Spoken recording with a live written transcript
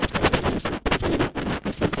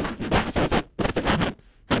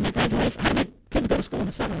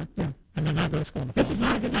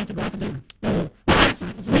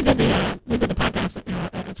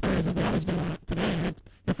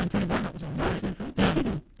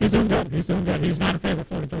doing good. He's doing good. He's not in favor of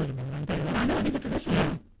Florida Georgia moving. I can tell you that. I know he's a traditional.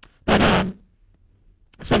 Yeah. But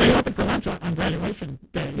so they opened for lunch on graduation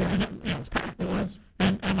day. Yeah, and it was packed. It was.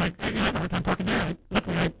 And I'm like, I had a hard time parking there.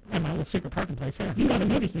 Luckily, I had my little secret parking place there. You got a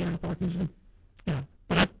movie theater in the park usually. Yeah,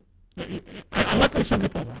 but I luckily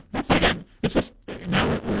somebody pulled up. That's again. It's just now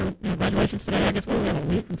we're graduation's today. I guess we have a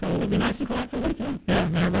week until it'll be nice and quiet for a week. Yeah, and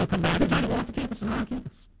then everybody will come back. They're trying to walk the campus and around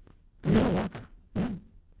campus. You're a walker. Yeah.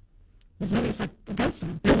 There's nobody. It's like a ghost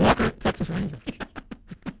town. You're a walker, Texas Ranger.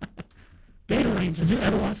 Gator Ranger. Did you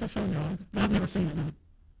ever watch that show in your life? No, I've never seen it. No.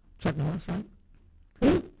 Chuck Norris, right?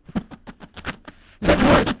 Who?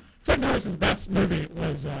 Chuck Norris's best movie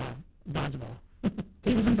was Dodgeball.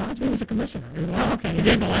 He was in Dodgeball. He was a commissioner. He was like, oh, okay. He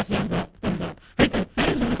gave him the last thumbs up. I hate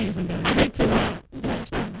to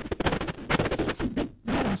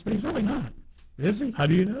badass, but he's really not. Is he? How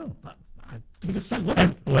do you know? He just said, look.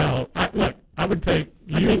 I would take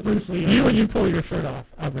you, Bruce Lee. You and you pull your shirt off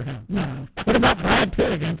over him. No. What about Brad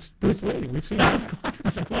Pitt against Bruce Lee? We've seen that.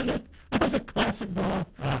 That was a classic ball.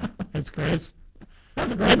 It's great. That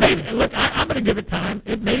was a great movie. Look, I'm going to give it time.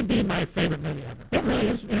 It may be my favorite movie ever. It really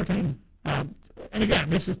is entertaining. And again,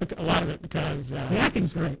 this is a lot of it because the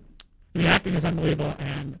acting's great. The acting is unbelievable,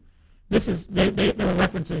 and this is there are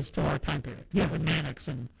references to our time period. Yeah, with Mannix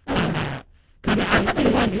and combat. I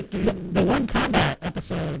remember the one combat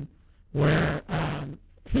episode where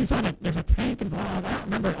he's on there's a tank involved. I don't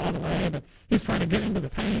remember it all the way, but he's trying to get into the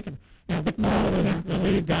tank, and Vic Morrow was the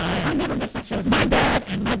lead guy. I never missed that show. My dad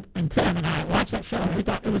and Tim and I watched that show, and we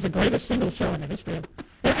thought it was the greatest single show in the history of.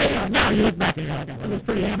 Now you look back and you're like, it was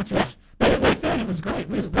pretty amateurish, but it was then. It was great. It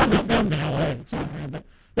was probably filmed in L.A. somewhere, but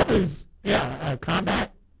it was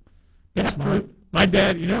combat. Get Smart. My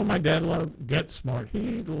dad loved Get Smart.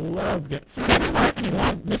 He loved Get Smart, and he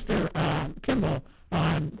loved Mr. Kimball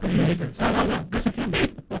on Green Acres. Mr. Kimball.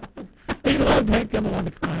 He loved Hank Kimball on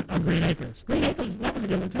Green Acres. Green Acres, that was a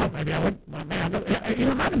good one too. Maybe I would. He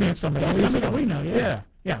reminded me of somebody. Somebody that we know.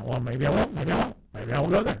 Yeah. Well, maybe I will. Maybe I will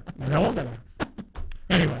go there. Maybe I won't go there.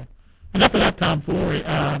 Anyway, enough of that tomfoolery.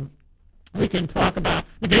 We can talk about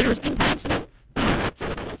the Gators' impacts.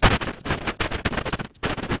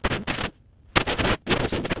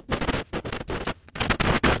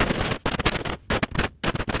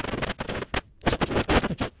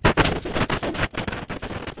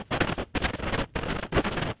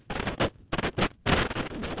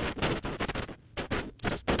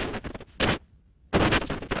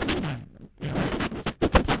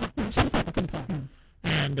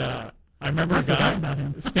 I remember a guy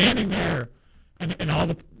standing there, and all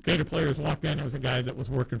the Gator players walked in. There was a guy that was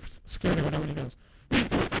working for security or whatever, and he goes,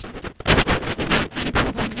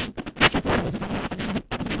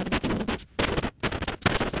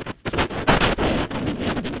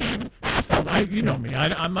 you know me.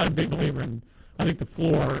 I'm not a big believer in. I think the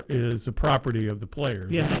floor is the property of the players.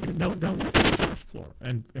 Yeah, don't rush the floor.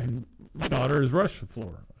 And my daughter has rushed the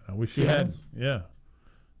floor. I wish she had. Yeah.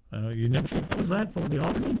 You never. What was that for? The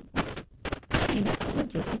Albany?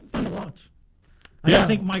 Fun to watch. I didn't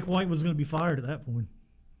think Mike White was going to be fired at that point,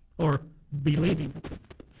 or be leaving.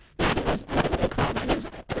 Like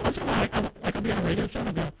I'll be on a radio show and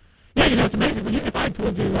I'll go, it's amazing. If I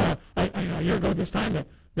told you, a year ago this time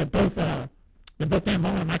that both Dan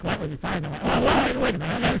Mullen and Mike White would be fired, I'm like, wait a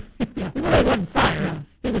minute. He really wasn't fired.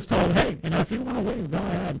 He was told, hey, if you want to leave, go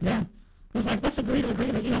ahead. Yeah. It was like, let's agree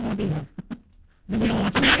that you don't want to be here. We don't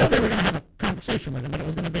want to. I know they were going to have a conversation with him, but it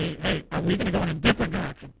was going to be, hey, are we going to go in a different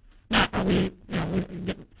direction? Now, are we,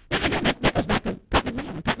 and again, that goes back to Pat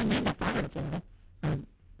McMahon. Pat McMahon got fired at Florida.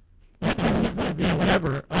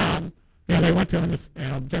 Whatever. They went to him,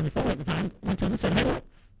 Jeremy Fuller at the time, went to him and said, hey, look,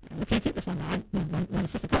 we can't keep this one. One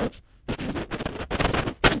assistant coach.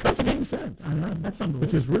 And coach the game since. I know. That's unbelievable.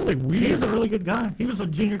 Which is really weird. He was a really good guy. He was a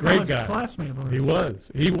junior college classmate of ours. He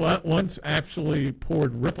was. He once actually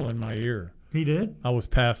poured Ripple in my ear. He did? I was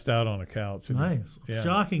passed out on a couch. Nice. Yeah.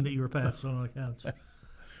 Shocking that you were passed out on a couch.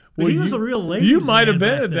 Well, he was a real ladies man. You might have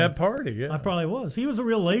been at that party. Yeah. I probably was. He was a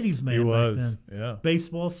real ladies man. He was. Back then. Yeah.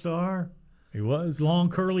 Baseball star. He was. Long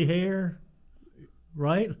curly hair.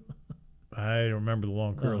 Right? I don't remember the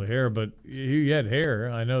long curly hair, but he had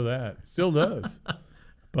hair. I know that. Still does.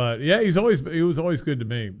 But yeah, he was always good to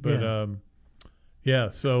me. But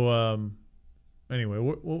so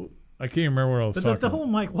anyway, I can't remember what I was talking about. The whole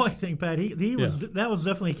Mike White thing, Pat, that was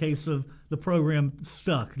definitely a case of the program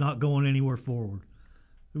stuck, not going anywhere forward.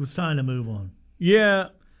 It was time to move on. Yeah.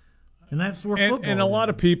 And that's where football and a lot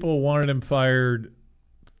of people wanted him fired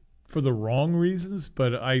for the wrong reasons,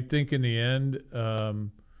 but I think in the end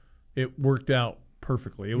it worked out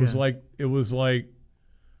perfectly. It was like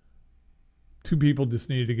two people just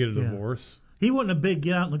needed to get a divorce. He wasn't a big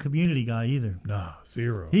get out in the community guy either. No,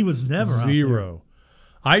 zero. He was never out zero.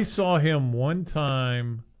 I saw him one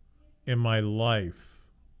time in my life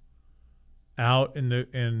out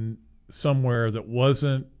in somewhere that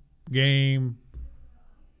wasn't game,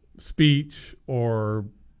 speech, or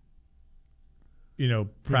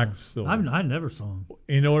practice facility. I never saw him.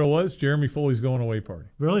 You know what it was? Jeremy Foley's going away party.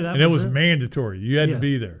 Really? And it was mandatory. You had to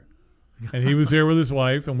be there. And he was there with his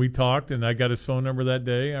wife, and we talked, and I got his phone number that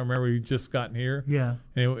day. I remember he just gotten here. Yeah.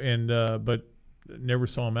 But never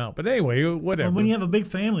saw him out. But anyway, whatever. Well, when you have a big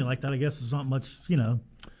family like that, I guess there's not much,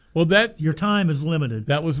 Well, your time is limited.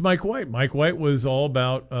 That was Mike White. Mike White was all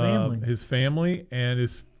about his family and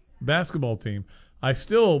his basketball team. I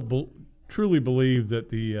still truly believe that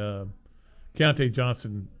the Keontae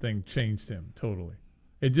Johnson thing changed him totally.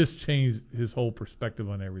 It just changed his whole perspective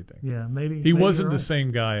on everything. Yeah, maybe he wasn't the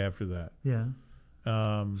same guy after that. Yeah.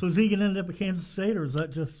 So is he going to end up at Kansas State, or is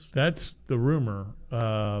that just? That's the rumor,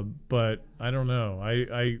 but I don't know.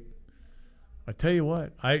 I tell you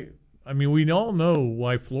what, I mean, we all know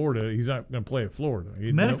why Florida. He's not going to play at Florida.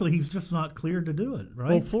 Medically, he's just not cleared to do it,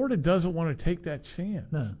 right? Well, Florida doesn't want to take that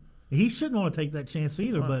chance. No, he shouldn't want to take that chance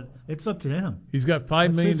either. But it's up to him. He's got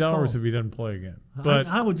 $5 million if he doesn't play again. But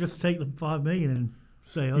I would just take the $5 million and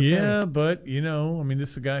say, okay. Yeah, but I mean, this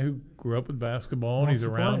is a guy who grew up with basketball and he's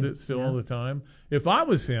around it still all the time. If I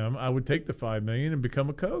was him, I would take the $5 million and become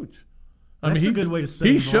a coach. That's a good way to stay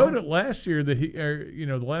involved. He showed it last year that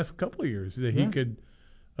the last couple of years that he could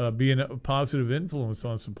be a positive influence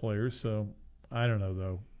on some players. So I don't know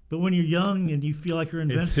though. But when you're young and you feel like you're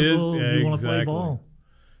invincible, you want to play ball.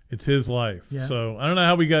 It's his life. Yeah. So I don't know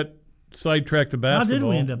how we got sidetracked to basketball, how did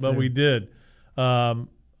we end up but there? we did. I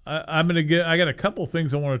got a couple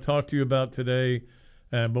things I want to talk to you about today,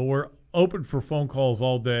 but we're open for phone calls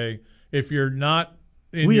all day. If you're not,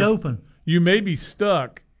 open. You may be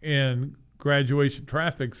stuck in graduation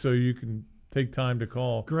traffic, so you can take time to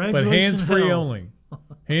call. Graduation but hands free hell. only.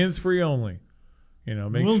 Hands free only.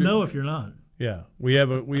 We'll know if you're not. Yeah, we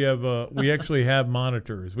actually have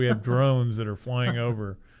monitors. We have drones that are flying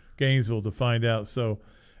over Gainesville to find out. So,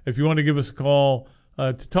 if you want to give us a call.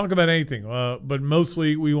 To talk about anything, but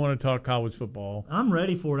mostly we want to talk college football. I'm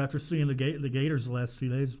ready for it after seeing the Gators the last 2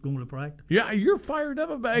 days going to practice. Yeah, you're fired up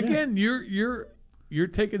about it. Again, you're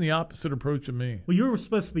taking the opposite approach of me. Well, you were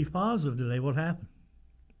supposed to be positive today. What happened?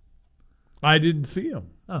 I didn't see him.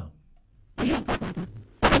 Oh.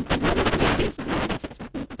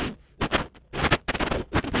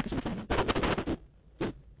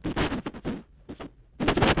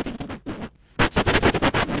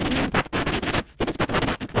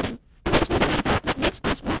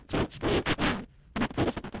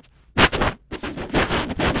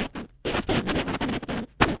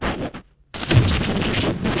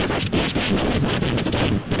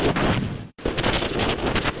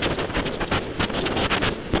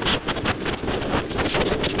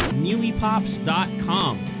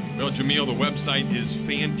 MuleyPops.com. Well, Jameel, the website is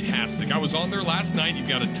fantastic. I was on there last night. You've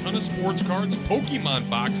got a ton of sports cards, Pokemon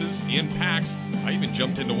boxes, and packs. I even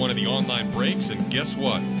jumped into one of the online breaks, and guess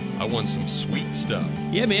what? I won some sweet stuff.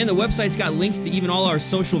 Yeah, man, the website's got links to even all our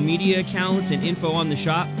social media accounts and info on the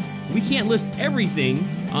shop. We can't list everything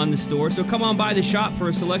on the store, so come on by the shop for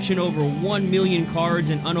a selection over 1 million cards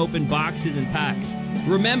and unopened boxes and packs.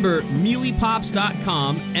 Remember,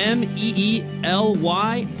 MuleyPops.com,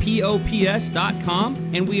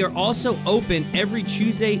 MeelyPops.com, and we are also open every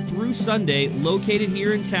Tuesday through Sunday, located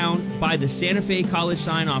here in town by the Santa Fe College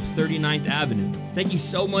sign off 39th Avenue. Thank you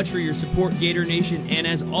so much for your support, Gator Nation, and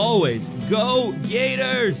as always, go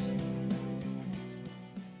Gators!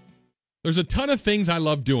 There's a ton of things I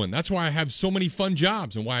love doing. That's why I have so many fun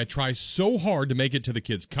jobs and why I try so hard to make it to the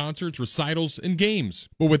kids' concerts, recitals, and games.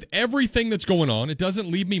 But with everything that's going on, it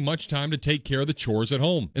doesn't leave me much time to take care of the chores at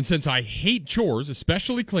home. And since I hate chores,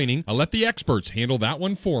 especially cleaning, I let the experts handle that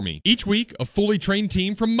one for me. Each week, a fully trained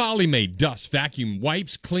team from Molly Maid dusts, vacuum,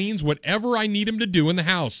 wipes, cleans, whatever I need them to do in the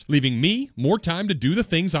house, leaving me more time to do the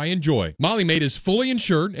things I enjoy. Molly Maid is fully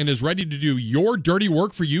insured and is ready to do your dirty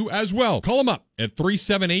work for you as well. Call them up at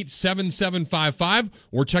 378-7755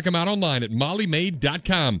 or check them out online at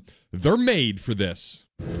mollymaid.com. They're made for this.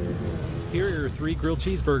 Here are your 3 grilled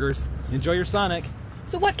cheeseburgers. Enjoy your Sonic.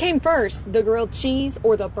 So what came first, the grilled cheese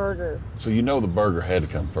or the burger? So you know the burger had to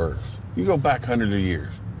come first. You go back hundreds of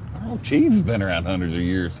years. Oh, cheese has been around hundreds of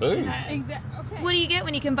years, too. Exactly. Okay. What do you get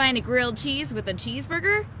when you combine a grilled cheese with a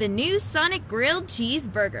cheeseburger? The new Sonic Grilled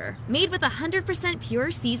Cheeseburger. Made with 100%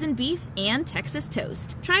 pure seasoned beef and Texas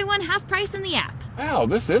toast. Try one half price in the app. Wow,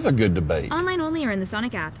 this is a good debate. Online only or in the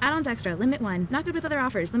Sonic app. Add-ons extra. Limit 1. Not good with other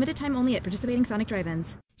offers. Limited time only at participating Sonic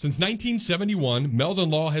drive-ins. Since 1971, Meldon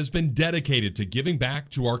Law has been dedicated to giving back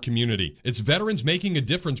to our community. Its Veterans Making a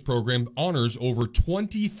Difference program honors over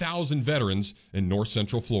 20,000 veterans in North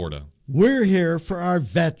Central Florida. We're here for our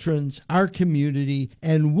veterans, our community,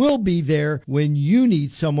 and we'll be there when you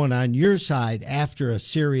need someone on your side after a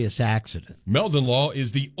serious accident. Meldon Law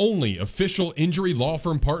is the only official injury law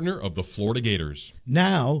firm partner of the Florida Gators.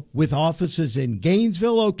 Now, with offices in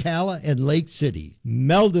Gainesville, Ocala, and Lake City,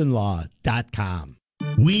 meldonlaw.com.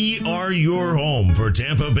 We are your home for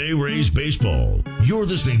Tampa Bay Rays baseball. You're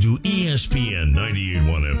listening to ESPN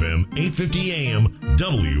 98.1 FM, 850 AM,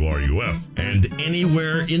 WRUF, and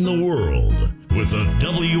anywhere in the world with the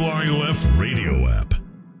WRUF radio app.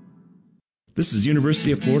 This is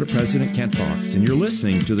University of Florida President Kent Fox, and you're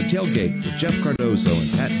listening to The Tailgate with Jeff Cardozo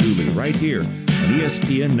and Pat Dooley right here on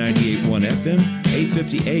ESPN 98.1 FM,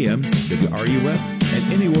 850 AM, WRUF,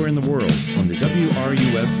 and anywhere in the world on the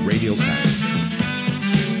WRUF radio app.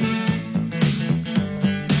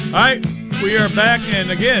 All right, we are back,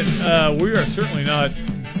 and again, we are certainly not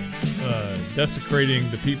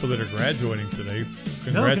desecrating the people that are graduating today.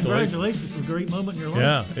 Congratulations. No, congratulations. It's a great moment in your life.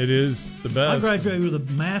 Yeah, it is the best. I graduated with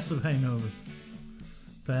a massive hangover,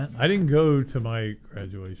 Pat. I didn't go to my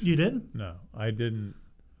graduation. You didn't? No, I didn't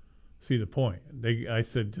see the point. I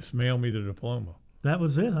said, just mail me the diploma. That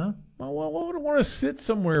was it, huh? Well, I don't want to sit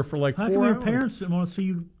somewhere for like 4 hours. How come your parents didn't want to see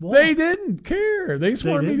you walk? They didn't care. They just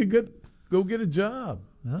wanted me to go get a job.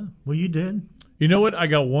 Oh, well, you did. You know what? I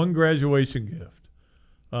got one graduation gift.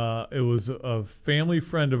 It was a family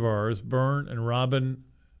friend of ours, Bern and Robin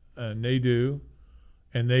Nadeau,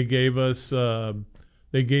 and they gave us.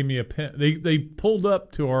 They gave me a pen. They pulled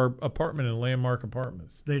up to our apartment in Landmark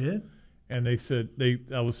Apartments. They did, and they said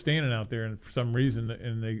I was standing out there, and for some reason,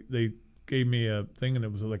 and they gave me a thing, and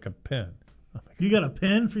it was like a pen. You got a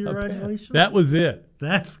pen for your graduation? Pen. That was it.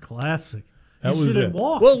 That's classic. That you should have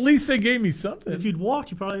walked. Well, at least they gave me something. If you'd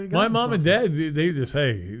walked, you probably would have My gotten mom something. and dad, they just,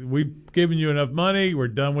 hey, we've given you enough money. We're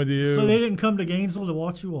done with you. So they didn't come to Gainesville to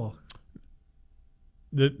watch you walk?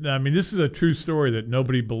 This is a true story that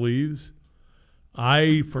nobody believes.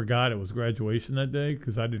 I forgot it was graduation that day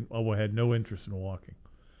because I had no interest in walking.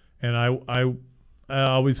 And I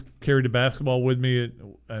always carried the basketball with me.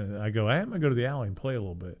 And I go, I'm going to go to the alley and play a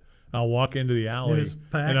little bit. I'll walk into the alley,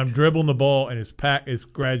 and I'm dribbling the ball, and it's packed. It's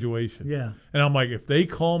graduation. Yeah. And I'm like, if they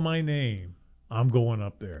call my name, I'm going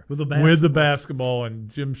up there with the basketball and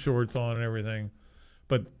gym shorts on and everything.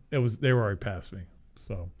 But they were already past me,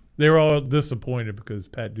 so they were all disappointed because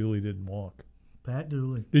Pat Dooley didn't walk. Pat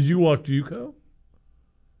Dooley. Did you walk JUCO?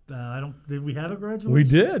 Did we have a graduation? We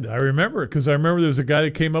did. I remember it because I remember there was a guy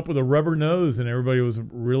that came up with a rubber nose, and everybody was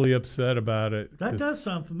really upset about it. That does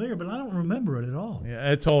sound familiar, but I don't remember it at all. Yeah,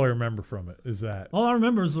 that's all I remember from it. Is that all I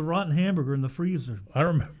remember is the rotten hamburger in the freezer. I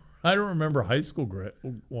don't remember high school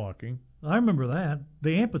walking. I remember that.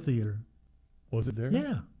 The amphitheater. Was it there?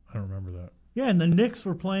 Yeah. I don't remember that. Yeah, and the Knicks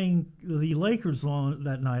were playing the Lakers on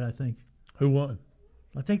that night, I think. Who won?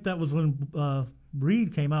 I think that was when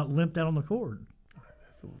Reed came out and limped out on the court.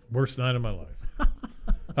 Worst night of my life. All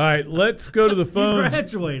right, let's go to the phone. You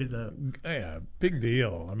graduated, though. Yeah, big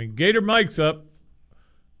deal. I mean, Gator Mike's up.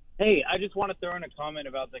 Hey, I just want to throw in a comment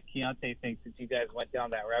about the Keontae thing since you guys went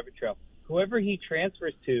down that rabbit trail. Whoever he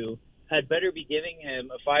transfers to had better be giving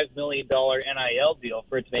him a $5 million NIL deal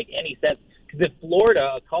for it to make any sense. Because if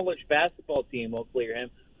Florida, a college basketball team, will clear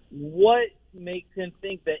him, what makes him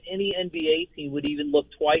think that any NBA team would even look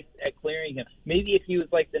twice at clearing him? Maybe if he was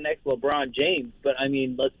like the next LeBron James, but I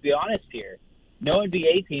mean, let's be honest here. No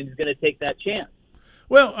NBA team is going to take that chance.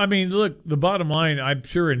 Well, I mean, look, the bottom line, I'm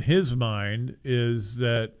sure in his mind, is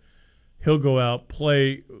that he'll go out,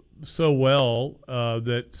 play so well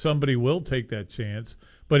that somebody will take that chance,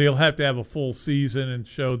 but he'll have to have a full season and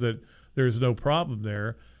show that there's no problem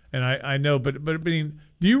there. And I know, but I mean,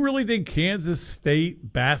 do you really think Kansas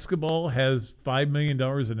State basketball has $5 million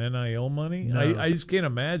in NIL money? No. I just can't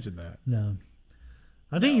imagine that. No.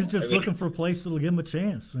 I think he's just looking for a place that'll give him a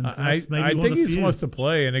chance. And I think he just wants to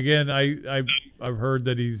play. And again, I've heard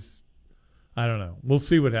that he's, I don't know. We'll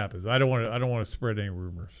see what happens. I don't want to spread any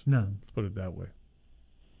rumors. No. Let's put it that way.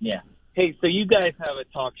 Yeah. Hey, so you guys have a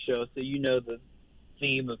talk show, so you know the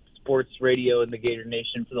theme of sports radio in the Gator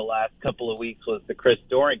Nation for the last couple of weeks was the Chris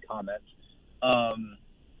Doran comments.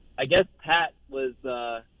 I guess Pat was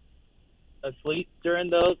asleep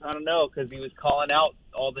during those. I don't know, because he was calling out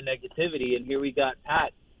all the negativity, and here we got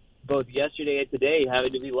Pat both yesterday and today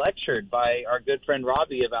having to be lectured by our good friend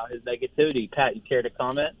Robbie about his negativity. Pat, you care to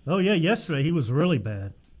comment? Oh, yeah, yesterday he was really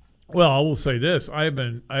bad. Well, I will say this: I have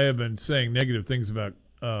been saying negative things about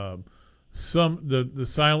the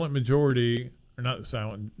silent majority, or not the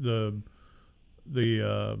silent, the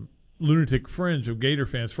lunatic fringe of Gator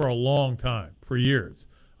fans for a long time, for years.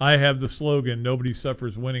 I have the slogan, nobody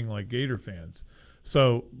suffers winning like Gator fans.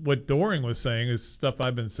 So what Doring was saying is stuff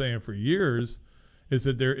I've been saying for years, is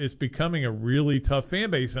that it's becoming a really tough fan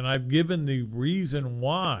base, and I've given the reason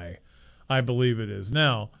why I believe it is.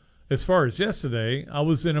 Now, as far as yesterday, I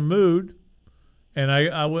was in a mood, and I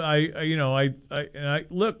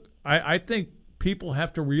think people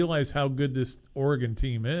have to realize how good this Oregon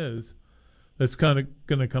team is that's kind of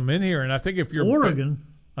going to come in here. And I think if you're Oregon,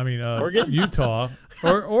 Utah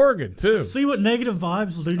or Oregon too. See what negative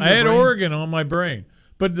vibes will do to your I had brain? Oregon on my brain.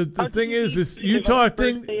 But the thing is Utah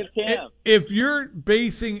thing, if you're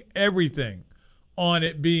basing everything on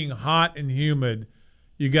it being hot and humid,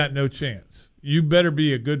 you got no chance. You better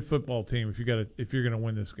be a good football team if you're going to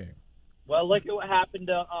win this game. Well, look at what happened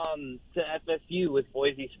to FSU with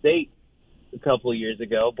Boise State a couple of years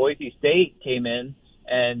ago. Boise State came in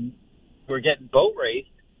and were getting boat raced,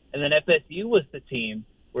 and then FSU was the team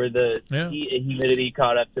where the humidity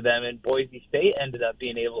caught up to them, and Boise State ended up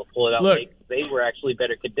being able to pull it out. Look, they were actually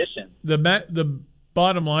better conditioned. The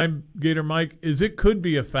bottom line, Gator Mike, is it could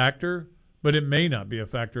be a factor, but it may not be a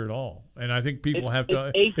factor at all. And I think people have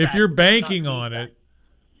to. If you're banking on it,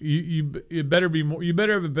 you better be more. You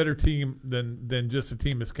better have a better team than just a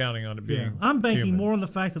team that's counting on it being. Yeah. I'm banking human. more on the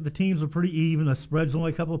fact that the teams are pretty even. The spread's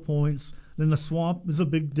only a couple of points. Then the swamp is a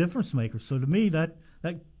big difference maker. So to me, that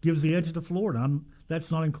gives the edge to Florida. That's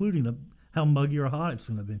not including how muggy or hot it's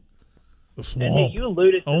going to be. The swamp. And you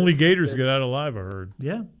alluded to only Gators get out alive, I heard.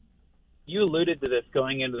 Yeah. You alluded to this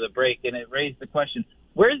going into the break, and it raised the question: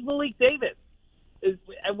 where's Malik Davis?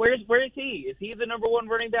 Where is he? Is he the number one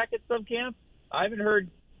running back at some camp? I've heard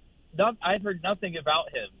nothing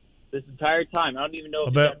about him this entire time. I don't even know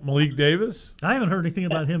about Malik Davis. I haven't heard anything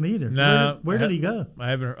about him either. No, where did he go?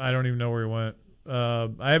 I don't even know where he went.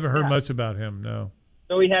 I haven't heard much about him. No.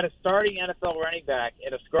 So we had a starting NFL running back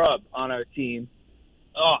and a scrub on our team.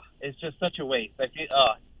 Oh, it's just such a waste.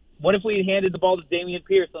 What if we had handed the ball to Dameon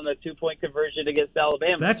Pierce on that 2-point conversion against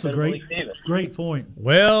Alabama? That's a great point.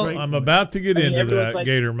 Well, I'm about to get into that, like,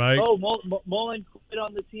 Gator Mike. Oh, Mullen quit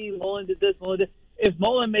on the team. Mullen did this. Mullen did. If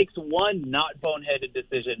Mullen makes one not boneheaded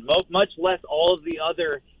decision, much less all of the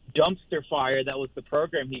other dumpster fire that was the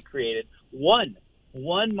program he created, one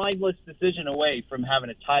mindless decision away from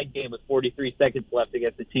having a tied game with 43 seconds left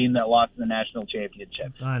against a team that lost in the national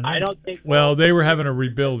championship. I don't think. Well, they were having a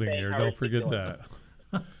rebuilding year. Don't forget that.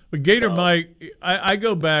 But Gator Mike, I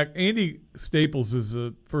go back. Andy Staples is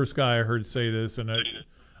the first guy I heard say this, and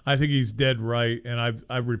I think he's dead right. And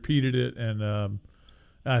I've repeated it, and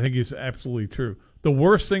I think it's absolutely true. The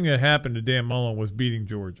worst thing that happened to Dan Mullen was beating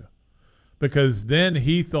Georgia, because then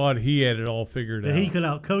he thought he had it all figured out. He could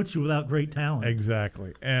outcoach you without great talent.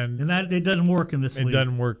 Exactly, and that it doesn't work in this league. It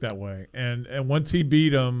doesn't work that way. And once he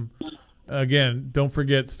beat him, again, don't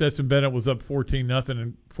forget Stetson Bennett was up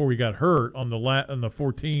 14-0 before he got hurt on the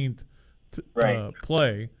 14th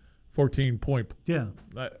play, 14-point. Yeah.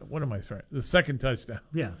 What am I saying? The second touchdown.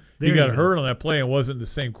 Yeah. He got hurt on that play and wasn't the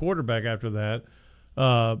same quarterback after that.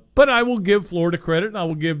 But I will give Florida credit, and I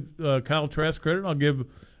will give Kyle Trask credit, and I'll give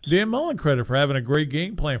Dan Mullen credit for having a great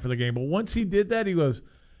game plan for the game. But once he did that, he goes,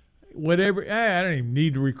 whatever. I don't even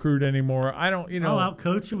need to recruit anymore. I don't, I'll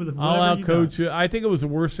outcoach you with whatever I'll outcoach you. I think it was the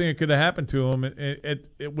worst thing that could have happened to him.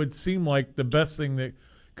 It would seem like the best thing that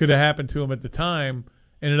could have happened to him at the time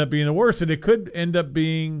ended up being the worst, and it could end up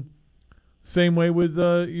being same way with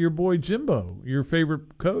your boy Jimbo, your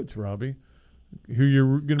favorite coach, Robbie, who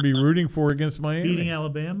you're going to be rooting for against Miami. Beating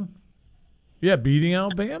Alabama? Yeah, beating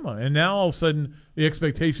Alabama. And now all of a sudden the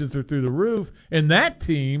expectations are through the roof. And that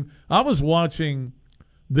team, I was watching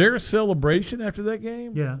their celebration after that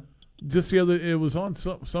game. Yeah. Just it was on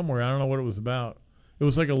somewhere. I don't know what it was about. It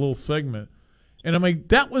was like a little segment. And I'm like,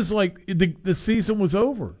 that was like the season was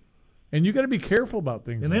over. And you got to be careful about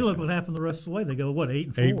things. And like then look that. what happened the rest of the way. They go,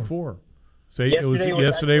 8-4? 8-4. So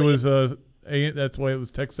yesterday was that's why it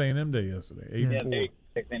was Texas A&M Day yesterday. 8-4.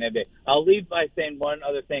 Texas A&M Day. I'll leave by saying one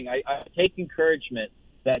other thing. I take encouragement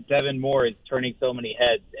that Devin Moore is turning so many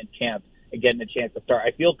heads in camp and getting a chance to start.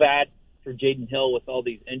 I feel bad for Jaden Hill with all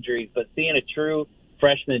these injuries, but seeing a true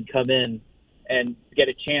freshman come in and get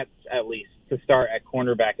a chance at least to start at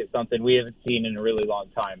cornerback is something we haven't seen in a really long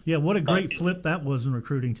time. Yeah, what a great flip that was in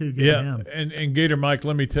recruiting too. Yeah, and Gator Mike,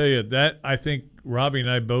 let me tell you that I think Robbie and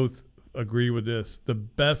I both agree with this. The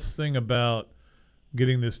best thing about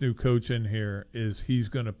getting this new coach in here is he's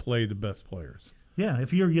going to play the best players. Yeah,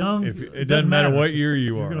 if you're young, it doesn't matter what year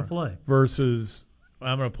you're going to play. Versus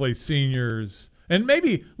I'm going to play seniors. And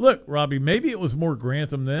maybe, look, Robbie, maybe it was more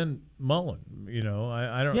Grantham than Mullen. You know,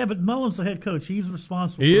 I don't. Yeah, but Mullen's the head coach. He's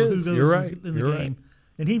responsible He for is. who goes You're right. in the You're game. right.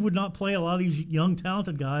 And he would not play a lot of these young,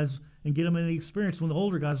 talented guys and get them any experience when the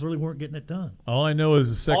older guys really weren't getting it done. All I know is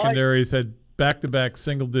the secondaries had back-to-back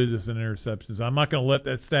single digits in interceptions. I'm not going to let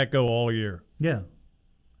that stat go all year. Yeah.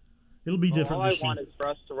 It'll be different All I this year. want is for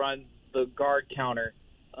us to run the guard counter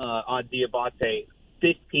on Diabate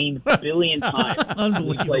 15 billion times when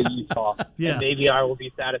we play Utah. Yeah. And maybe I will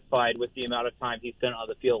be satisfied with the amount of time he spent on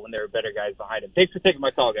the field when there were better guys behind him. Thanks for taking my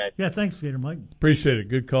call, guys. Yeah, thanks, Gator Mike. Appreciate it.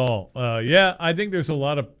 Good call. Yeah, I think there's a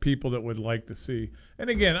lot of people that would like to see. And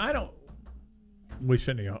again, I don't wish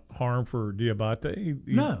any harm for Diabate.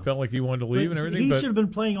 He felt like he wanted to leave and everything. He but should have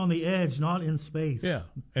been playing on the edge, not in space. yeah,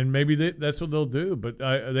 and maybe that's what they'll do. But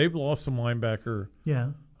they've lost some linebacker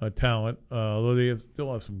talent, although they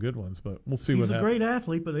still have some good ones. But we'll see what happens. He's a great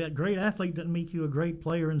athlete, but that great athlete doesn't make you a great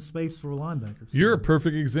player in space for linebackers. You're a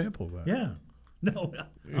perfect example of that. Yeah. No,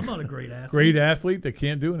 I'm not a great athlete. Great athlete that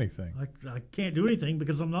can't do anything. I can't do anything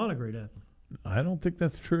because I'm not a great athlete. I don't think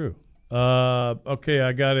that's true. Okay,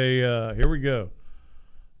 I got a here we go.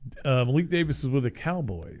 Malik Davis is with the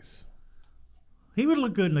Cowboys. He would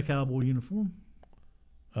look good in a Cowboy uniform.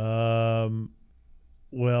 Well,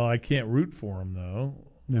 I can't root for him, though.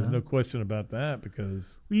 There's no question about that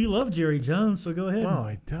because you love Jerry Jones, so go ahead. No,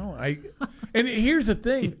 I don't. And here's the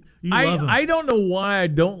thing. You love him. I don't know why I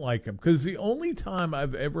don't like him because the only time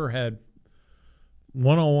I've ever had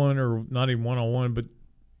one-on-one or not even one-on-one, but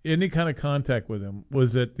any kind of contact with him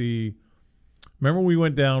was at remember we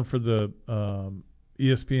went down for the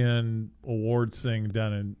ESPN awards thing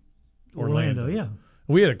down in Orlando. Yeah.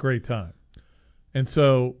 We had a great time. And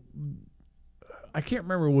so I can't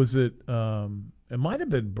remember, was it it might have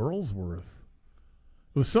been Burlsworth.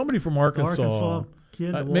 It was somebody from Arkansas.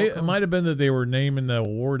 Kid It might have been that they were naming the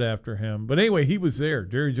award after him. But anyway, he was there.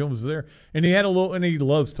 Jerry Jones was there. And he had and he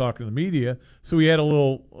loves talking to the media. So he had a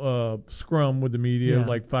little scrum with the media,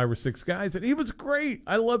 like 5 or 6 guys. And he was great.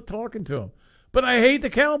 I loved talking to him. But I hate the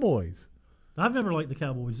Cowboys. I've never liked the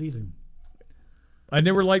Cowboys either. I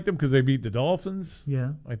never liked them because they beat the Dolphins.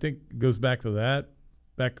 Yeah. I think it goes back to that,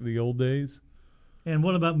 back to the old days. And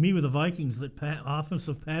what about me with the Vikings that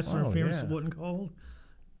offensive pass interference wasn't called?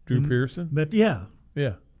 Drew Pearson? But yeah.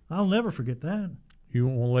 Yeah. I'll never forget that. You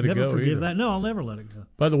won't let it go Never forgive either. that. No, I'll never let it go.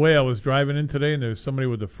 By the way, I was driving in today and there was somebody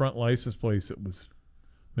with the front license plate that was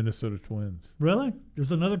Minnesota Twins. Really?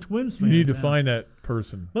 There's another Twins fan. You need to find that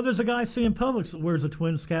person. But there's a guy seeing Publix that wears a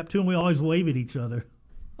Twins cap too, and we always wave at each other.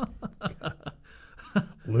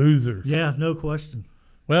 Losers. Yeah, no question.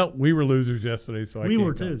 Well, we were losers yesterday, so we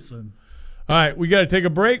were too. So. All right, we got to take a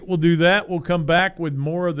break. We'll do that. We'll come back with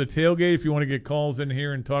more of the tailgate if you want to get calls in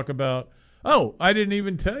here and talk about. Oh, I didn't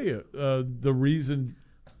even tell you the reason.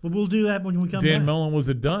 But we'll do that when we come back. Dan Mullen was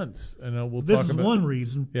a dunce, and we'll this talk is about. One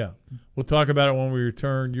reason. Yeah, we'll talk about it when we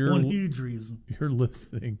return. One huge reason. You're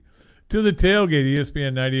listening to the tailgate,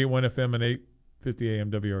 ESPN 98.1 FM and 850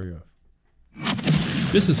 AM WRUF.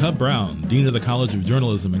 This is Hub Brown, Dean of the College of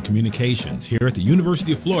Journalism and Communications here at the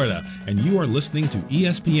University of Florida, and you are listening to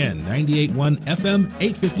ESPN 98.1 FM,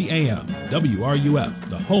 850 AM, WRUF,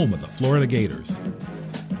 the home of the Florida Gators.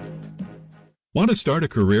 Want to start a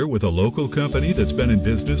career with a local company that's been in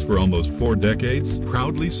business for almost 4 decades,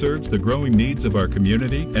 proudly serves the growing needs of our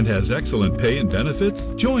community, and has excellent pay and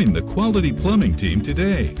benefits? Join the Quality Plumbing team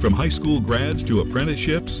today. From high school grads to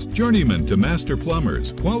apprenticeships, journeymen to master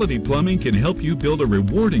plumbers, Quality Plumbing can help you build a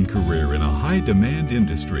rewarding career in a high-demand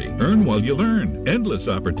industry. Earn while you learn. Endless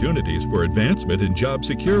opportunities for advancement and job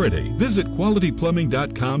security. Visit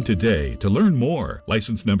qualityplumbing.com today to learn more.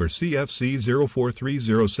 License number CFC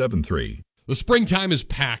 043073. The springtime is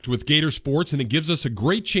packed with Gator sports, and it gives us a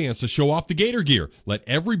great chance to show off the Gator gear. Let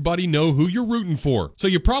everybody know who you're rooting for. So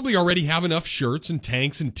you probably already have enough shirts and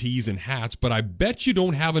tanks and tees and hats, but I bet you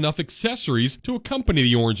don't have enough accessories to accompany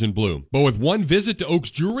the orange and blue. But with one visit to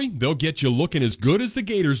Oaks Jewelry, they'll get you looking as good as the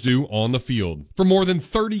Gators do on the field. For more than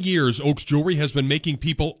 30 years, Oaks Jewelry has been making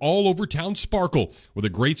people all over town sparkle with a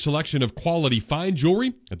great selection of quality fine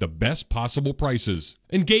jewelry at the best possible prices.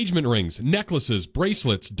 Engagement rings, necklaces,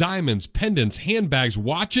 bracelets, diamonds, pendants, handbags,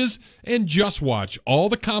 watches, and just watch all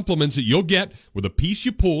the compliments that you'll get with a piece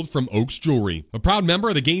you pulled from Oaks Jewelry. A proud member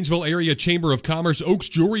of the Gainesville Area Chamber of Commerce, Oaks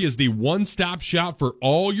Jewelry is the one-stop shop for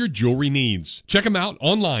all your jewelry needs. Check them out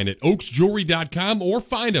online at oaksjewelry.com or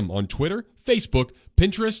find them on Twitter, Facebook,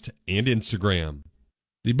 Pinterest, and Instagram.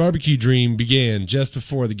 The barbecue dream began just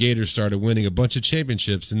before the Gators started winning a bunch of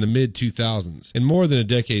championships in the mid-2000s. And more than a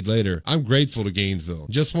decade later, I'm grateful to Gainesville.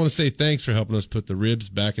 Just want to say thanks for helping us put the ribs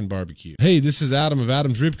back in barbecue. Hey, this is Adam of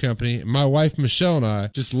Adam's Rib Company, and my wife Michelle and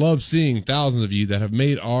I just love seeing thousands of you that have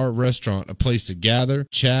made our restaurant a place to gather,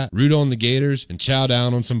 chat, root on the Gators, and chow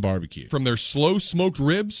down on some barbecue. From their slow smoked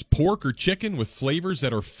ribs, pork, or chicken with flavors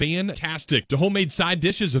that are fantastic, to homemade side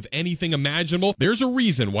dishes of anything imaginable, there's a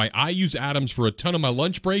reason why I use Adams for a ton of my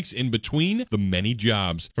lunch breaks in between the many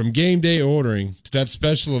jobs. From game day ordering to that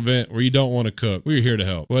special event where you don't want to cook, we're here to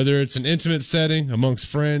help. Whether it's an intimate setting amongst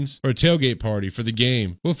friends or a tailgate party for the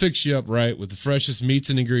game, we'll fix you up right with the freshest meats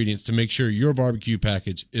and ingredients to make sure your barbecue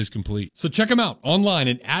package is complete. So check them out online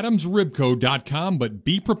at adamsribco.com, but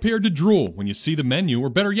be prepared to drool when you see the menu, or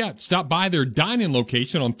better yet, stop by their dine-in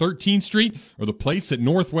location on 13th Street, or the place that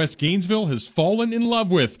Northwest Gainesville has fallen in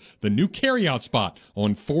love with, the new carryout spot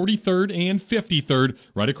on 43rd and 53rd,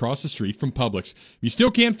 right across the street from Publix. If you still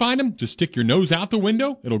can't find them, just stick your nose out the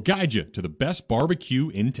window. It'll guide you to the best barbecue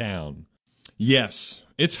in town. Yes,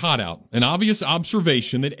 it's hot out. An obvious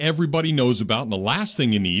observation that everybody knows about, and the last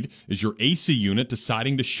thing you need is your AC unit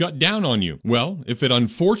deciding to shut down on you. Well, if it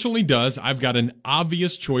unfortunately does, I've got an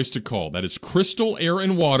obvious choice to call. That is Crystal Air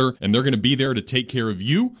and Water, and they're going to be there to take care of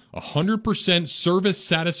you. 100% service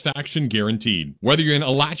satisfaction guaranteed. Whether you're in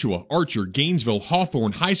Alachua, Archer, Gainesville,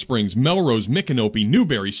 Hawthorne, High Springs, Melrose, Micanopy,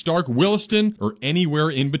 Newberry, Stark, Williston, or anywhere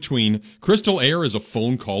in between, Crystal Air is a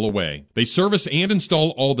phone call away. They service and install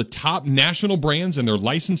all the top national brands, and their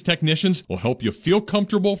licensed technicians will help you feel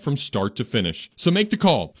comfortable from start to finish. So make the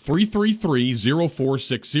call,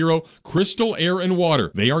 333-0460, Crystal Air and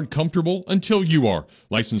Water. They aren't comfortable until you are.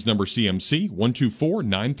 License number CMC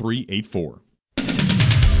 1249384.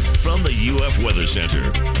 From the UF Weather Center,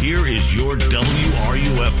 here is your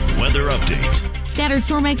WRUF weather update. Scattered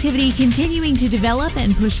storm activity continuing to develop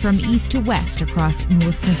and push from east to west across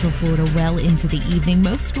north central Florida well into the evening.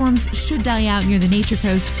 Most storms should die out near the Nature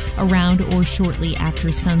Coast around or shortly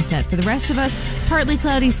after sunset. For the rest of us, partly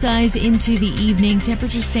cloudy skies into the evening.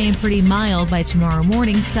 Temperatures staying pretty mild by tomorrow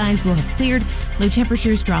morning. Skies will have cleared, low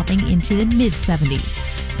temperatures dropping into the mid-70s.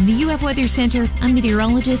 From the UF Weather Center, I'm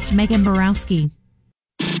meteorologist Megan Borowski.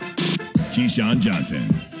 Keyshawn Johnson,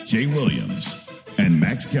 Jay Williams, and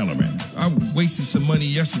Max Kellerman. I wasted some money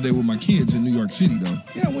yesterday with my kids in New York City, though.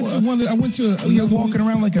 Yeah, I went to you're walking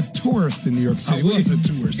around like a tourist in New York City. I was a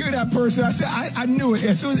tourist. You're that person. I said, I knew it.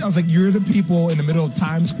 As soon as I was like, you're the people in the middle of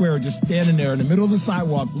Times Square, just standing there in the middle of the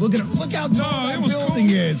sidewalk. Look how tall that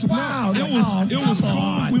building is. Wow. It was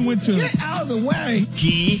cool. We went to... Get out of the way.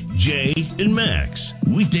 Key, Jay, and Max.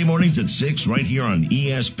 Weekday mornings at 6 right here on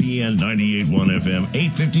ESPN 98.1 FM,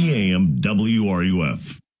 850 AM,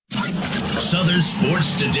 WRUF. Southern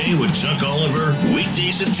Sports Today with Chuck Oliver,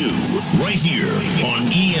 weekdays at 2, right here on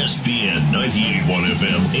ESPN 98.1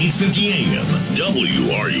 FM, 850 AM,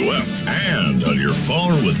 WRUF, and on your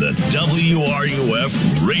phone with the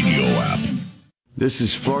WRUF radio app. This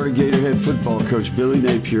is Florida Gator head football coach Billy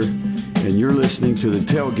Napier, and you're listening to The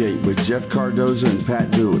Tailgate with Jeff Cardozo and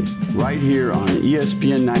Pat Dooley, right here on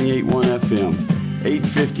ESPN 98.1 FM,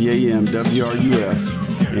 850 AM, WRUF,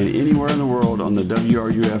 and anywhere in the world on the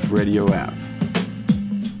WRUF radio app.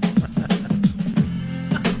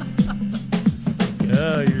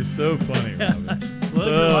 Oh, you're so funny, Robbie.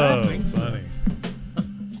 So funny.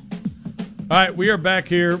 All right, we are back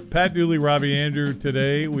here. Pat Dooley, Robbie Andrew.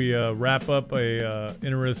 Today we wrap up a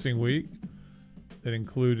interesting week that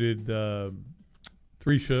included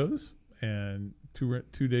 3 shows and 2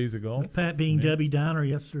 days ago. With Pat being Debbie Downer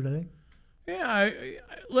yesterday. Yeah, I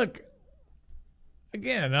look.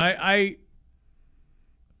 Again, I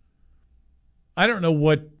don't know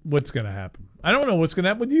what's going to happen. I don't know what's going to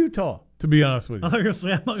happen with Utah, to be honest with you. I was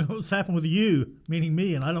going to say, what's happened with you, meaning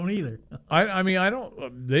me, and I don't either. I mean, I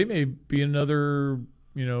don't. They may be another,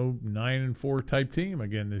 9-4 type team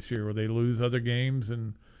again this year, where they lose other games,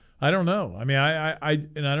 and I don't know. I mean, I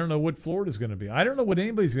don't know what Florida's going to be. I don't know what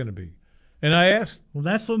anybody's going to be. And I asked. Well,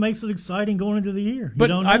 that's what makes it exciting going into the year.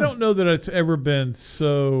 But I don't know that it's ever been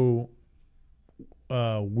so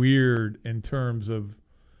weird in terms of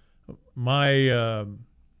my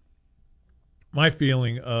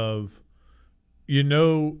feeling of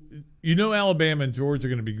Alabama and Georgia are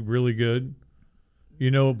going to be really good.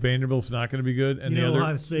 Vanderbilt's not going to be good, and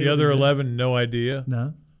the other 11, no idea.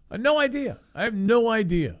 No idea. I have no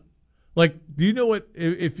idea. Like, do you know what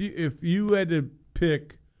if you had to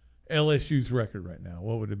pick LSU's record right now,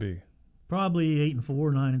 what would it be? Probably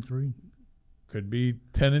 8-4, 9-3. Could be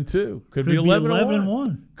 10-2. Could be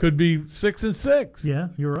 11-1. Could be 6-6. Yeah,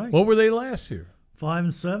 you're right. What were they last year?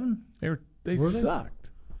 5-7. They sucked.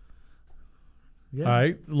 Yeah. All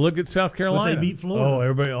right, look at South Carolina. But they beat Florida. Oh,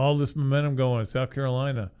 everybody, all this momentum going. South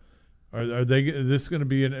Carolina. Are they? Is this going to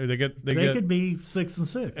be? They could be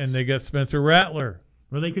 6-6, and they got Spencer Rattler,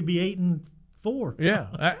 or they could be 8-4. Yeah,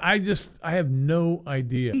 I have no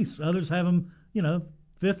idea. Others have them,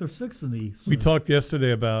 5th or 6th in the East. We talked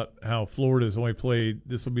yesterday about how Florida's only played.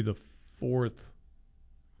 This will be the 4th.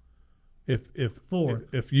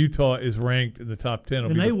 If Utah is ranked in the top 10,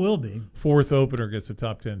 and they will be 4th opener gets a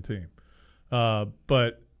top 10 team.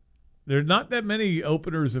 But there's not that many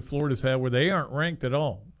openers that Florida's had where they aren't ranked at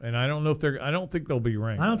all, and I don't know if I don't think they'll be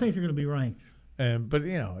ranked. I don't think they're going to be ranked. But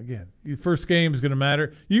again, your first game is going to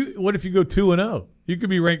matter. What if you go 2-0? You could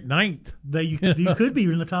be ranked 9th. You could be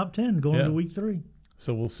in the top 10 going to week 3.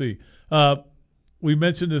 So we'll see. We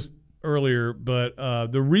mentioned this earlier, but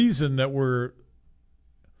the reason that we're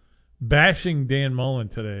bashing Dan Mullen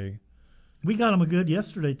today. We got him a good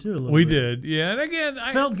yesterday, too, a little We bit. did, yeah. And again,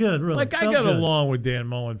 I felt good, really. I got along with Dan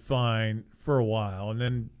Mullen fine for a while, and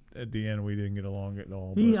then at the end we didn't get along at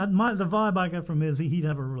all. The vibe I got from him is he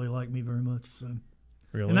never really liked me very much. So.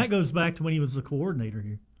 Really? And that goes back to when he was the coordinator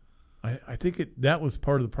here. I think that was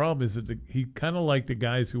part of the problem is that he kind of liked the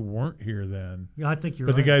guys who weren't here then. Yeah, I think you're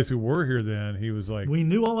right. But the guys who were here then, he was like... We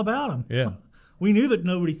knew all about him. Yeah. We knew that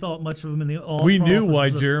nobody thought much of him in the We knew why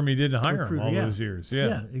Jeremy didn't hire him all those years. Yeah.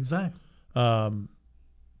 Yeah, exactly.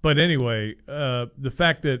 But anyway, the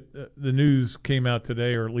fact that the news came out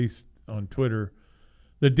today, or at least on Twitter,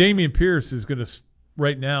 that Dameon Pierce is going to,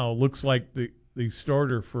 right now, looks like the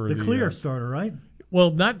starter for the clear starter, right? Well,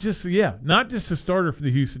 not just the starter for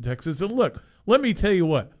the Houston Texans. And look, let me tell you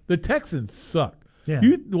what, the Texans suck. Yeah.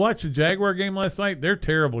 You watched the Jaguar game last night; they're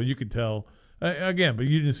terrible. You could tell. Again, but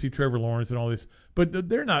you didn't see Trevor Lawrence and all this. But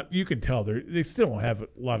they're not. You can tell they still don't have a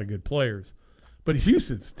lot of good players. But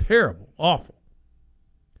Houston's terrible, awful.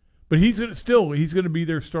 But he's going to be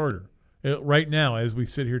their starter right now as we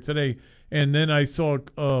sit here today. And then I saw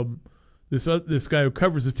this guy who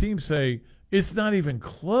covers the team say it's not even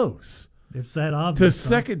close. It's that obvious. To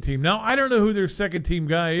second team. Now I don't know who their second team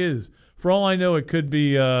guy is. For all I know, it could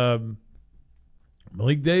be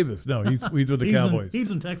Malik Davis. No, he's with the Cowboys.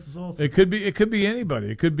 He's in Texas also. It could be anybody.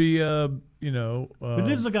 It could be but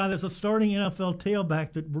this is a guy that's a starting NFL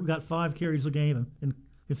tailback that got 5 carries a game in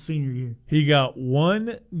his senior year. He got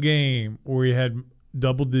one game where he had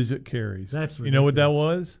double-digit carries. That's ridiculous. You know what that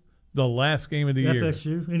was? The last game of the year.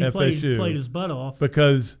 FSU. And he played his butt off.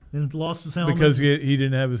 And lost his helmet. Because he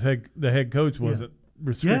didn't have the head coach wasn't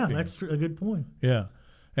restricting. Yeah, that's a good point. Yeah.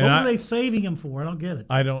 And what were they saving him for? I don't get it.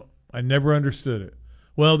 I never understood it.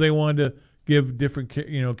 Well, they wanted to give different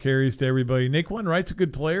carries to everybody. Naquan Wright's a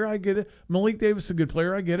good player. I get it. Malik Davis is a good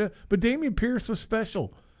player. I get it. But Dameon Pierce was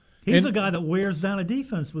special. He's a guy that wears down a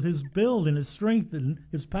defense with his build and his strength and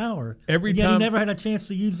his power. Every time he never had a chance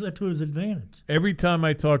to use that to his advantage. Every time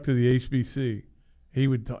I talked to the HBC, he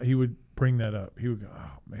would bring that up. He would go,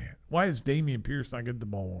 "Oh man, why is Dameon Pierce not getting the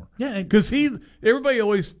ball more?" Yeah, because everybody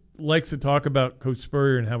always likes to talk about Coach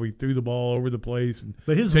Spurrier and how he threw the ball over the place.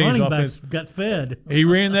 But his running backs got fed. He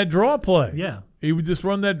ran that draw play. Yeah, he would just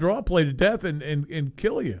run that draw play to death and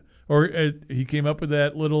kill you. Or he came up with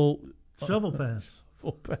that little shovel pass.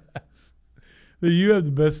 Full pass. You have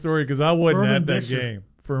the best story because I wasn't Furman at that Bisher. game.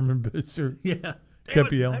 Furman Bisher. Yeah.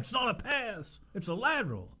 Kept yelling. That's not a pass. It's a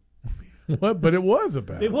lateral. What? But it was a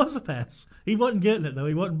pass. It was a pass. He wasn't getting it, though.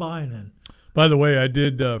 He wasn't buying it. By the way, I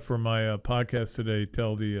did, for my podcast today,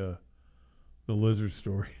 tell the lizard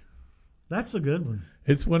story. That's a good one.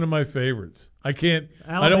 It's one of my favorites. I can't.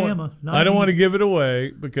 Alabama. I don't want to give it away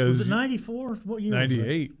because. Was it 94? What year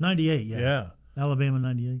 98. was it? 98, yeah. Yeah. Alabama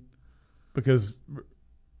 98. Because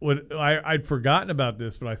I'd forgotten about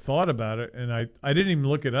this, but I thought about it, and I didn't even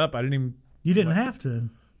look it up. You didn't have to.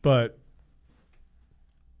 But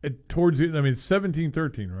towards the,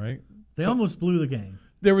 17-13, right? They almost blew the game.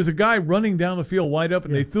 There was a guy running down the field wide up,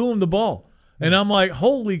 and they threw him the ball. And I'm like,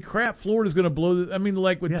 holy crap, Florida's going to blow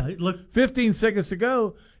this. With 15 seconds to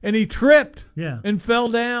go, and he tripped and fell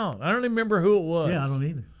down. I don't even remember who it was. Yeah, I don't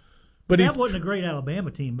either. But that wasn't a great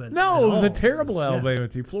Alabama team. But no, it was a terrible Alabama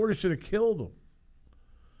team. Florida should have killed them.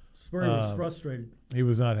 Spurrier was frustrated. He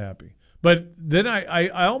was not happy. But then I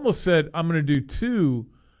almost said, I'm going to do 2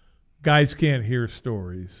 guys can't hear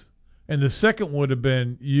stories. And the second would have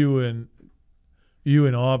been you and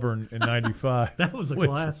Auburn in 95. That was a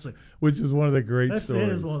classic. Which is one of the great stories. It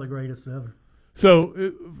is one of the greatest ever. So,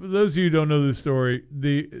 for those of you who don't know this story,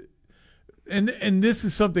 and this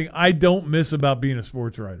is something I don't miss about being a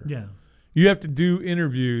sports writer. Yeah. You have to do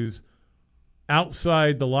interviews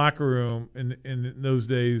outside the locker room in those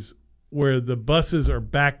days where the buses are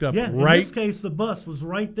backed up in this case, the bus was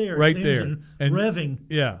right there. Right there. And revving.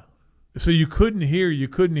 Yeah. So you couldn't hear,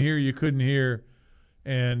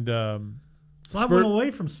 and so I went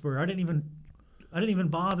away from Spurrier. I didn't even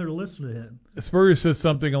bother to listen to him. Spurrier says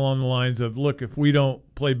something along the lines of, "Look, if we don't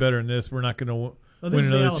play better than this, we're not going to win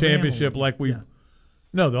another championship like we." Yeah.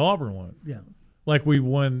 No, the Auburn one. Yeah. Like we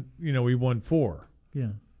won. We won 4. Yeah.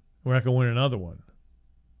 We're not going to win another one.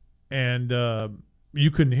 And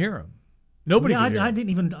you couldn't hear him. Nobody. Yeah, could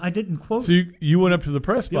hear him. I didn't quote. So you went up to the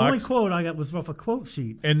press the box. only quote I got was off a quote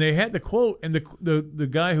sheet. And they had the quote, and the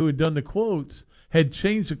guy who had done the quotes had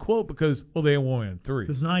changed the quote because they only had 3.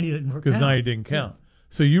 Because 90 didn't count. Because 90 didn't count. Yeah.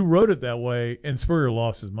 So you wrote it that way, and Spurrier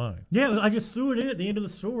lost his mind. Yeah, I just threw it in at the end of the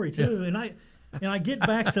story too, and I get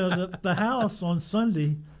back to the house on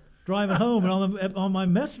Sunday, driving home, and on my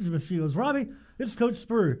message machine goes, "Robbie, this is Coach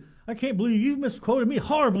Spurrier. I can't believe you've misquoted me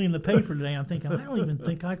horribly in the paper today." I'm thinking, I don't even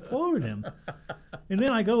think I quoted him. And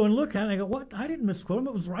then I go and look at it, and I go, "What? I didn't misquote him.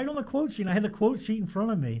 It was right on the quote sheet. And I had the quote sheet in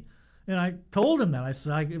front of me." And I told him that. I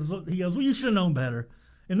said, he goes, "Well, you should have known better."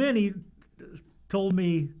 And then he told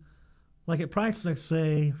me, like at practice next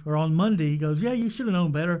day, or on Monday, he goes, "Yeah, you should have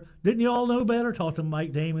known better. Didn't you all know better?" Talked to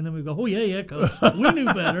Mike Damon, and then we go, "Oh, yeah, Coach. We knew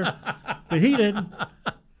better." But he didn't.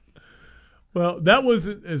 Well, that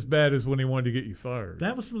wasn't as bad as when he wanted to get you fired.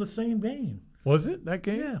 That was for the same game. Was it, that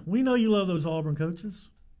game? Yeah. We know you love those Auburn coaches.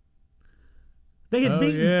 They had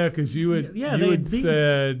beaten. Yeah, because you had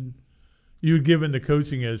said you had given the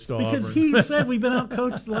coaching edge to Auburn. Because he said we've been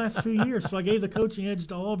out-coached the last 2 years, so I gave the coaching edge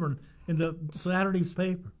to Auburn in the Saturday's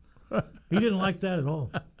paper. He didn't like that at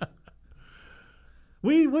all.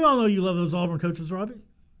 We all know you love those Auburn coaches, Robbie.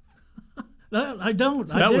 I don't.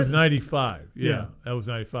 So that was 95. Yeah, that was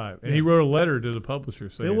 95. And he wrote a letter to the publisher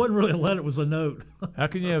saying... It wasn't really a letter. It was a note. How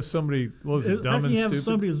can you have somebody... What was it, dumb and stupid? How can you have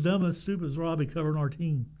somebody as dumb and stupid as Robbie covering our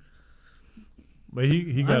team? But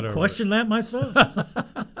he got over it. I questioned that myself.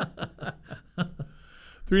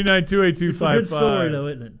 3928255. It's a good story, though,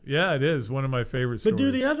 isn't it? Yeah, it is. One of my favorite stories. But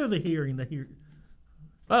do the hearing.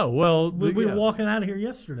 Oh, well... We were walking out of here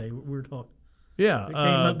yesterday. We were talking. Yeah. It came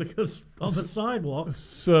up because on the sidewalk.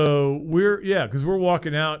 So because we're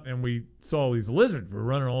walking out and we saw all these lizards were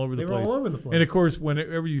running all over the place. They were all over the place. And of course, when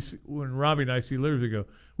Robbie and I see lizards, we go,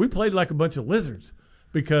 we played like a bunch of lizards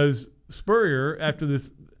because Spurrier, after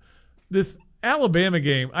this Alabama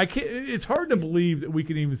game, it's hard to believe that we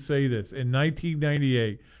can even say this in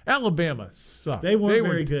 1998. Alabama sucked. They weren't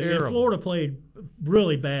very good. And Florida played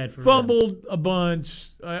really bad for Fumbled a bunch.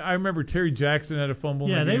 I remember Terry Jackson had a fumble.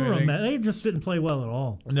 Yeah, in the game, they just didn't play well at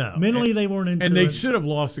all. No. Mentally, they weren't into it. And they should have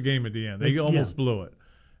lost the game at the end. They almost blew it.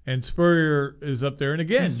 And Spurrier is up there. And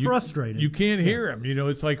again, he's frustrated. You can't hear him.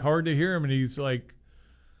 It's like hard to hear him. And he's like,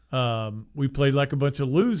 we played like a bunch of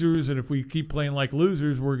losers. And if we keep playing like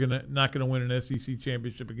losers, we're not going to win an SEC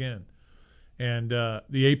championship again. And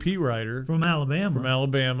the AP writer from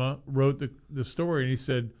Alabama wrote the story, and he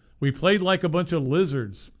said, "We played like a bunch of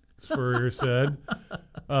lizards," Spurrier said.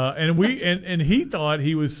 And he thought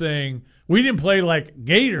he was saying, we didn't play like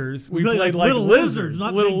gators. We played like little lizards,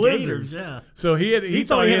 not little big lizards. Gators, yeah. So he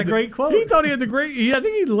thought he had a great quote. He thought he had the great. I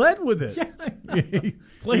think he led with it. Yeah.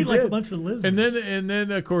 Played like a bunch of lizards. And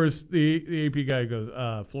then of course the AP guy goes,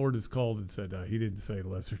 Florida's called and said he didn't say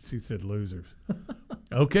lizards, he said losers.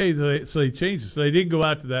 Okay, so they changed it. So they didn't go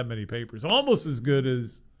out to that many papers. Almost as good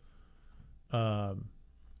as I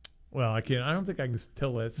don't think I can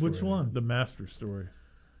tell that story. Which one? The Master story.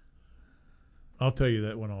 I'll tell you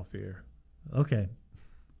that one off the air. Okay.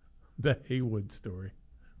 The Haywood story.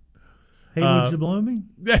 Haywood Jabloney?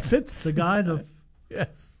 That's the guy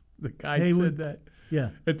Yes. The guy said that. Yeah.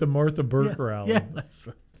 At the Martha Burke rally. Yeah, that's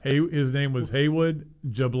right. His name was Haywood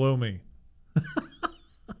Jabloney.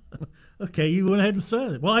 Okay, you went ahead and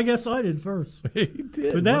said it. Well, I guess I did first. He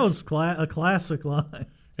did. But that was a classic line.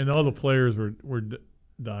 And all the players were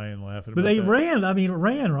dying laughing. But about they that. ran. I mean, it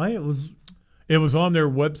ran, right? It was on their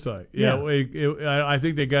website. Yeah. I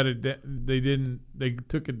think they got it. They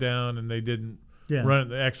took it down and they didn't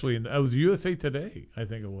run it. Actually, it was USA Today. I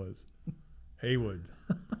think it was Haywood.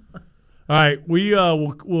 All right, we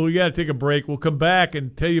got to take a break. We'll come back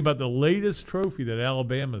and tell you about the latest trophy that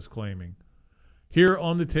Alabama's claiming here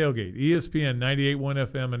on the Tailgate. ESPN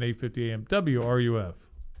 98.1 FM and 850 AM WRUF.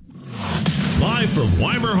 Live from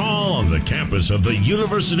Weimer Hall on the campus of the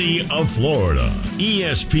University of Florida.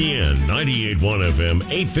 ESPN 98.1 FM,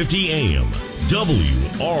 850 AM,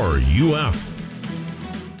 WRUF.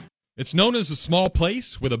 It's known as a small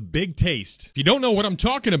place with a big taste. If you don't know what I'm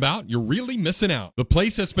talking about, you're really missing out. The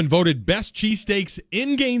place that's been voted best cheesesteaks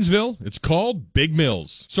in Gainesville, it's called Big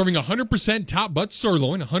Mills. Serving 100% top butt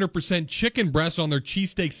sirloin, 100% chicken breast on their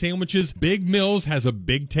cheesesteak sandwiches, Big Mills has a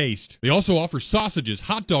big taste. They also offer sausages,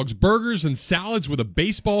 hot dogs, burgers, and salads with a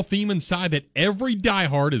baseball theme inside that every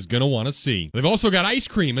diehard is going to want to see. They've also got ice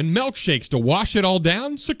cream and milkshakes to wash it all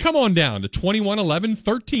down, so come on down to 2111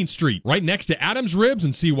 13th Street, right next to Adam's Ribs,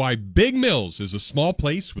 and see why Big Mills is a small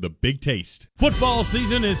place with a big taste. Football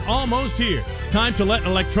season is almost here. Time to let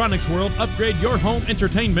Electronics World upgrade your home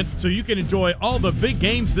entertainment so you can enjoy all the big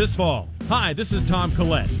games this fall. Hi, this is Tom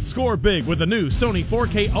Collette. Score big with a new Sony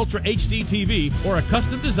 4K Ultra HD TV or a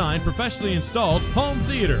custom-designed, professionally installed home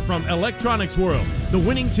theater from Electronics World. The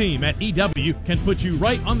winning team at EW can put you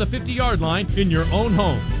right on the 50-yard line in your own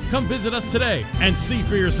home. Come visit us today and see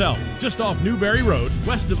for yourself. Just off Newberry Road,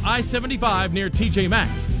 west of I-75 near TJ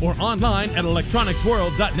Maxx, or online at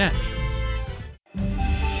electronicsworld.net.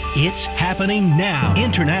 It's happening now.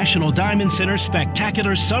 International Diamond Center's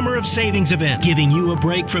spectacular Summer of Savings event, giving you a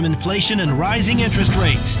break from inflation and rising interest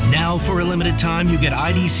rates. Now, for a limited time, you get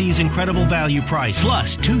IDC's incredible value price,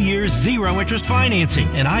 plus 2 years zero interest financing.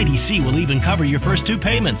 And IDC will even cover your first 2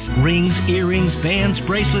 payments. Rings, earrings, bands,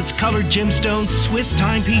 bracelets, colored gemstones, Swiss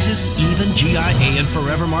timepieces, even GIA and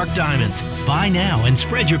Forever Mark diamonds. Buy now and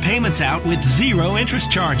spread your payments out with zero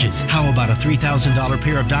interest charges. How about a $3,000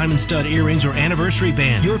 pair of diamond stud earrings or anniversary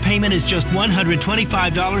band? Your payment is just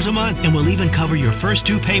 $125 a month and will even cover your first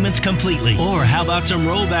 2 payments completely. Or how about some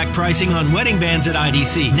rollback pricing on wedding bands at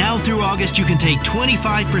IDC? Now through August, you can take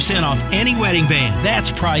 25% off any wedding band.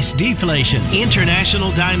 That's price deflation.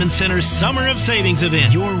 International Diamond Center's Summer of Savings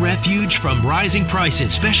event. Your refuge from rising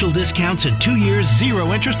prices. Special discounts and 2 years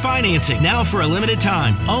zero interest financing. Now for a limited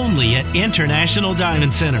time. Only at International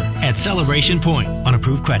Diamond Center at Celebration Point on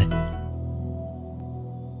approved credit.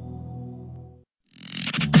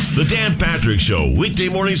 The Dan Patrick Show, weekday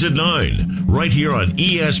mornings at 9, right here on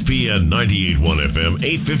ESPN 98.1 FM,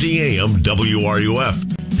 850 AM, WRUF,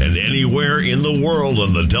 and anywhere in the world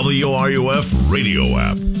on the WRUF radio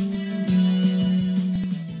app.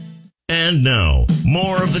 And now,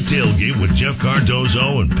 more of The Tailgate with Jeff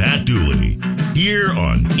Cardozo and Pat Dooley, here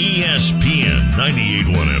on ESPN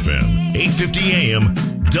 98.1 FM, 850 AM,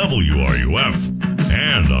 WRUF,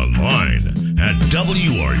 and online at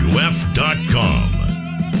WRUF.com.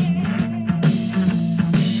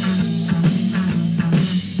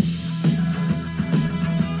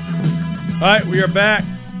 All right, we are back.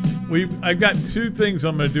 I've got 2 things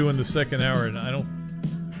I'm going to do in the second hour, and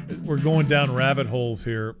we're going down rabbit holes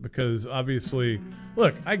here because obviously,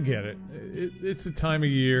 look, I get it. It's the time of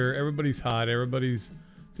year. Everybody's hot. Everybody's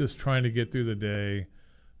just trying to get through the day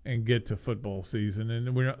and get to football season,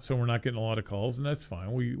 and we're not getting a lot of calls, and that's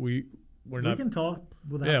fine. We can talk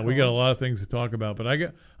without calls. We got a lot of things to talk about, but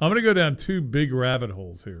I'm going to go down 2 big rabbit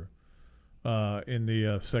holes here. In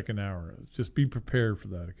the second hour. Just be prepared for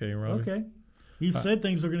that, okay, Robbie? Okay. You said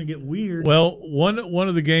things are going to get weird. Well, one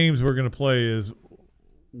of the games we're going to play is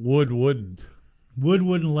Wood Wouldn't. Wood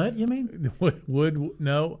wouldn't let, you mean? Would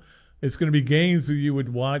no. It's going to be games that you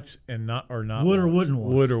would watch and not would watch. or wouldn't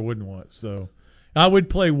watch. Would or wouldn't watch. So I would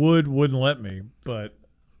play Wood Wouldn't Let Me, but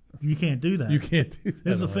you can't do that. You can't do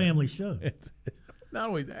that. It's a family show. Not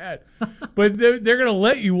only that, but they're going to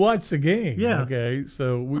let you watch the game. Yeah. Okay.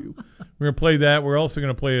 So we're going to play that. We're also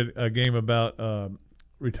going to play a game about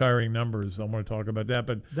retiring numbers. I want to talk about that.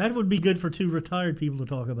 But that would be good for 2 retired people to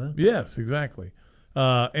talk about. Yes, exactly.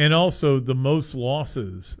 And also the most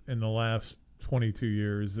losses in the last 22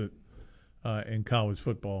 years in college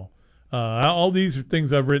football. All these are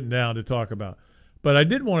things I've written down to talk about. But I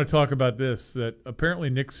did want to talk about this, that apparently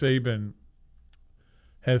Nick Saban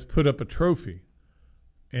has put up a trophy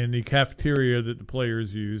in the cafeteria that the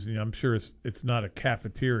players use. And I'm sure it's not a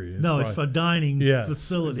cafeteria. It's a dining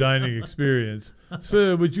facility. Dining experience.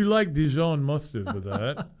 So would you like Dijon mustard with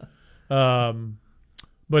that?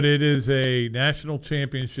 But it is a national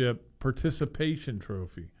championship participation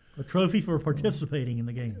trophy. A trophy for participating in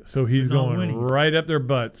the game. So he's going right up their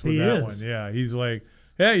butts with that one. Yeah, he's like,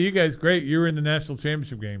 hey, you guys, great. You're in the national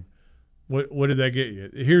championship game. What did that get you?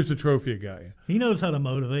 Here's the trophy it got you. He knows how to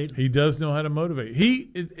motivate. He does know how to motivate.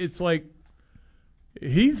 It's like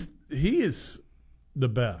he is the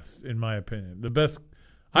best, in my opinion. The best.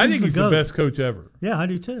 I think he's the best coach ever. Yeah, I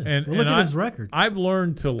do too. And look at his record. I've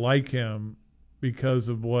learned to like him because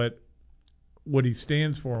of what he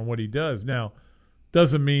stands for and what he does. Now,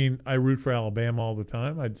 doesn't mean I root for Alabama all the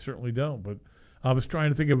time. I certainly don't. But I was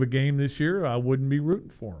trying to think of a game this year I wouldn't be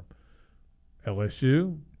rooting for him.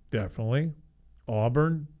 LSU. Definitely.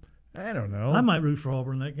 Auburn, I don't know. I might root for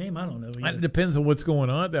Auburn in that game. I don't know. It depends on what's going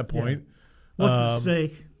on at that point. Yeah. What's at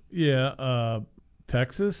stake? Yeah,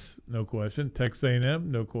 Texas, no question. Texas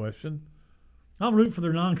A&M, no question. I'll root for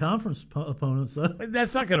their non-conference opponents. Though.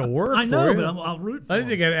 That's not going to work. I know, for but you. I'll root for I think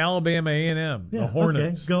they got Alabama A&M, the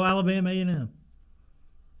Hornets. Okay. Go Alabama A&M.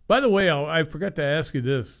 By the way, I forgot to ask you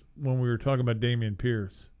this when we were talking about Dameon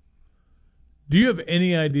Pierce. Do you have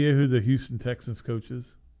any idea who the Houston Texans coach is?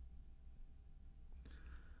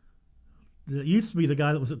 It used to be the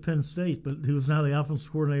guy that was at Penn State, but who is now the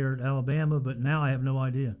offensive coordinator at Alabama, but now I have no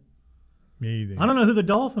idea. Me neither. I don't know who the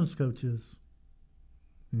Dolphins coach is.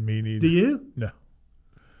 Me neither. Do you? No.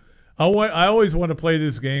 I always want to play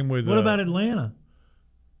this game with... What about Atlanta?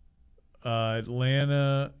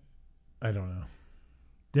 Atlanta, I don't know.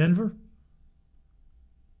 Denver?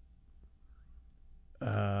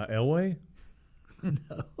 Elway?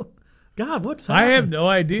 No. God, what's happening? I have no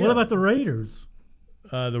idea. What about the Raiders?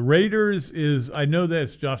 The Raiders is... I know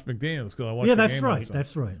that's Josh McDaniels because I watched the game. Yeah, that's right.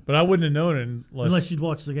 That's right. But I wouldn't have known it unless you'd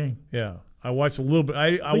watched the game. Yeah. I watched a little bit.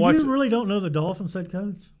 But you really don't know the Dolphins head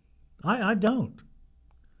coach? I don't.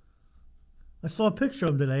 I saw a picture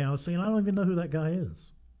of him today, and I was saying, I don't even know who that guy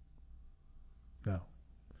is. No.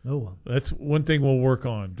 Oh, well. That's one thing we'll work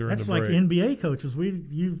on during the break. That's like NBA coaches.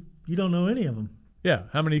 You don't know any of them. Yeah.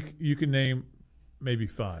 How many? You can name maybe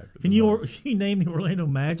 5. Can you name the Orlando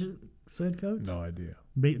Magic's head coach? No idea.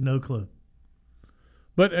 No clue.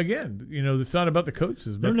 But again, it's not about the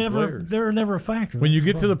coaches, but the players. They're never a factor. When you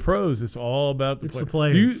get to the pros, it's all about the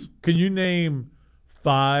players. Can you name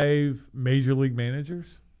 5 major league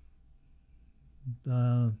managers?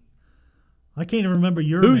 I can't even remember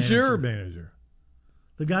your Who's manager. your manager?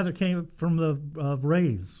 The guy that came from the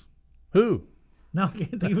Rays. Who? No, I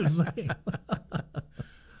can't think of his name.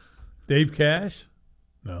 Dave Cash?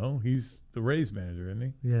 No, he's the Rays manager, isn't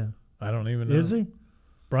he? Yeah. I don't even know. Is he?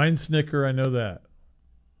 Brian Snicker, I know that.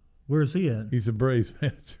 Where's he at? He's a Braves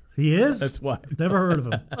manager. He is? That's why. Never heard of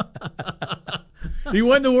him. He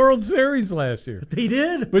won the World Series last year. He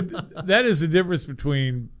did? But that is the difference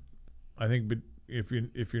between, I think, if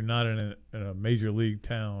you're not in a major league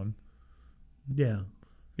town. Yeah.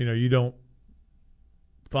 You don't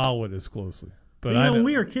follow it as closely. But when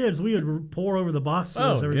we were kids, we would pour over the box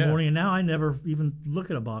scores every morning, and now I never even look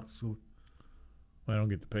at a box score. I don't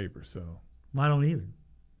get the paper, so. I don't either.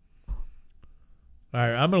 All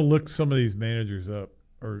right, I'm going to look some of these managers up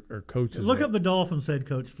or coaches. Look up the Dolphins head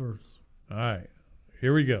coach first. All right,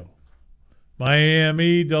 here we go.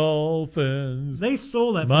 Miami Dolphins. They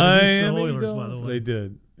stole that from Miami the Oilers, Dolphins. by the way. They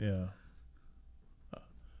did, yeah.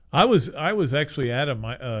 I was actually at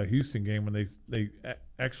a Houston game when they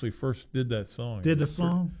actually first did that song. Did the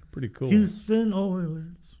song? Pretty cool. Houston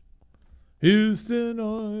Oilers. Houston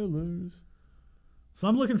Oilers. So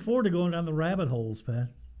I'm looking forward to going down the rabbit holes, Pat.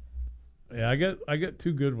 Yeah, I got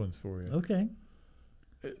 2 good ones for you. Okay.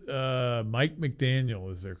 Mike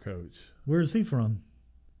McDaniel is their coach. Where is he from?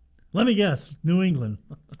 Let me guess. New England.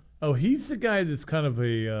 Oh, he's the guy that's kind of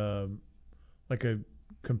a like a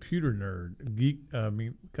computer nerd, geek.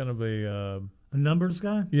 Kind of a numbers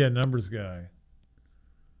guy. Yeah, numbers guy.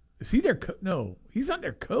 Is he their no? He's not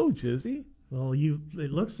their coach, is he? Well,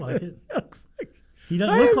 it looks like it. He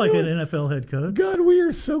doesn't look like an NFL head coach. God, we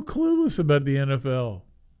are so clueless about the NFL.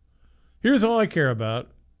 Here's all I care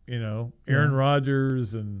about, Aaron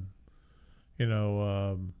Rodgers and,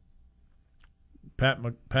 Pat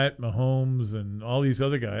Mahomes and all these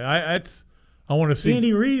other guys. I want to see.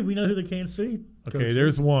 Andy Reid, we know who the Kansas City coach Okay,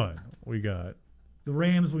 there's one we got. The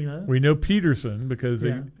Rams, we know. We know Peterson because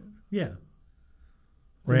Yeah.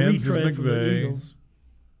 Rams is retread from the McVay. Eagles.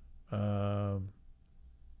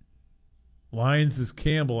 Lions is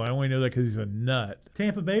Campbell. I only know that because he's a nut.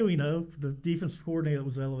 Tampa Bay, we know. The defensive coordinator that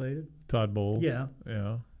was elevated. Todd Bowles. Yeah.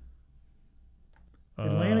 Yeah.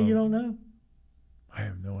 Atlanta, you don't know? I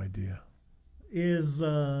have no idea. Is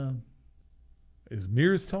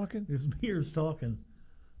Mears talking? Is Mears talking?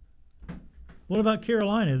 What about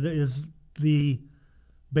Carolina? Is the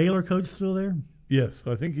Baylor coach still there? Yes,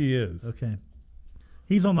 I think he is. Okay.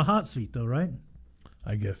 He's on the hot seat, though, right?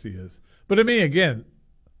 I guess he is. But I mean, again,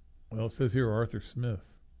 well, it says here Arthur Smith.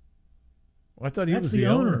 Well, I thought he was the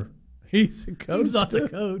owner. He's the coach. He's not the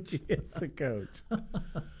coach. He's the coach.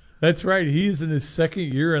 That's right. He's in his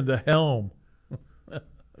second year in the helm.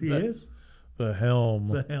 He is? The helm.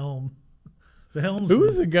 The helm. The helmsman. Who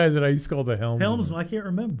was the guy that I used to call the helmsman? Helmsman. I can't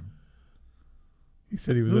remember. He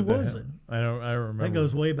said he was Who at the was it? I don't remember. That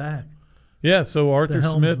goes way back. Yeah, so Arthur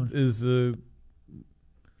Smith helmsman. is the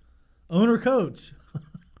owner coach.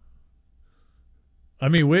 I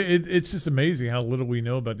mean, it's just amazing how little we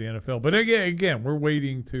know about the NFL. But again, we're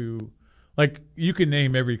waiting to, Like, you can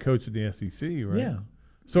name every coach in the SEC, right? Yeah.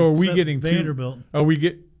 So are we Except getting Vanderbilt?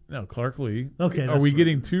 No, Clark Lee. Okay, Are we that's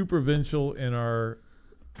getting too provincial in our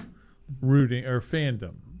rooting or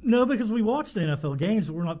fandom? No, because we watch the NFL games.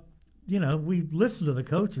 We're not, we listen to the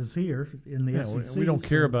coaches here in the SEC. We don't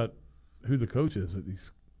care about who the coach is at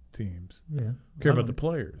these teams. Yeah. We care about the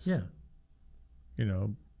players. Yeah.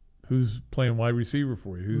 Who's playing wide receiver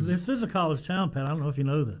for you? This is a college town, Pat. I don't know if you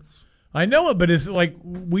know this. I know it, but it's like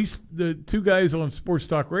the two guys on Sports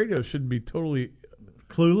Talk Radio should be totally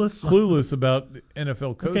clueless about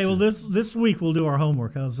NFL coaches. Okay, well, this week we'll do our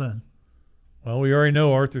homework. How's that? Well, we already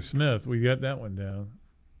know Arthur Smith. We got that one down.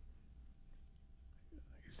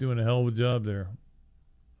 He's doing a hell of a job there.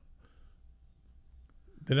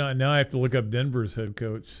 Now I have to look up Denver's head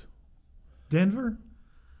coach. Denver?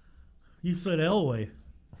 You said Elway.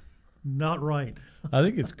 Not right. I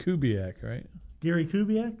think it's Kubiak, right? Gary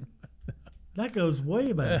Kubiak? That goes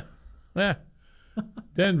way back.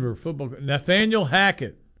 Denver football. Nathaniel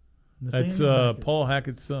Hackett. That's Paul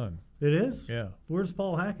Hackett's son. It is? Yeah. Where's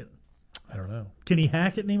Paul Hackett? I don't know. Can he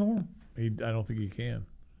hack it anymore? I don't think he can.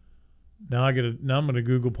 Now I'm going to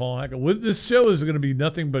Google Paul Hackett. This show is going to be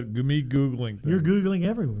nothing but me Googling things. You're Googling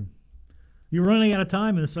everywhere. You're running out of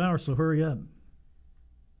time in this hour, so hurry up.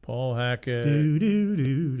 Paul Hackett.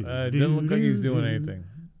 It doesn't look like he's doing anything.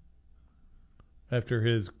 After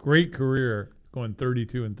his great career, going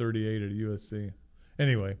 32 and 38 at USC.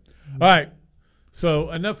 Anyway, all right.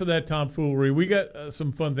 So enough of that tomfoolery. We got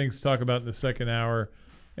some fun things to talk about in the second hour,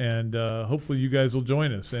 and hopefully you guys will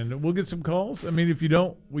join us. And we'll get some calls. I mean, if you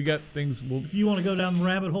don't, we got things. If you want to go down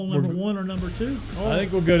rabbit hole number 1 or number 2? I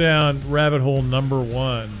think we'll go down rabbit hole number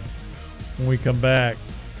 1 when we come back,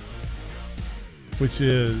 which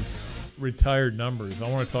is retired numbers. I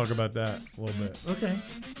want to talk about that a little bit. Okay.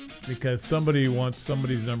 Because somebody wants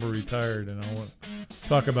somebody's number retired, and I want to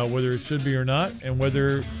talk about whether it should be or not, and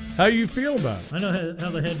how you feel about it. I know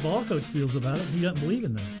how the head ball coach feels about it. He doesn't believe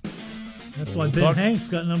in that. That's why Ben Hanks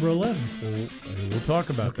got number 11. We'll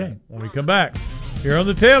talk about that when we come back. Here on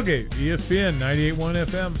The Tailgate, ESPN 98.1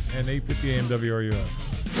 FM and 850 AM WRUF.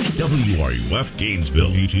 WRUF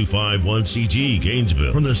Gainesville, U251CG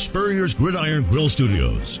Gainesville, from the Spurrier's Gridiron Grill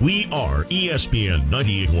Studios. We are ESPN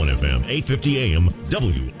 98.1 FM, 850 AM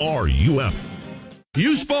WRUF.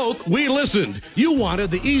 You spoke, we listened. You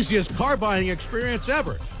wanted the easiest car buying experience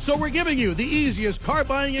ever. So we're giving you the easiest car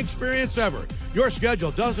buying experience ever. Your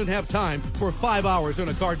schedule doesn't have time for 5 hours in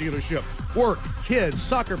a car dealership. Work, kids,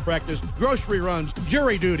 soccer practice, grocery runs,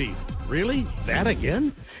 jury duty. Really? That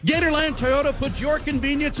again? Gatorland Toyota puts your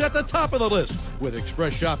convenience at the top of the list. With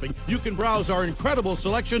Express Shopping, you can browse our incredible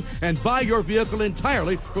selection and buy your vehicle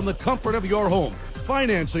entirely from the comfort of your home.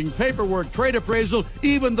 Financing, paperwork, trade appraisal,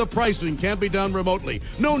 even the pricing can be done remotely.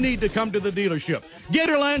 No need to come to the dealership.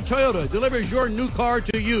 Gatorland Toyota delivers your new car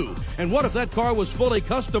to you. And what if that car was fully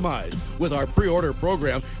customized? With our pre-order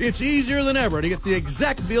program, it's easier than ever to get the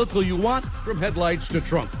exact vehicle you want, from headlights to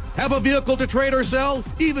trunk. Have a vehicle to trade or sell?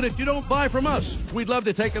 Even if you don't buy from us, we'd love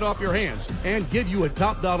to take it off your hands and give you a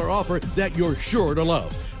top dollar offer that you're sure to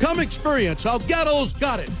love. Come experience how Gatto's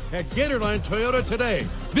got it at Gatorland Toyota today.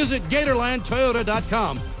 Visit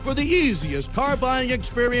GatorlandToyota.com for the easiest car buying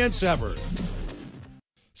experience ever.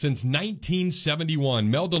 Since 1971,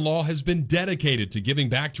 Meldon Law has been dedicated to giving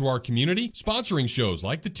back to our community, sponsoring shows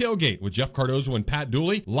like The Tailgate with Jeff Cardozo and Pat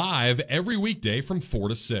Dooley, live every weekday from 4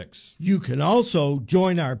 to 6. You can also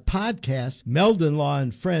join our podcast, Meldon Law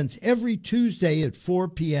and Friends, every Tuesday at 4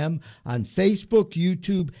 p.m. on Facebook,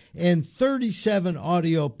 YouTube, and 37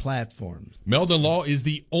 audio platforms. Meldon Law is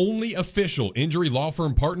the only official injury law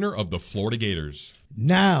firm partner of the Florida Gators.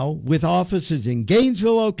 Now, with offices in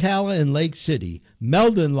Gainesville, Ocala, and Lake City,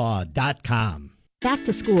 meldonlaw.com. Back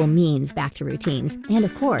to school means back to routines, and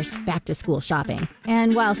of course, back to school shopping.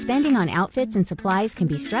 And while spending on outfits and supplies can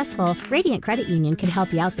be stressful, Radiant Credit Union can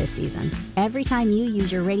help you out this season. Every time you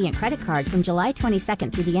use your Radiant credit card from July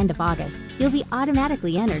 22nd through the end of August, you'll be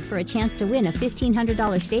automatically entered for a chance to win a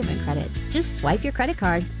 $1,500 statement credit. Just swipe your credit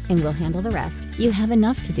card, and we'll handle the rest. You have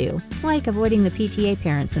enough to do, like avoiding the PTA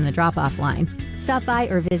parents in the drop-off line. Stop by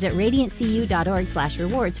or visit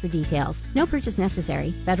radiantcu.org/rewards for details. No purchase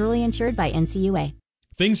necessary. Federally insured by NCUA.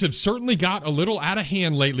 Things have certainly got a little out of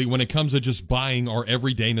hand lately when it comes to just buying our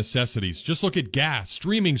everyday necessities. Just look at gas,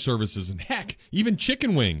 streaming services, and heck, even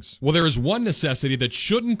chicken wings. Well, there is one necessity that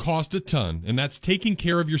shouldn't cost a ton, and that's taking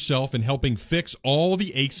care of yourself and helping fix all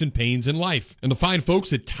the aches and pains in life. And the fine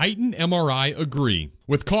folks at Titan MRI agree.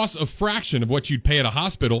 With costs a fraction of what you'd pay at a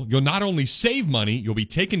hospital, you'll not only save money, you'll be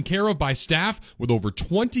taken care of by staff with over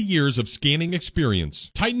 20 years of scanning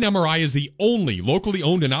experience. Titan MRI is the only locally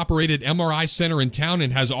owned and operated MRI center in town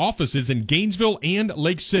and has offices in Gainesville and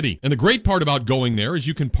Lake City. And the great part about going there is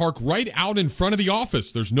you can park right out in front of the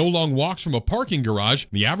office. There's no long walks from a parking garage.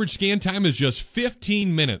 The average scan time is just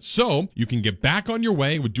 15 minutes. So you can get back on your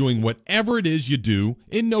way with doing whatever it is you do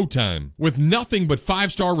in no time. With nothing but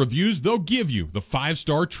 5-star reviews, they'll give you the 5-star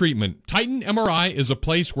treatment. Titan MRI is a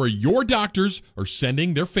place where your doctors are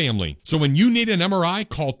sending their family. So when you need an MRI,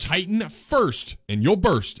 call Titan first, and you'll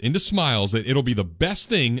burst into smiles that it'll be the best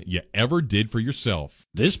thing you ever did for yourself.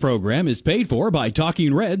 This program is paid for by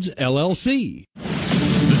Talking Reds, LLC.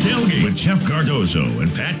 The Tailgate with Jeff Cardozo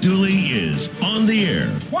and Pat Dooley is on the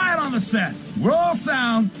air. Quiet on the set. Roll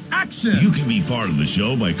sound. Action. You can be part of the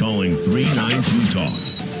show by calling 392-TALK.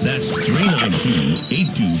 That's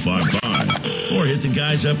 392-8255. Or hit the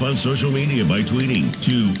guys up on social media by tweeting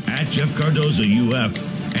to @JeffCardozoUF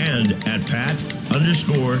and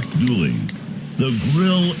 @Pat_Dooley. The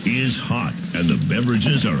grill is hot and the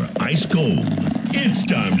beverages are ice cold. It's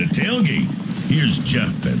time to tailgate. Here's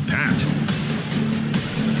Jeff and Pat.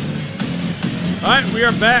 All right, we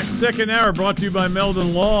are back. Second hour brought to you by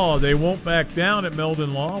Meldon Law. They won't back down at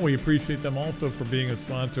Meldon Law. We appreciate them also for being a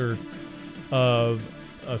sponsor of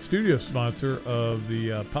a studio sponsor of the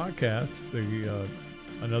podcast, the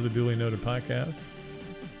Another Duly Noted podcast,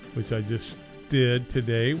 which I just did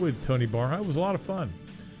today with Tony Barha. It was a lot of fun.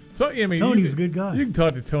 So I mean, Tony's a good guy. You can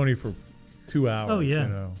talk to Tony for 2 hours. Oh yeah, you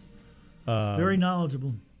know. Very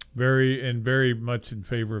knowledgeable. Very much in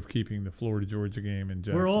favor of keeping the Florida-Georgia game in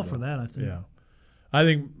Jacksonville. We're all for that, I think. Yeah, I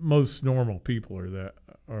think most normal people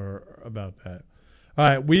are about that. All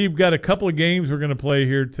right, we've got a couple of games we're going to play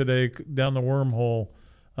here today down the wormhole.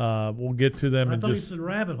 We'll get to them. I thought you said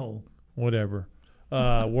rabbit hole. Whatever.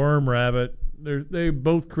 Worm, rabbit. They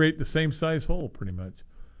both create the same size hole, pretty much.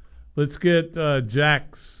 Let's get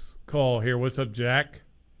Jack's call here. What's up, Jack?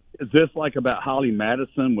 Is this like about Holly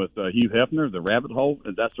Madison with Hugh Hefner, The Rabbit Hole?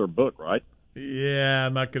 That's her book, right? Yeah,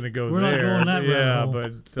 I'm not going to go We're there. Not going that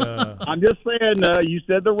rabbit hole. But I'm just saying. You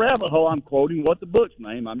said The Rabbit Hole. I'm quoting what the book's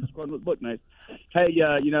name. I'm just quoting what the book name. Hey,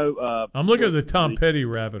 I'm looking at the Tom Petty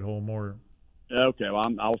rabbit hole more. Okay, well,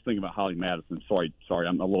 I was thinking about Holly Madison. Sorry,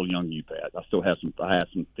 I'm a little young, you Pat. I still have some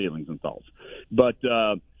feelings and thoughts. But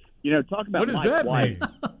talk about what does Mike that White. mean?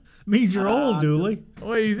 Means you're old, Dooley.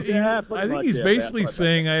 Well, I think he's yeah, basically Pat,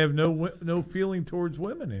 saying I have no feeling towards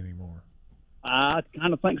women anymore. I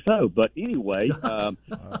kind of think so, but anyway,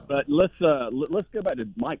 but let's go back to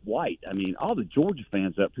Mike White. I mean, all the Georgia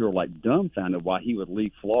fans up here are like dumbfounded why he would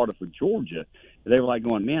leave Florida for Georgia. They were like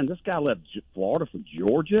going, "Man, this guy left Florida for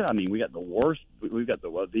Georgia." I mean, we got the worst. We've got the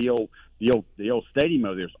old stadium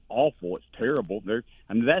over there is awful. It's terrible.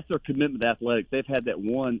 That's their commitment to athletics. They've had that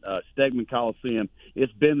one Stegman Coliseum.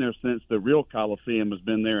 It's been there since the real Coliseum has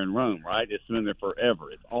been there in Rome, right? It's been there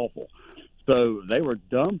forever. It's awful. So they were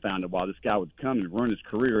dumbfounded why this guy would come and run his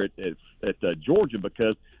career at Georgia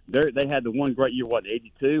because they had the one great year,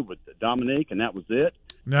 '82 with Dominique, and that was it.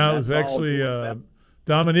 No, it was actually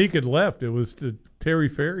Dominique had left. It was the Terry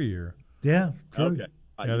Ferry year. Yeah, true. Okay.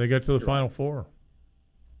 Yeah, they got to the Final Four.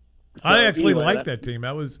 So I actually liked that team.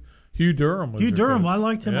 That was Hugh Durham. Hugh Durham, I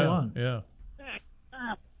liked him a lot. Yeah.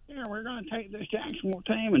 We're going to take this Jacksonville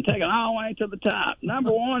team and take it all the way to the top.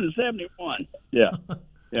 Number 1 is 71. Yeah,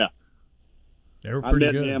 yeah. They were pretty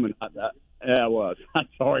good. I met him, and I was. I'm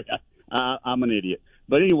sorry, I'm an idiot.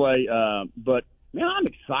 But anyway, man, I'm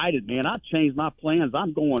excited, man. I've changed my plans.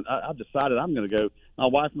 I've decided I'm going to go. My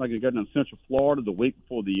wife and I are going to go down to Central Florida the week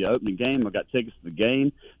before the opening game. I've got tickets to the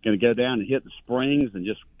game. Going to go down and hit the springs and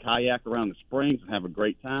just kayak around the springs and have a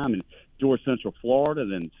great time and tour Central Florida,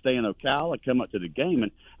 then stay in Ocala, come up to the game.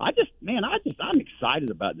 And I'm excited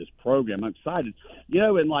about this program. I'm excited.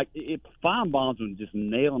 And like Feinbaum's been just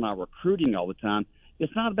nailing our recruiting all the time.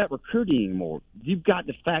 It's not about recruiting anymore. You've got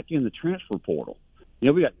to factor in the transfer portal.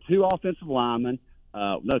 We got 2 offensive linemen,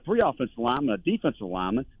 3 offensive linemen, a defensive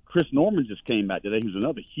lineman. Chris Norman just came back today, who's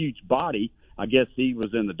another huge body. I guess he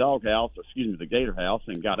was in the the Gator house,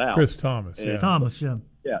 and got out. Chris Thomas. Thomas, yeah.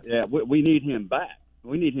 Yeah. We need him back.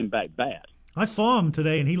 We need him back bad. I saw him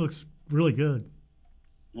today, and he looks really good.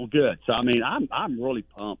 Well, good. So, I mean, I'm really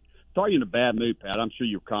pumped. Sorry you're in a bad mood, Pat. I'm sure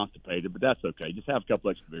you're constipated, but that's okay. Just have a couple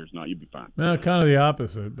extra beers now. You'll be fine. No, kind of the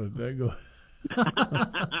opposite, but they go.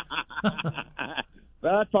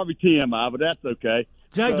 Well, that's probably TMI, but that's okay.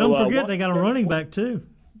 Jack, don't forget they got a running back, too,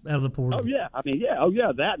 out of the portal. Oh, yeah. I mean, yeah. Oh,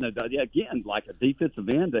 yeah, that. And, again, like a defensive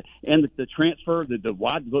end. And the transfer, the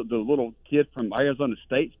little kid from Arizona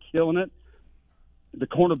State's killing it. the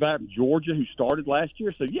cornerback from Georgia who started last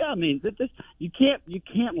year. So yeah, I mean, you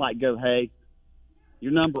can't like go, hey,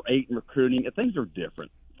 you're number 8 in recruiting. Things are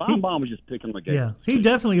different. Feinbaum was just picking the game. Yeah, he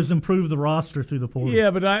definitely has improved the roster through the portal. Yeah,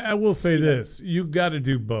 but I will say this: you got to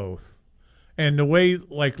do both, and the way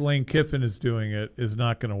like Lane Kiffin is doing it is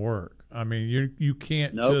not going to work. I mean, you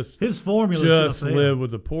can't just his formula just live with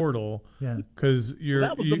the portal. Yeah, because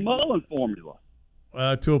that was the Mullen formula.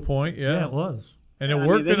 To a point, yeah, it was, and it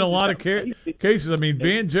worked in a lot of cases. I mean,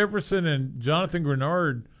 Van Jefferson and Jonathan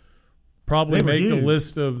Grenard probably make the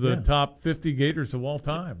list of the top 50 Gators of all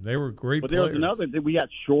time. They were great players. But there's another. We got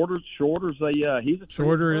Shorter's he's a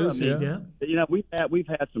Shorter is, You know, we've had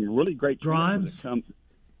some really great Grimes. Grimes,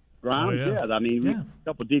 Oh, I mean, a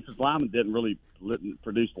couple of defensive linemen didn't really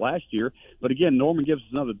produce last year. But again, Norman gives us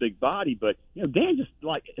another big body. But you know, Dan just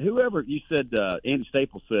like whoever you said, Andy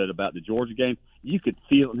Staples said about the Georgia game, you could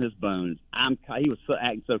feel it in his bones. He was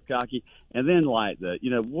acting so cocky. And then like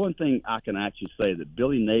one thing I can actually say that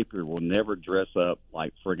Billy Napier will never dress up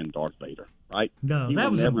like friggin' Darth Vader, right? No,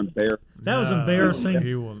 that was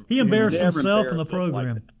embarrassing. He embarrassed himself in the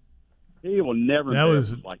program. He will never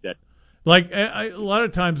embarrass us like that. Like a lot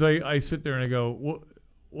of times, I sit there and I go,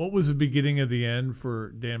 "What was the beginning of the end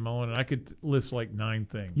for Dan Mullen?" And I could list like 9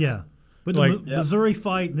 things. Yeah, but like the Missouri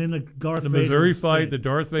fight, and then the Darth Vader Missouri fight, the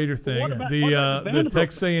Darth Vader thing, the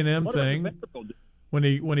Texas A&M thing. When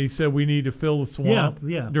he said we need to fill the swamp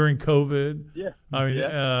during COVID. Yeah, I mean,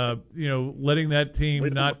 letting that team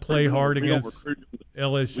not play hard against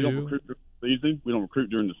LSU. We don't recruit during the season. We don't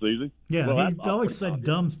recruit during the season. Yeah, he always said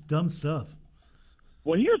dumb stuff.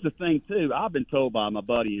 Well, here's the thing, too. I've been told by my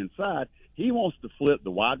buddy inside, he wants to flip the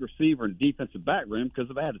wide receiver and defensive back room because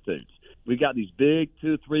of attitudes. We got these 2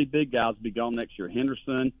 or 3 big guys to be gone next year,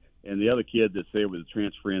 Henderson and the other kid that's there with the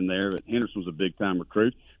transfer in there. But Henderson was a big-time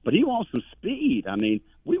recruit. But he wants some speed. I mean,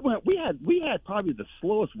 we had probably the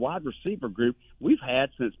slowest wide receiver group we've had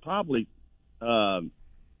since probably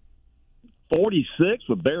 46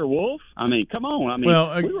 with Bear Wolf. I mean, come on. I mean,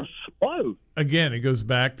 we were slow. Again, it goes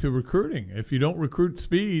back to recruiting. If you don't recruit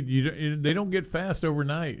speed, they don't get fast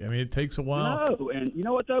overnight. I mean, it takes a while. No, and you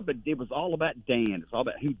know what, though? But it was all about Dan. It's all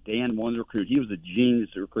about who Dan wanted to recruit. He was a genius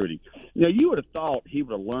at recruiting. You know, you would have thought he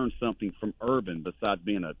would have learned something from Urban besides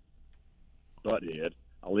being a butthead.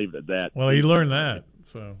 I'll leave it at that. Well, he learned that.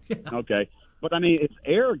 So okay. But, I mean, his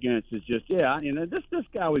arrogance is just, this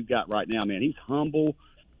guy we've got right now, man, he's humble.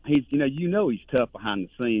 He's he's tough behind the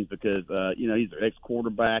scenes because he's an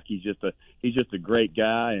ex-quarterback. He's just a great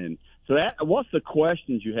guy. And so, what's the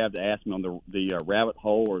questions you have to ask me on the rabbit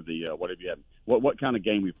hole or the whatever you have? What kind of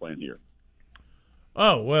game are we playing here?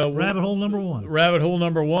 Oh well, rabbit hole number 1. Rabbit hole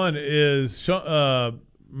number 1 is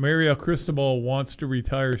Mario Cristobal wants to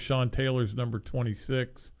retire Sean Taylor's number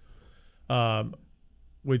 26,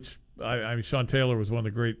 which. I mean, Sean Taylor was one of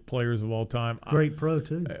the great players of all time. Great pro,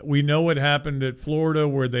 too. We know what happened at Florida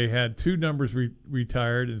where they had 2 numbers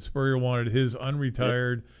retired, and Spurrier wanted his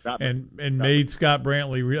unretired and made Scott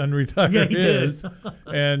Brantley unretire his.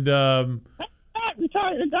 And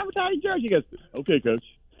retired jersey. He goes, okay, Coach.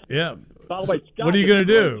 Yeah. By the way, Scott what are you going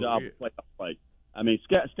to do? I mean,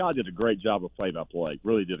 Scott did a great job of play-by-play.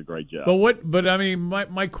 Really did a great job. But I mean,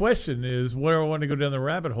 my question is, where I want to go down the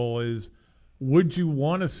rabbit hole is, would you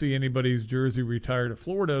want to see anybody's jersey retired at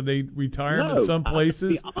Florida? They retire them in some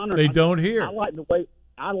places. They don't here. I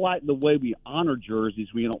like the way we honor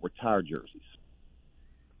jerseys. We don't retire jerseys.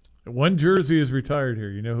 One jersey is retired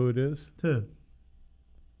here. You know who it is? Who?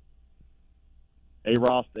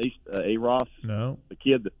 A-Ross. No. The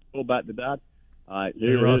kid, the fullback that died.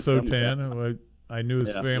 A-Ross Otan. I knew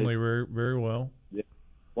his family very, very well. Yeah.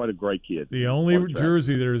 What a great kid. The only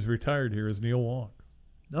jersey that is retired here is Neil Walk.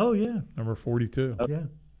 Oh, yeah. Number 42. Yeah.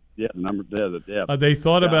 Yeah, number. Yeah. They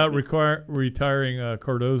thought about retiring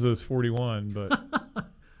Cardozo's 41, but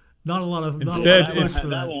not a lot of.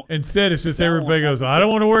 Instead, it's just everybody goes, I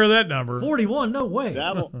don't want to wear that number. 41, no way.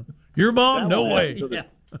 Your mom, no way.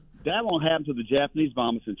 That won't happen to the Japanese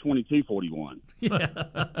Bombers in 22-41.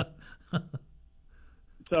 Yeah.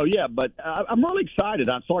 So, yeah, but I'm really excited.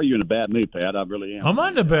 I'm sorry you're in a bad mood, Pat. I really am. I'm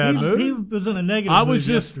not in a bad mood. He was in a negative mood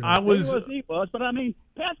yesterday. He was, but I mean,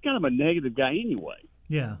 Pat's kind of a negative guy anyway.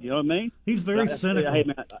 Yeah. You know what I mean? He's very cynical. Hey,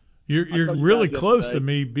 man, you're really close to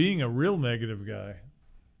me being a real negative guy.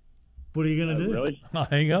 What are you going to do? Really? I'll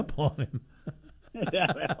hang up on him.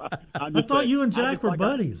 I thought you and Jack were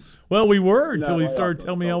buddies. Well, we were until he started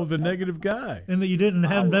telling me I was a negative guy. And that you didn't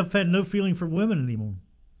had no feeling for women anymore.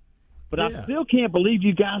 But I still can't believe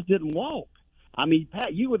you guys didn't walk. I mean,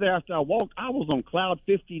 Pat, you were there after I walked. I was on Cloud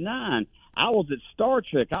 59. I was at Star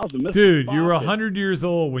Trek. I was a Mr. Dude, you were 100 years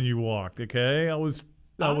old when you walked, okay?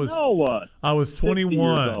 was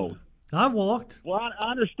 21. I walked. Well,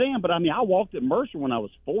 I understand, but I mean, I walked at Mercer when I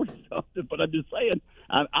was 40 something. But I'm just saying,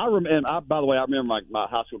 I remember. By the way, I remember my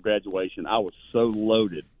high school graduation. I was so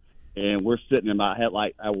loaded, and we're sitting in my head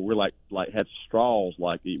we're had straws.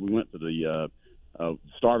 Like we went to the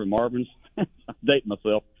Starving Marvin's. I'm dating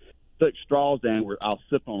myself. Took straws down. I was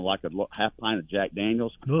sipping on like a half pint of Jack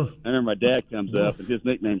Daniels. Ugh. I remember my dad comes up, and his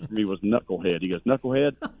nickname for me was Knucklehead. He goes,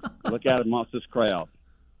 "Knucklehead, look out amongst this crowd.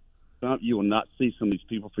 You will not see some of these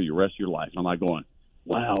people for the rest of your life." And I'm like going,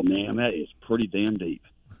 wow, man, that is pretty damn deep.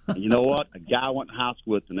 And you know what? A guy I went to high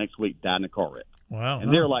school with the next week died in a car wreck. Wow.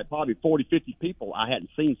 And there were like probably 40, 50 people I hadn't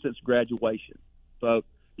seen since graduation. So,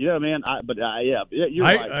 yeah, man. You're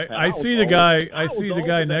right. I see the guy. I see the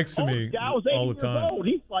guy next to me all the time. Old.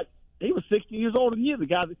 He was 16 years older than you. The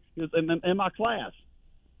guy that was in my class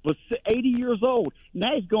was 80 years old.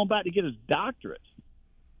 Now he's going back to get his doctorate.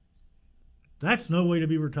 That's no way to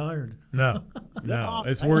be retired. No,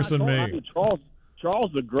 it's worse than me. I mean,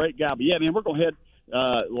 Charles is a great guy, but yeah, man, we're going to head.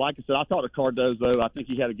 Like I said, I talked to Cardozo. I think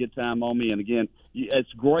he had a good time on me, and again,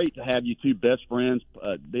 it's great to have you two best friends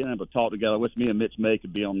being able to talk together. With me and Mitch May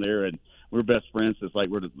could be on there, and we're best friends. It's like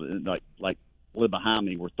we're like live behind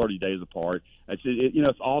me. We're 30 days apart.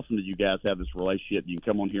 It's awesome that you guys have this relationship. You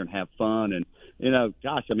can come on here and have fun, and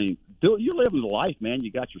gosh, I mean, you're living the life, man.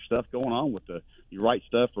 You got your stuff going on with you write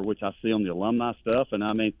stuff for which I see on the alumni stuff, and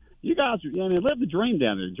I mean, you guys, live the dream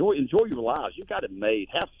down there. Enjoy your lives. You got it made.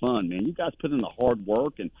 Have fun, man. You guys put in the hard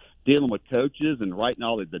work and dealing with coaches and writing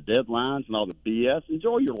all the deadlines and all the BS.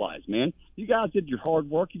 Enjoy your lives, man. You guys did your hard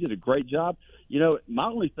work. You did a great job. My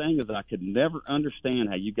only thing is that I could never understand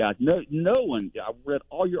how you guys, knowing, I read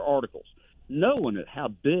all your articles, knowing how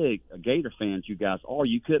big a Gator fans you guys are,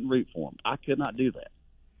 you couldn't root for them. I could not do that.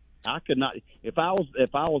 I could not. If I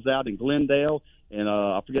was out in Glendale and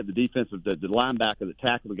I forget the defensive, the linebacker that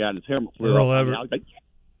tackled the guy and his helmet flew off, I was like,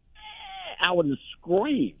 I would have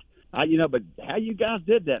screamed. But how you guys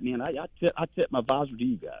did that, man? I tip my visor to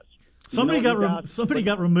you guys. Somebody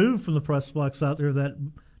got removed from the press box out there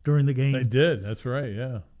during the game. They did. That's right.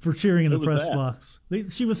 Yeah. For cheering in the press box.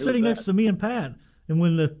 She was sitting next to me and Pat. And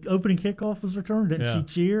when the opening kickoff was returned, didn't she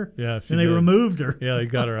cheer? Yeah, and they removed her. Yeah, they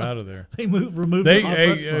got her out of there. They removed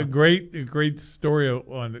her. A great story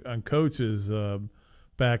on coaches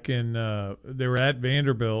back in they were at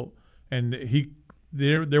Vanderbilt, and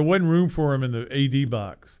there wasn't room for him in the AD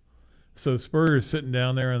box, so Spurrier's sitting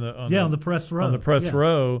down there on the press row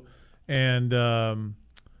row, and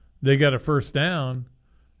they got a first down,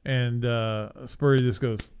 and Spurrier just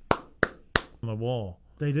goes on the wall.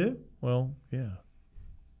 They do? Well, yeah.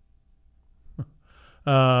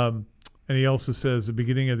 And he also says the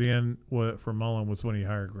beginning of the end for Mullen was when he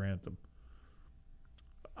hired Grantham.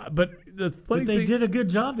 But they did a good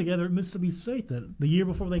job together at Mississippi State the year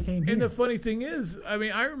before they came here. And the funny thing is, I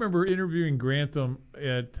mean, I remember interviewing Grantham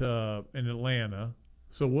in Atlanta.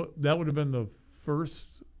 So that would have been the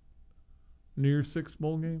first New Year's Six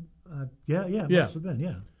bowl game. Must have been,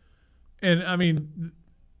 yeah. And I mean,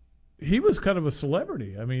 he was kind of a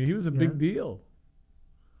celebrity. I mean, he was a big deal.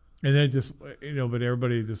 And then just, but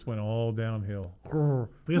everybody just went all downhill.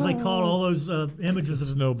 Because they caught all those images of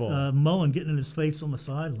Snowball. Mullen getting in his face on the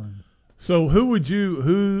sideline. So who would you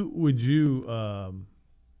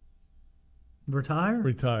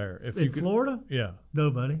retire? If in Florida? Yeah.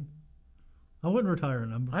 Nobody. I wouldn't retire a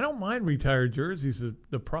number. I don't mind retired jerseys.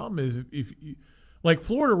 The problem is if you, like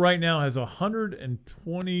Florida right now has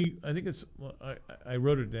 120, I think it's, I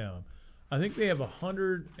wrote it down. I think they have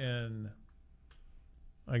 100 and,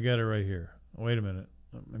 I got it right here. Wait a minute.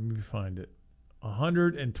 Let me find it.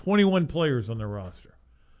 121 players on their roster.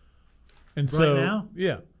 And so, right now?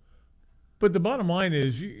 Yeah. But the bottom line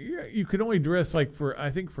is you can only dress like for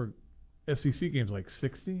SEC games like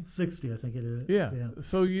 60. 60, I think it is. Yeah.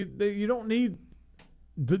 So you don't need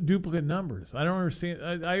duplicate numbers. I don't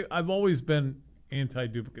understand. I've always been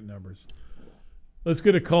anti-duplicate numbers. Let's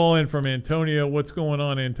get a call in from Antonio. What's going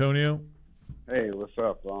on, Antonio? Hey, what's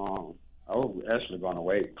up? I was actually going to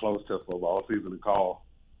wait close to football season to call,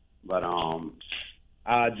 but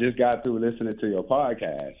I just got through listening to your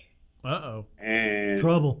podcast. Uh-oh. And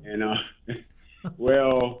trouble. And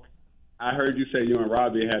well, I heard you say you and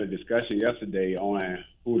Robbie had a discussion yesterday on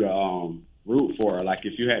who to root for. Like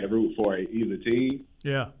if you had to root for either team.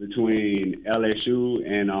 Yeah. Between LSU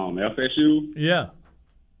and FSU. Yeah.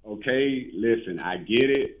 Okay, listen, I get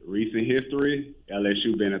it. Recent history,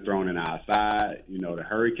 LSU been a thrown in our side. The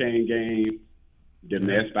Hurricane game, the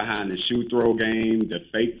mess behind the shoe throw game, the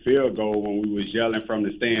fake field goal when we was yelling from the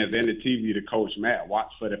stands and the TV to Coach Matt,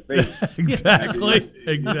 watch for the fake.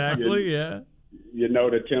 Exactly, yeah. you know,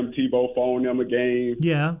 the Tim Tebow phone them a game.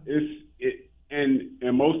 Yeah. And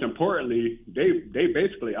most importantly, they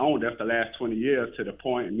basically owned us the last 20 years to the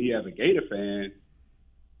point, me as a Gator fan,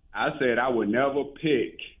 I said I would never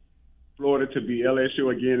pick Florida to be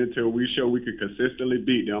LSU again until we show we could consistently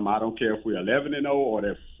beat them. I don't care if we're 11-0 or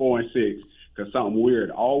they're 4-6, because something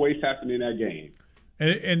weird always happened in that game.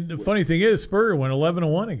 And the funny thing is, Spurrier went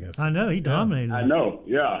 11-1 against them. I know, he dominated. I know,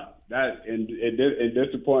 yeah. That and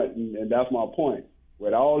disappointing, and that's my point.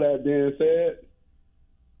 With all that being said,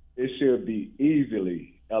 it should be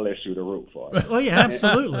easily LSU to root for. Oh yeah,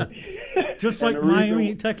 absolutely. Just like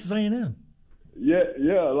Miami, Texas A&M.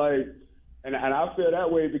 Yeah, like, and I feel that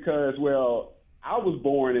way because, well, I was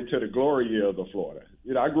born into the glory years of Florida.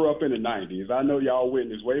 You know, I grew up in the 90s. I know y'all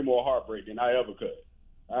witnessed way more heartbreak than I ever could.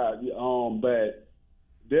 But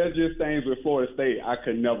there's just things with Florida State I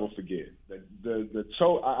could never forget. The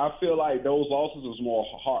choke, I feel like those losses was more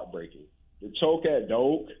heartbreaking. The choke at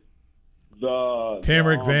Doak,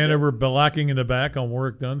 Tamarick Vanover blocking in the back on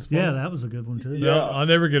Warwick Dunsmore. Yeah, that was a good one too. Yeah, I'll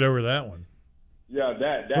never get over that one. Yeah,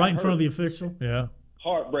 that right in front of the official. Yeah,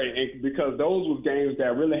 heartbreaking because those were games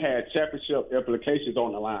that really had championship implications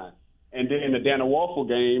on the line. And then the Dana Waffle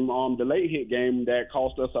game, the late hit game that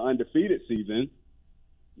cost us an undefeated season.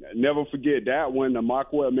 Never forget that one, the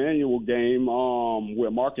Marco Emanuel game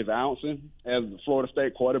with Marcus Ounson as the Florida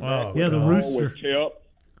State quarterback. Oh, yeah, the Rooster.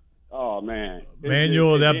 Oh, man.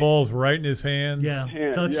 Manuel, that ball's right in his hands. Yeah,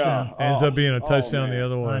 touchdown. Ends up being a touchdown the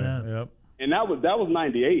other way. Yep. And that was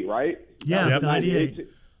 98, right? Yeah, 98.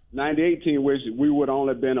 98 team, which we would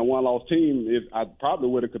only been a one-loss team. If I probably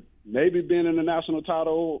would have maybe been in the national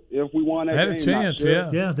title if we won that game. Had a chance,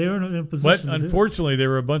 yeah. They were in a position. But unfortunately, they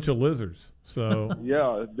were a bunch of lizards. So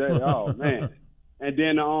yeah, oh man. And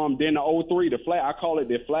then the 03, the flag. I call it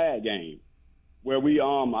the flag game, where we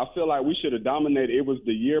I feel like we should have dominated. It was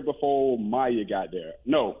the year before Maya got there.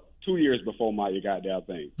 No, 2 years before Maya got there, I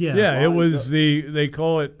think. Yeah, it was they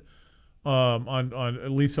call it on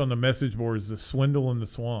at least on the message boards, the swindle in the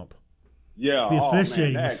swamp. Yeah, the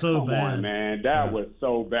officiating was so bad. On, man, that was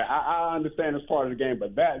so bad. I understand it's part of the game,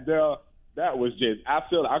 but that was just.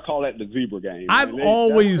 I call that the zebra game. I've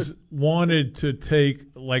always wanted to take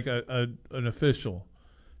like an official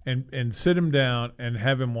and sit him down and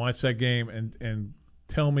have him watch that game and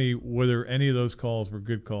tell me whether any of those calls were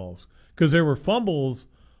good calls, because there were fumbles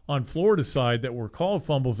on Florida's side that were called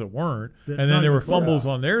fumbles that weren't, and then there were fumbles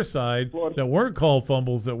on their side that weren't called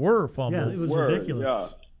fumbles that were fumbles. Yeah, it was ridiculous. Yeah.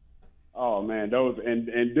 Oh man, those and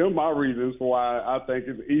they're my reasons for why I think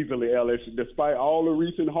it's easily LSU, despite all the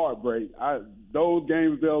recent heartbreak. Those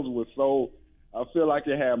games, those were so. I feel like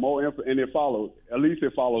it had more info, and it followed. At least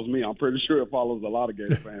it follows me. I'm pretty sure it follows a lot of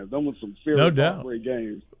Gator fans. Those were some serious heartbreak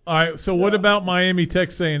games. All right, so what about Miami,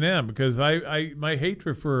 Texas A&M? Because my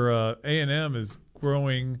hatred for A&M is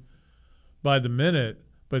growing by the minute.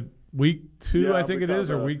 But week 2, I think it is,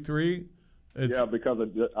 or week 3. Because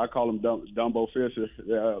I call them Dumbo Fisher.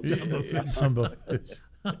 Yeah, Dumbo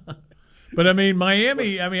Fisher. But I mean,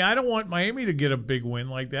 Miami. I mean, I don't want Miami to get a big win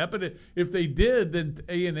like that. But if they did, then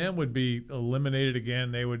A&M would be eliminated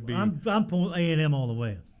again. They would be. I'm pulling A&M all the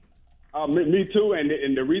way. Me too.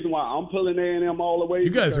 And the reason why I'm pulling A&M all the way. You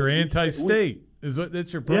guys are anti-state.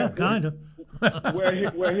 That's your problem. Yeah, kind of.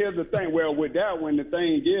 Well, here's the thing. Well, with that one, the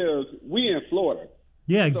thing is, we in Florida.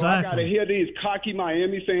 Yeah, exactly. So I got to hear these cocky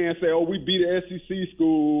Miami fans say, "Oh, we beat an SEC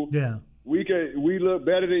school. Yeah, we look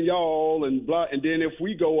better than y'all," and blah. And then if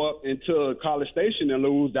we go up into College Station and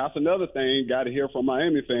lose, that's another thing. Got to hear from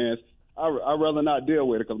Miami fans. I'd rather not deal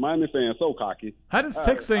with it because Miami fans so cocky. How does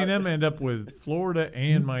Texas A&M end up with Florida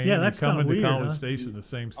and Miami coming to College Station the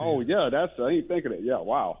same season? Oh yeah, I ain't thinking that. Yeah,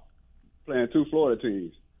 wow, playing 2 Florida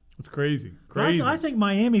teams. It's crazy. I think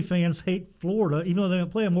Miami fans hate Florida, even though they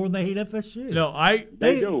don't play them more than they hate FSU. No,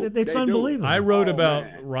 they do. It's unbelievable. I wrote about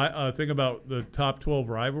the top 12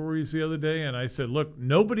 rivalries the other day, and I said, look,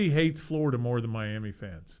 nobody hates Florida more than Miami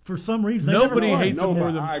fans. For some reason, nobody hates them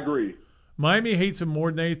more than. I agree. Miami hates them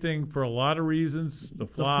more than anything for a lot of reasons. The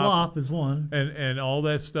flop is one, and all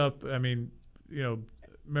that stuff. I mean,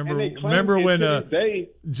 Remember when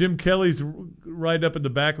Jim Kelly's right up in the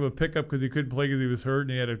back of a pickup because he couldn't play because he was hurt,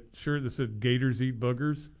 and he had a shirt that said "Gators eat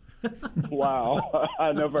boogers." Wow,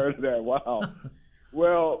 I never heard of that. Wow.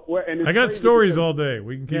 Well, and I got stories all day.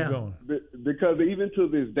 We can keep going because even to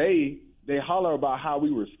this day, they holler about how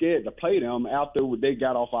we were scared to play them after they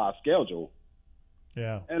got off our schedule.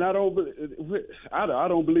 Yeah, and I don't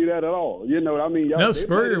believe that at all. You know what I mean? No,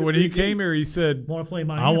 Spurrier, when he came here, he said, "Want to play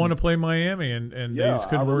Miami? I want to play Miami," and they just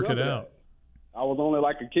couldn't work it out. I was only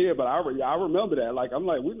like a kid, but I remember that. Like I'm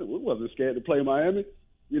like, we wasn't scared to play Miami.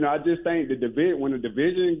 You know, I just think when the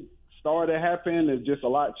division started to happen, it's just a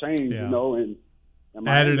lot changed, Yeah. you know. And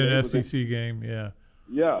added Miami, an SEC game, yeah.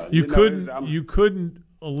 Yeah, You know, couldn't you couldn't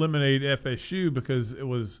eliminate FSU because it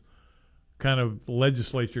was kind of the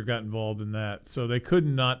legislature got involved in that, so they could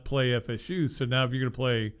not play FSU. So now if you're going to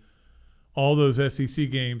play all those SEC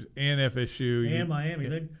games and FSU And Miami,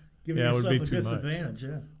 they'd give it would yourself be a too disadvantage.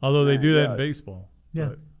 much. Yeah. Although they do that Yeah. in baseball. Yeah.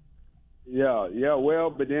 But, Yeah. Well,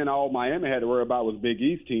 but then all Miami had to worry about was Big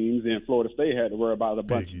East teams, and Florida State had to worry about a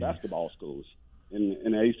bunch of basketball schools in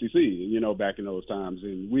the ACC. You know, back in those times,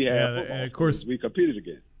 and we had Yeah, football and of course- schools we competed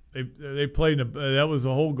against. They played that was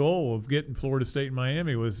the whole goal of getting Florida State and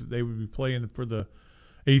Miami was they would be playing for the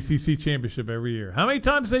ACC championship every year. How many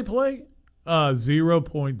times they play?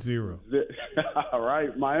 0.0. All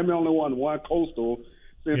right, Miami only won one Coastal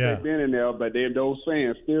since Yeah. they've been in there, but those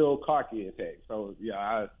fans still cocky attack. So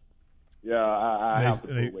I have to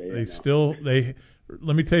put away.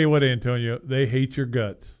 Let me tell you what, Antonio, they hate your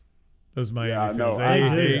guts. Those Miami Yeah, I fans. know. They I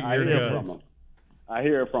hate hear your from guts. them. I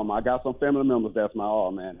hear it from them. I got some family members that's my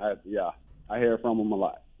all, man. I hear from them a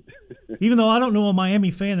lot. Even though I don't know a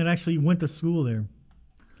Miami fan that actually went to school there.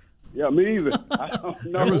 Yeah, me either. I don't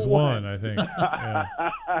know There was one, I think. Yeah.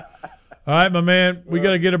 All right, my man, we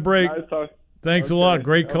got to get a break. Nice talk. Thanks a Okay. lot.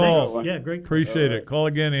 Great Have a call. good one. Yeah, great call. Appreciate All it. right. Call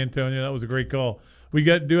again, Antonio. That was a great call. We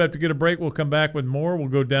do have to get a break. We'll come back with more. We'll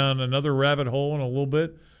go down another rabbit hole in a little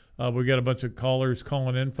bit. We got a bunch of callers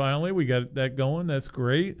calling in finally. We got that going. That's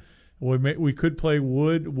great. We could play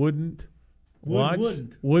wouldn't watch.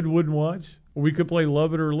 Wouldn't. Wouldn't watch. Or we could play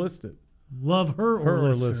love it or list it. Love her or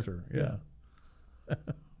list list her. her. Yeah.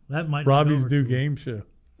 That might Robbie's not go new over too game show.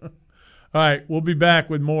 All right, we'll be back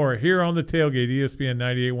with more here on the Tailgate, ESPN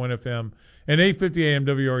 98.1 FM and 850 AM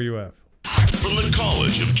WRUF. From the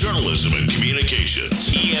College of Journalism and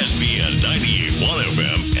Communications, ESPN 98.1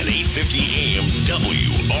 FM and 850 AM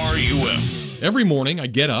WRUF. Every morning, I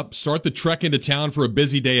get up, start the trek into town for a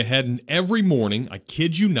busy day ahead, and every morning, I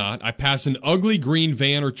kid you not, I pass an ugly green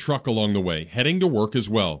van or truck along the way, heading to work as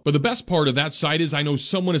well. But the best part of that sight is I know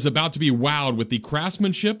someone is about to be wowed with the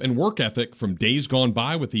craftsmanship and work ethic from days gone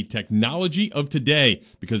by with the technology of today,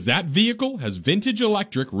 because that vehicle has Vintage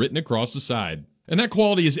Electric written across the side. And that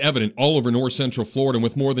quality is evident all over North Central Florida. And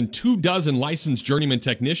with more than 24 licensed journeyman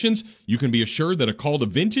technicians, you can be assured that a call to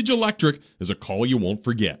Vintage Electric is a call you won't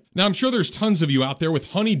forget. Now, I'm sure there's tons of you out there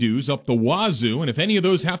with honeydews up the wazoo, and if any of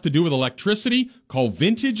those have to do with electricity, call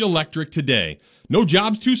Vintage Electric today. No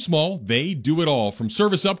job's too small. They do it all, from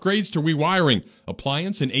service upgrades to rewiring,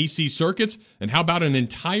 appliance and AC circuits, and how about an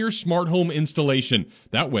entire smart home installation?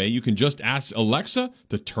 That way you can just ask Alexa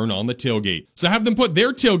to turn on the tailgate. So have them put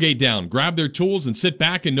their tailgate down, grab their tools, and sit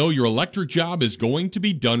back and know your electric job is going to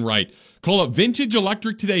be done right. Call up Vintage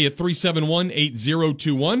Electric today at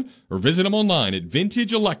 371-8021 or visit them online at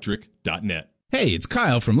vintageelectric.net. Hey, it's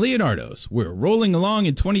Kyle from Leonardo's. We're rolling along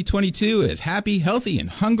in 2022 as happy, healthy, and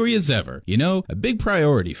hungry as ever. You know, a big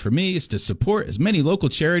priority for me is to support as many local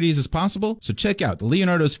charities as possible, so check out the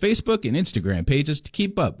Leonardo's Facebook and Instagram pages to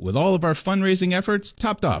keep up with all of our fundraising efforts,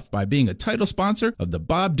 topped off by being a title sponsor of the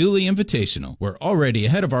Bob Dooley Invitational. We're already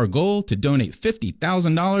ahead of our goal to donate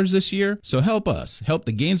 $50,000 this year, so help us help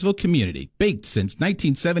the Gainesville community, baked since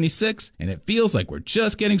 1976, and it feels like we're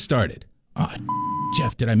just getting started.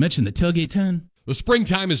 Jeff, did I mention the Tailgate 10? The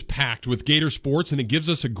springtime is packed with Gator sports, and it gives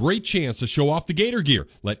us a great chance to show off the Gator gear.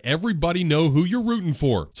 Let everybody know who you're rooting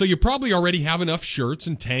for. So you probably already have enough shirts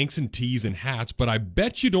and tanks and tees and hats, but I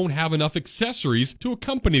bet you don't have enough accessories to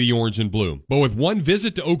accompany the orange and blue. But with one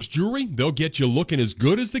visit to Oaks Jewelry, they'll get you looking as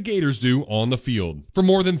good as the Gators do on the field. For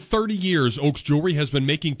more than 30 years, Oaks Jewelry has been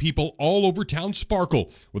making people all over town sparkle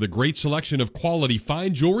with a great selection of quality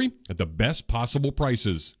fine jewelry at the best possible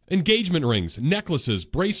prices. Engagement rings, necklaces,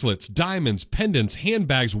 bracelets, diamonds, pendants,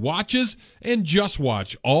 handbags, watches, and just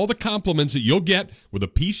watch all the compliments that you'll get with a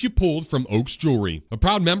piece you pulled from Oaks Jewelry. A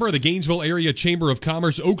proud member of the Gainesville Area Chamber of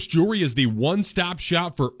Commerce, Oaks Jewelry is the one-stop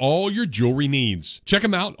shop for all your jewelry needs. Check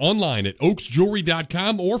them out online at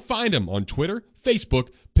oaksjewelry.com or find them on Twitter, Facebook,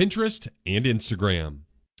 Pinterest, and Instagram.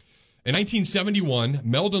 In 1971,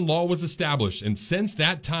 Meldon Law was established, and since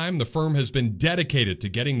that time, the firm has been dedicated to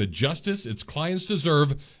getting the justice its clients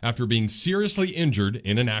deserve after being seriously injured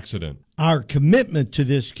in an accident. Our commitment to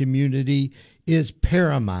this community is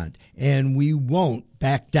paramount, and we won't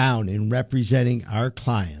back down in representing our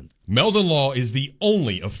clients. Meldon Law is the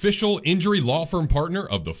only official injury law firm partner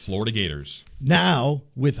of the Florida Gators. Now,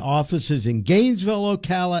 with offices in Gainesville,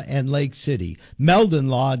 Ocala, and Lake City,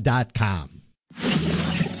 meldonlaw.com.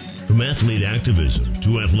 From athlete activism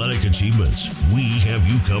to athletic achievements, we have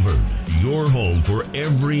you covered. Your home for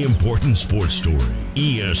every important sports story.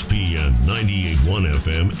 ESPN 98.1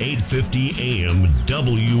 FM, 850 AM,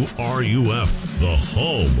 WRUF, the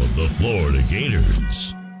home of the Florida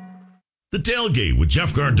Gators. The Tailgate with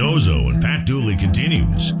Jeff Cardozo and Pat Dooley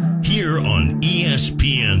continues here on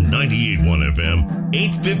ESPN 98.1 FM,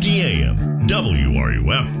 850 AM,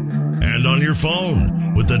 WRUF, and on your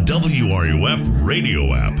phone with the WRUF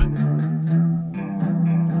radio app.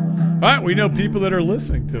 All right, we know people that are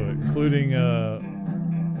listening to it, including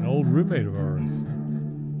an old roommate of ours,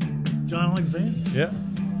 John Alexander. Yeah,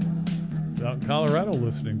 out in Colorado,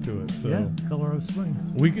 listening to it. So yeah, Colorado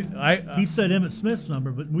Springs. We could. He said Emmitt Smith's number,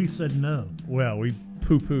 but we said no. Well, we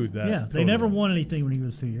poo-pooed that. Yeah, totally. They never won anything when he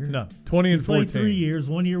was here. No, 20 and 14. Played 3 years.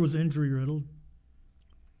 1 year was injury riddled.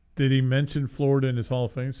 Did he mention Florida in his Hall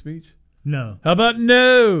of Fame speech? No. How about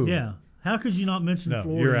no? Yeah. How could you not mention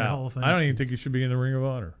Florida you're in out. the Hall of Fame? I don't even think you should be in the Ring of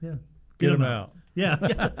Honor. Yeah. Get him out. Yeah.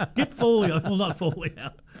 Get Foley out. Well, not Foley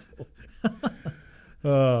out.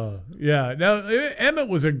 Yeah. Now, Emmitt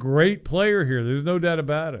was a great player here. There's no doubt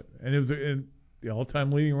about it. And it was the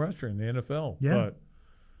all-time leading rusher in the NFL. Yeah. But,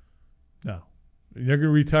 no. You're going to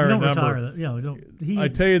retire a number. Retire that. Yeah, don't. I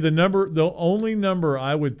tell you, the only number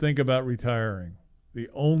I would think about retiring, the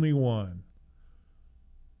only one,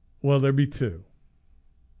 well, there'd be two.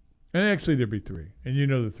 And actually, there'd be three. And you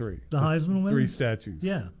know the three. The Heisman three winners? statues.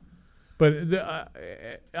 Yeah. But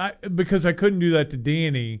because I couldn't do that to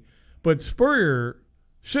Danny, but Spurrier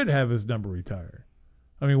should have his number retired.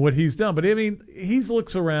 I mean, what he's done. But, I mean, he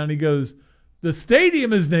looks around, he goes, the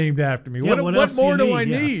stadium is named after me. Yeah, what more do I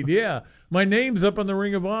Yeah. need? Yeah. My name's up on the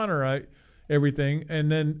Ring of Honor, everything.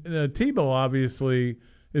 And then Tebow, obviously,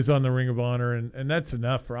 is on the Ring of Honor, and that's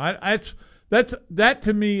enough for that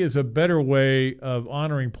to me is a better way of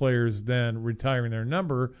honoring players than retiring their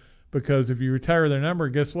number, because if you retire their number,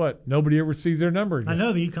 guess what? Nobody ever sees their number again. I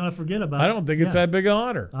know, but you kind of forget about it. I don't think it's that big an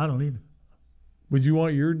honor. I don't either. Would you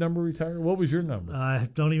want your number retired? What was your number? I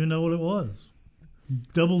don't even know what it was.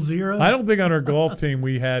 00? I don't think on our golf team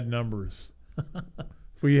we had numbers.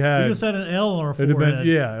 If we just had an L on our forehead. forehead.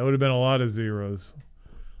 It would have been a lot of zeros.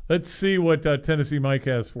 Let's see what Tennessee Mike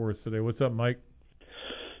has for us today. What's up, Mike?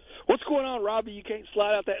 What's going on, Robbie? You can't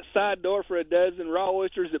slide out that side door for a dozen raw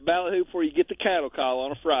oysters at Ballyhoo before you get the cattle call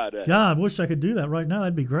on a Friday. God, I wish I could do that right now.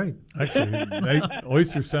 That'd be great. Actually,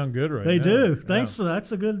 oysters sound good right now. They do. Thanks for that.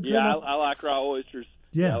 That's a good. Yeah, I like raw oysters.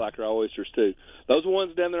 Yeah, I like raw oysters too. Those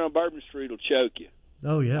ones down there on Bourbon Street will choke you.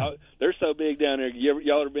 Oh yeah, they're so big down there.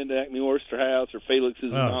 Y'all ever been to Acme Oyster House or Felix's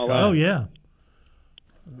and all that? Oh yeah.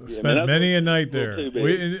 Spent many a night there.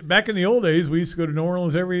 Back in the old days, we used to go to New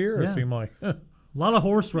Orleans every year. Yeah. It seemed like a lot of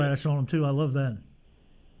horseradish on them too. I love that.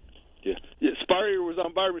 Yeah. Spurrier was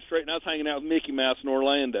on Bourbon Street, and I was hanging out with Mickey Mouse in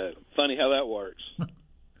Orlando. Funny how that works.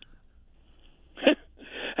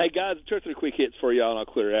 Hey, guys, two or three quick hits for y'all, and I'll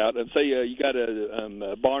clear out. And say you got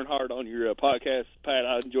a Barnhart on your podcast, Pat.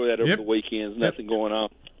 I enjoy that over the weekends. Nothing going on.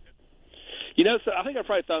 You know, so I think I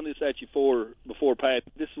probably thrown this at you before, Pat.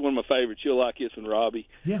 This is one of my favorites. You'll like this one, Robbie.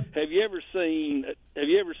 Yeah. Have you ever seen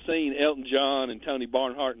Elton John and Tony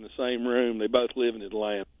Barnhart in the same room? They both live in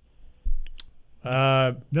Atlanta.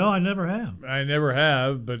 No, I never have. I never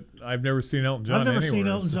have, but I've never seen Elton John. I've never anywhere, seen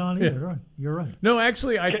Elton John either. Right. You're right. No,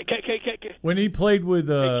 actually, when he played with,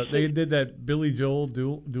 they did that Billy Joel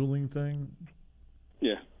dueling thing.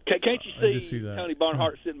 Yeah. Can't you see Tony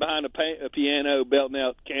Barnhart sitting behind a piano belting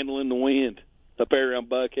out Candle in the Wind up there around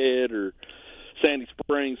Buckhead or Sandy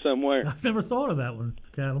Springs somewhere? I've never thought of that one,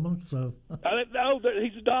 Cattleman. So.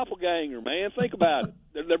 He's a doppelganger, man. Think about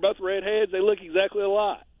it. They're both redheads. They look exactly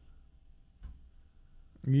alike.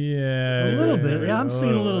 Yeah, a little bit. Yeah, I'm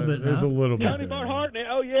seeing a little bit. There's now. a little bit. Tony Barnhart.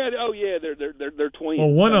 Oh yeah. They're twins.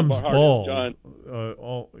 Well, one of them's bald.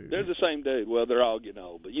 They're the same dude. Well, they're all getting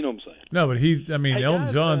old, but you know what I'm saying. No, but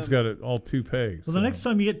Elton John's got it all toupees. Well, the next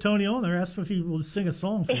time you get Tony on there, ask him if he will sing a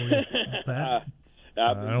song for you, Pat.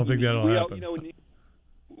 I don't think that'll happen. You know,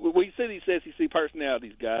 when we see these SEC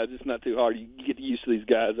personalities, guys, it's not too hard. You get used to these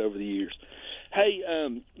guys over the years. Hey,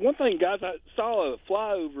 one thing, guys, I saw a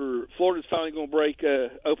flyover. Florida's finally going to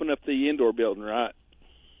open up the indoor building, right?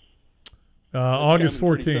 August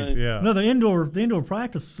 14th, yeah. No, the indoor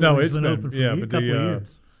practice has been open for a couple of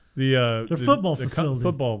years. The football facility.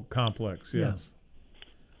 Football complex, yes.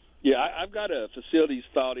 Yeah, I've got a facilities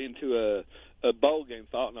thought into a bowl game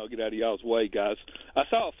thought, and I'll get out of y'all's way, guys. I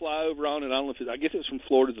saw a flyover on it. I don't know if I guess it's from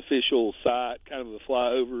Florida's official site, kind of a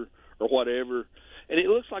flyover or whatever. And it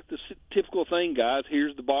looks like the typical thing, guys.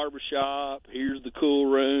 Here's the barbershop. Here's the cool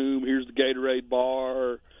room. Here's the Gatorade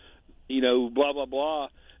bar. You know, blah, blah, blah.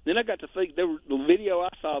 then I got to think, the video I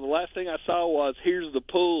saw, the last thing I saw was, here's the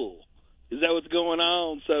pool. Is that what's going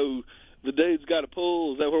on? So the dude's got a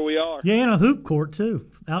pool. Is that where we are? Yeah, and a hoop court, too.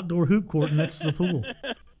 Outdoor hoop court next to the pool.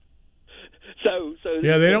 So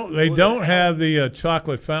yeah, they don't have the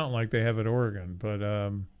chocolate fountain like they have at Oregon, but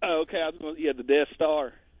oh, okay, the Death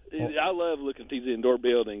Star. I love looking at these indoor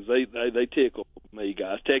buildings. They tickle me,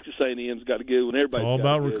 guys. Texas A&M's got a good one. Everybody's all got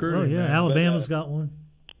about recruiting. Oh, yeah, Alabama's got one.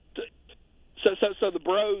 So the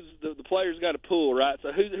bros, the players got a pool, right?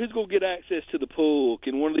 So who's going to get access to the pool?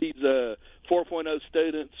 Can one of these 4.0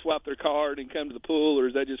 students swap their card and come to the pool, or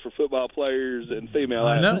is that just for football players and female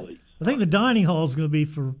athletes? I think the dining hall is going to be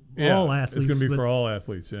for all athletes. It's going to be for all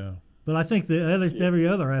athletes, yeah. But I think every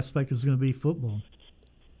other aspect is going to be football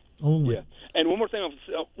only. Yeah, and one more thing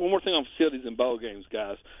on facilities and bowl games,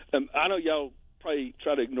 guys. I know y'all probably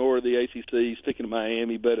try to ignore the ACC, speaking of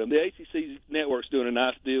Miami, but the ACC network's doing a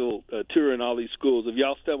nice deal touring all these schools. Have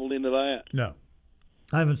y'all stumbled into that? No.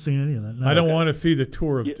 I haven't seen any of that. No. I don't want to see the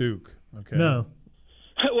tour of Duke. Okay. No.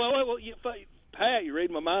 Well, Pat, you read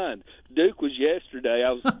my mind. Duke was yesterday.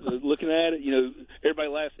 I was looking at it. You know, everybody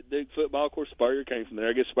laughs at Duke football. Of course, Spurrier came from there.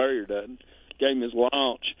 I guess Spurrier doesn't. Gave him his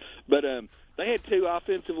launch. But they had 2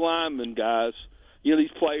 offensive linemen, guys. You know, these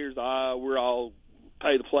players, we're all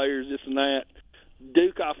pay the players, this and that.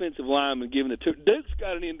 Duke offensive lineman giving it to Duke's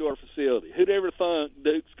got an indoor facility. Who'd ever thunk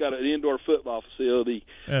Duke's got an indoor football facility?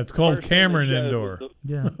 Yeah, it's called Cameron Indoor.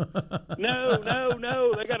 Yeah.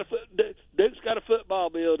 No. They got Duke's got a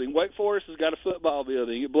football building. Wake Forest has got a football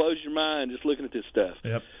building. It blows your mind just looking at this stuff.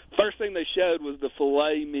 Yep. First thing they showed was the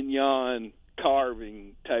filet mignon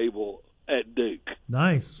carving table at Duke.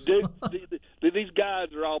 Nice. Duke, these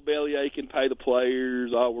guys are all belly aching, pay the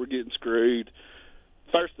players. We're getting screwed.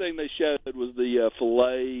 First thing they showed was the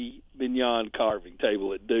filet mignon carving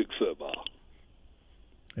table at Duke football.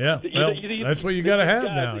 Yeah, well, that's what you got to have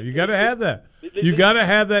now. You got to have that. You got to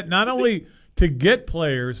have that not only to get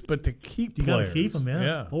players, but to keep players. You got to keep them,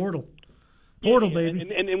 yeah. Portal, baby.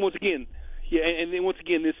 And once again,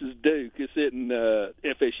 this is Duke. It's in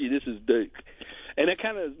FSU. This is Duke. And that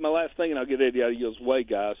kind of is my last thing, and I'll get Eddie out of y'all's way,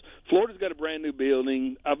 guys. Florida's got a brand new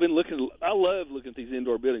building. I love looking at these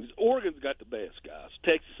indoor buildings. Oregon's got the best, guys.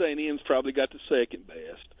 Texas A&M's probably got the second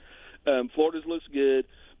best. Florida's looks good,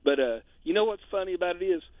 but you know what's funny about it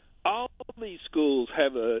is all these schools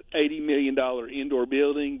have a $80 million indoor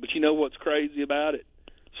building. But you know what's crazy about it?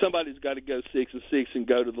 Somebody's got to go 6-6 and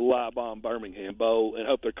go to the Live-On Birmingham Bowl and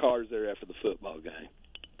hope their car's there after the football game.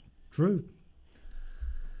 True.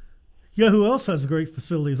 Yeah, who else has great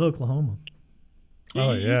facilities? Oklahoma.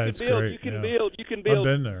 Oh yeah, it's great. You can build. I've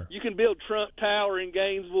been there. You can build Trump Tower in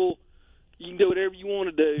Gainesville. You can do whatever you want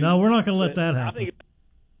to do. No, we're not going to let that happen.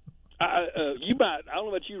 I think you might. I don't know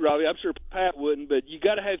about you, Robbie. I'm sure Pat wouldn't, but you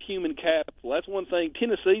got to have human capital. That's one thing.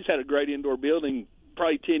 Tennessee's had a great indoor building,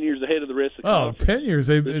 probably 10 years ahead of the rest of the conference. 10 years.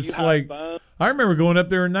 It's like I remember going up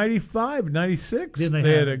there in 95, 96. They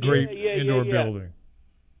had a great indoor building.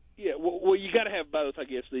 Yeah, well, you got to have both, I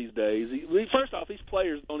guess, these days. First off, these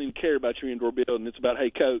players don't even care about your indoor building. It's about,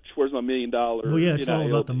 hey, coach, where's my $1 million? Well, yeah, it's all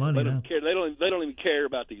about the money. They don't care. They don't even care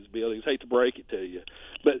about these buildings. Hate to break it to you,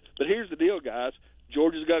 but here's the deal, guys.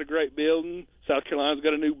 Georgia's got a great building. South Carolina's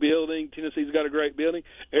got a new building. Tennessee's got a great building.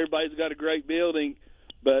 Everybody's got a great building,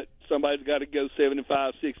 but somebody's got to go 7-5,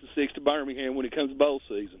 6-6 to Birmingham when it comes to bowl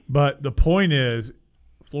season. But the point is,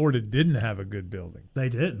 Florida didn't have a good building. They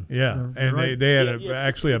didn't. Yeah, They're right. they had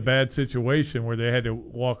actually a bad situation where they had to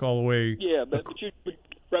walk all the way. Yeah, but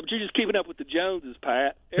you're just keeping up with the Joneses,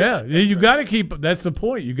 Pat. Yeah, you got to keep. That's the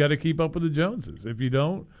point. You got to keep up with the Joneses. If you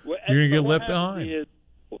don't, you're gonna get left behind.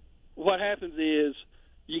 What happens is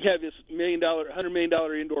you have this $100 million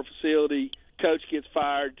indoor facility. Coach gets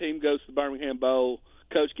fired. Team goes to the Birmingham Bowl.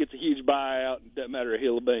 Coach gets a huge buyout. It doesn't matter a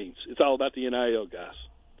hill of beans. It's all about the NIL, guys.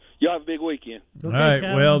 Y'all have a big weekend. All right.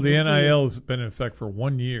 Well, the NIL has been in effect for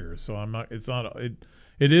 1 year, so I'm not. It's not.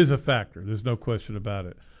 It is a factor. There's no question about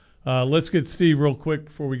it. Let's get Steve real quick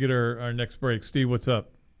before we get our next break. Steve, what's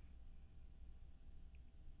up?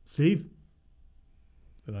 Steve,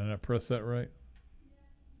 did I not press that right?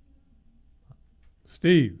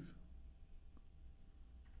 Steve.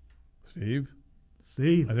 I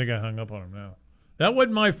think I hung up on him now. That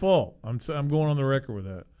wasn't my fault. I'm going on the record with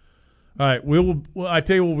that. All right, I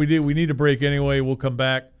tell you what we did. We need a break anyway. We'll come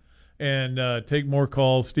back and take more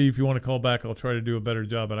calls. Steve, if you want to call back, I'll try to do a better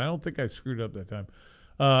job. But I don't think I screwed up that time.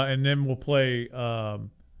 And then we'll play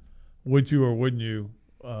Would You or Wouldn't You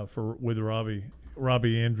with Robbie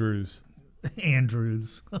Andrews.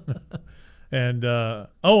 Andrews. And I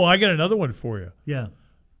got another one for you. Yeah.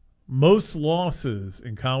 most losses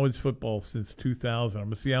in college football since 2000. I'm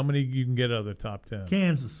going to see how many you can get out of the top 10.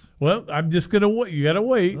 Kansas. Well, I'm just going to wait. You got to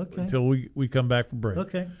wait until we come back from break.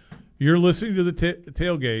 Okay. You're listening to the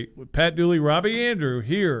Tailgate with Pat Dooley, Robbie Andrew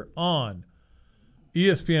here on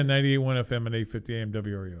ESPN 98.1 FM and 850 AM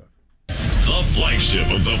WRUF. The flagship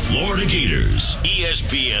of the Florida Gators,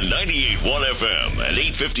 ESPN 98.1 FM and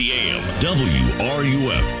 850 AM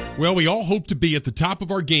WRUF. Well, we all hope to be at the top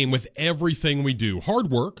of our game with everything we do.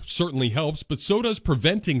 Hard work certainly helps, but so does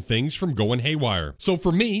preventing things from going haywire. So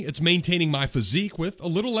for me, it's maintaining my physique with a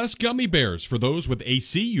little less gummy bears. For those with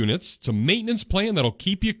AC units, it's a maintenance plan that'll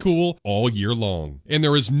keep you cool all year long. And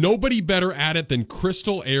there is nobody better at it than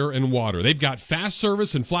Crystal Air and Water. They've got fast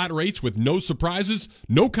service and flat rates with no surprises,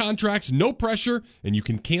 no contracts, no pressure, and you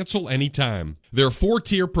can cancel anytime. Their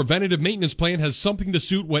 4-tier preventative maintenance plan has something to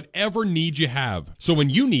suit whatever need you have. So when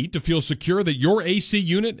you need to feel secure that your AC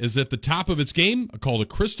unit is at the top of its game, a call to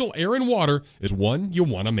Crystal Air and Water is one you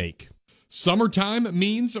want to make. Summertime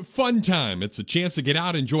means fun time. It's a chance to get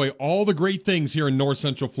out and enjoy all the great things here in North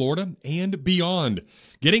Central Florida and beyond.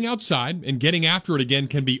 Getting outside and getting after it again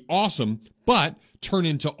can be awesome, but turn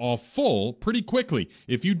into awful pretty quickly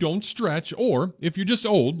if you don't stretch or if you're just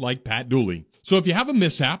old like Pat Dooley. So if you have a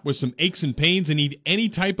mishap with some aches and pains and need any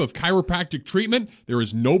type of chiropractic treatment, there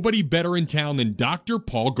is nobody better in town than Dr.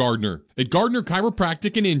 Paul Gardner. At Gardner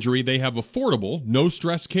Chiropractic and Injury, they have affordable,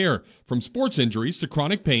 no-stress care. From sports injuries to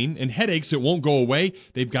chronic pain and headaches that won't go away,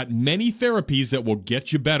 they've got many therapies that will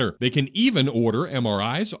get you better. They can even order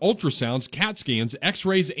MRIs, ultrasounds, CAT scans,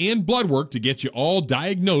 x-rays, and blood work to get you all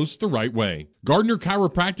diagnosed the right way. Gardner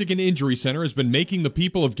Chiropractic and Injury Center has been making the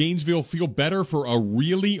people of Gainesville feel better for a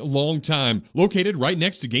really long time. Located right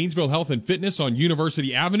next to Gainesville Health and Fitness on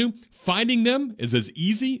University Avenue, finding them is as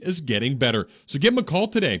easy as getting better. So give them a call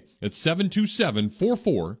today at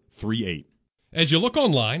 727-4438. As you look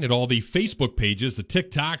online at all the Facebook pages, the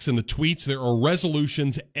TikToks, and the tweets, there are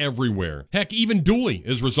resolutions everywhere. Heck, even Dooley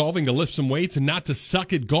is resolving to lift some weights and not to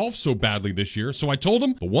suck at golf so badly this year. So I told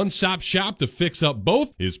him the one-stop shop to fix up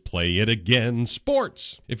both is Play It Again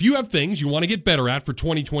Sports. If you have things you want to get better at for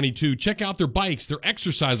 2022, check out their bikes, their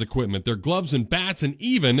exercise equipment, their gloves and bats, and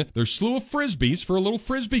even their slew of Frisbees for a little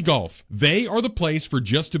Frisbee golf. They are the place for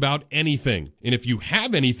just about anything. And if you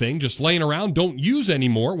have anything just laying around, don't use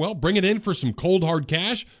anymore, well, bring it in for some cold hard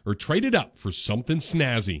cash or trade it up for something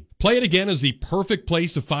snazzy. Play It Again is the perfect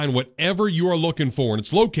place to find whatever you are looking for, and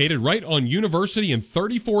it's located right on University and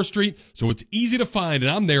 34th Street, so it's easy to find,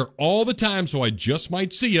 and I'm there all the time, so I just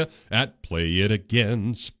might see you at Play It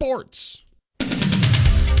Again Sports.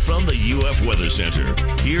 From the UF Weather Center,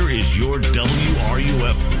 here is your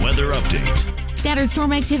WRUF weather update. Scattered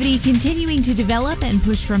storm activity continuing to develop and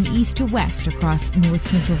push from east to west across north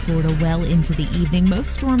central Florida well into the evening.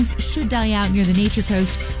 Most storms should die out near the Nature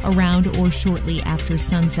Coast around or shortly after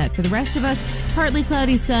sunset. For the rest of us, partly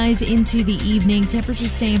cloudy skies into the evening.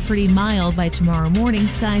 Temperatures staying pretty mild by tomorrow morning.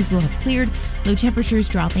 Skies will have cleared, low temperatures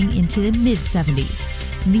dropping into the mid-70s.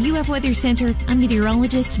 From the UF Weather Center, I'm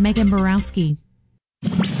meteorologist Megan Borowski.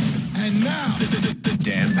 And now, the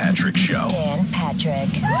Dan Patrick Show. Dan Patrick.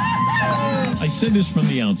 I said this from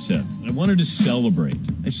the outset. I wanted to celebrate.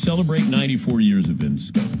 I celebrate 94 years of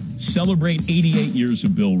Insco. Celebrate 88 years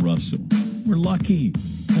of Bill Russell. We're lucky.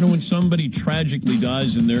 When somebody tragically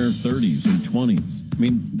dies in their 30s or 20s,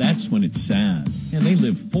 that's when it's sad. And they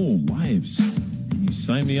live full lives. Can you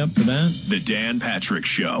sign me up for that? The Dan Patrick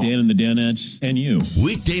Show. Dan and the Danettes and you.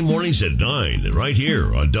 Weekday mornings at 9, right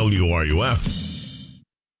here on WRUF.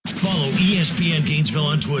 Follow ESPN Gainesville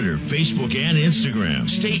on Twitter, Facebook, and Instagram.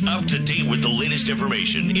 Stay up to date with the latest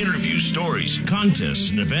information, interviews, stories,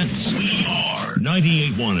 contests, and events. We are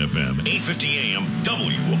 98.1 FM, 850 AM,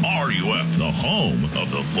 WRUF, the home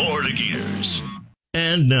of the Florida Gators.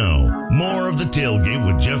 And now, more of the Tailgate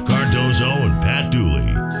with Jeff Cardozo and Pat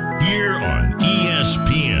Dooley. Here on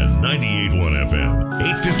ESPN 98.1 FM,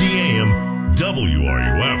 850 AM,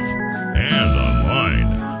 WRUF, and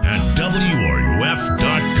online at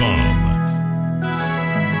WRUF.com.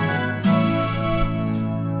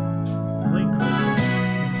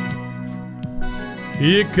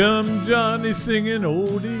 Here comes Johnny singing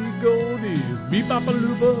oldie goldie.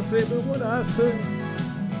 Beep-bop-a-looba, say but what I say.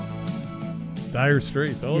 Dire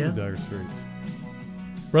Straits. I love the Dire Straits.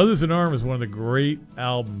 Brothers in Arms is one of the great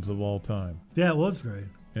albums of all time. Yeah, it was great.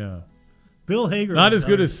 Yeah. Bill Hager. Not as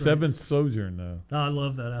good as Seventh Sojourn, though. Oh, I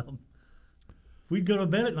love that album. We'd go to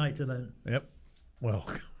bed at night to that. Yep. Well,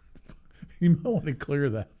 you might want to clear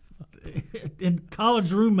that. In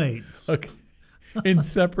college roommates. Okay. In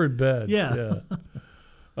separate beds. Yeah.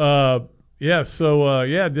 Yeah.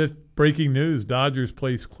 So just breaking news. Dodgers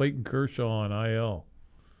placed Clayton Kershaw on IL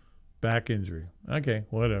Back injury. Okay,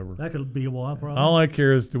 whatever. That could be a while, probably. All I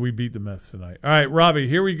care is, do we beat the Mets tonight? All right, Robbie,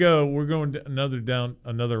 here we go. We're going down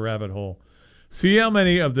another rabbit hole. See how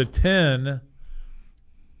many of the 10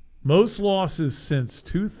 most losses since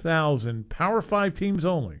 2000, Power 5 teams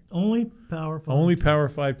only. Only Power 5. Only Power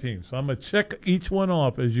 5 teams. So I'm going to check each one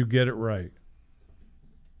off as you get it right.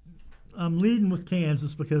 I'm leading with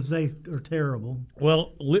Kansas because they are terrible.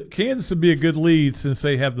 Well, Kansas would be a good lead since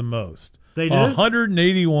they have the most. They do?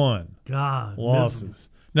 181 God, losses. miserable.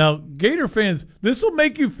 Now, Gator fans, this will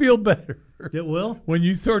make you feel better. It will? When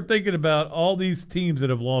you start thinking about all these teams that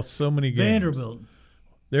have lost so many games. Vanderbilt.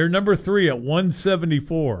 They're number 3 at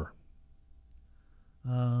 174.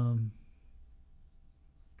 Trying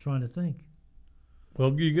to think. Well,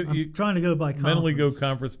 I'm trying to go by conference. Mentally go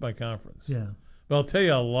conference by conference. Yeah. But I'll tell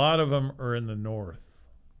you, a lot of them are in the north.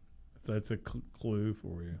 If that's a clue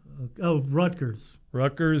for you. Oh, Rutgers.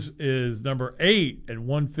 Rutgers is number 8 at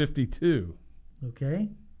 152. Okay.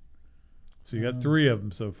 So you got 3 of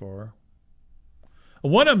them so far.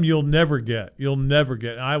 One of them you'll never get. You'll never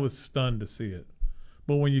get. I was stunned to see it.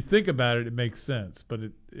 But when you think about it, it makes sense. But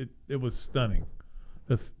it was stunning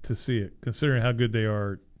to see it, considering how good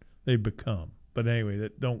they've become. But anyway,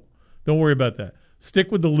 don't worry about that.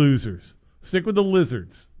 Stick with the losers. Stick with the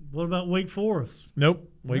Lizards. What about Wake Forest? Nope.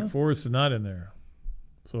 Wake Forest is not in there.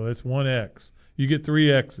 So that's 1 X. You get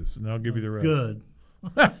 3 X's, and I'll give you the rest. Good.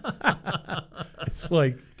 It's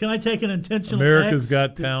like, can I take an intentional America's X?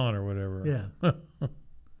 Got Talent or whatever. Yeah.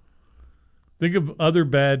 Think of other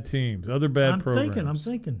bad teams, other bad programs. I'm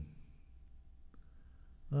thinking.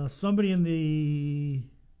 Somebody in the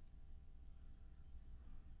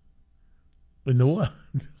what?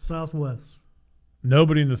 Southwest.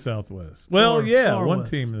 Nobody in the Southwest. Well, far one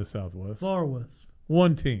west. Team in the Southwest. Far West.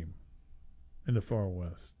 One team in the Far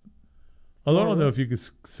West. Although I don't know if you could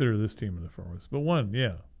consider this team in the Far West, but one,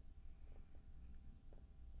 yeah.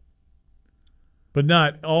 But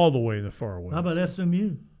not all the way in the Far West. How about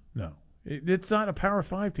SMU? No. It's not a Power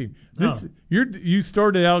 5 team. You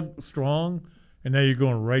started out strong, and now you're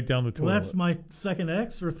going right down the toilet. Well, that's my second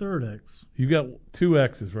X or third X. You got 2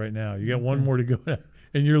 X's right now. You got one more to go,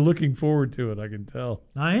 and you're looking forward to it, I can tell.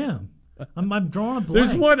 I am. I'm drawing a blank.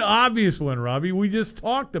 There's one obvious one, Robbie. We just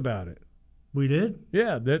talked about it. We did?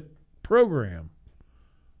 Yeah, that program.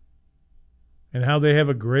 And how they have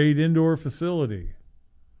a great indoor facility.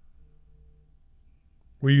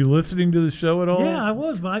 Were you listening to the show at all? Yeah, I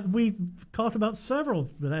was, but we talked about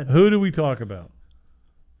several. Who do we talk about?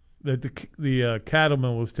 That the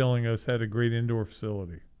cattleman was telling us had a great indoor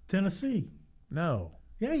facility. Tennessee. No.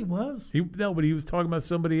 Yeah, he was. But he was talking about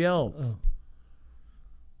somebody else. Oh.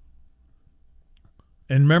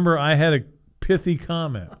 And remember, I had a pithy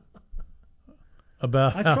comment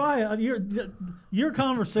about. I try. Your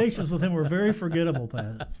conversations with him were very forgettable,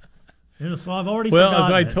 Pat. So I've already. Well,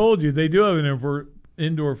 as I told you, they do have an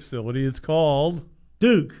indoor facility. It's called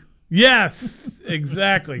Duke. Yes,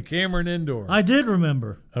 exactly. Cameron Indoor. I did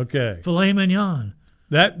remember. Okay. Filet mignon.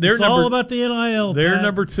 It's all about the NIL. They're Pat.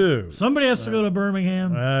 number 2. Somebody has to go to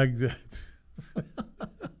Birmingham. And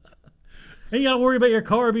you got to worry about your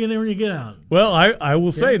car being there when you get out. Well, I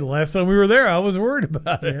will say the last time we were there, I was worried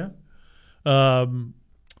about it. Yeah. All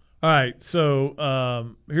right.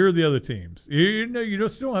 So here are the other teams. You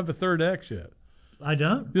just don't have a third X yet. I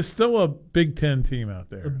don't. There's still a Big Ten team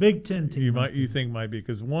out there. A Big Ten team. You think might be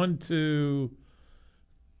because 1, 2,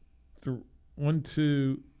 3, 1,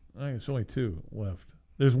 2. I think it's only 2 left.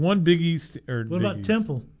 There's one Big East or. What Big about East.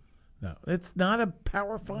 Temple? No, it's not a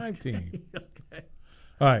Power 5 team. Okay.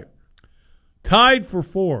 All right, tied for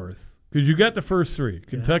 4th because you got the first 3: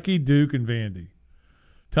 Kentucky, Duke, and Vandy.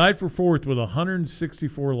 Tied for 4th with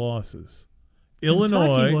 164 losses.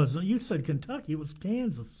 Illinois wasn't. You said Kentucky. It was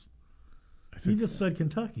Kansas. You just said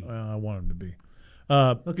Kentucky. Well, I want them to be.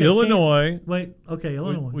 Okay, Illinois.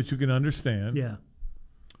 Illinois. Which you can understand. Yeah.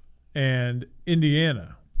 And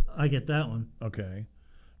Indiana. I get that one. Okay.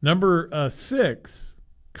 Number 6,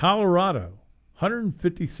 Colorado.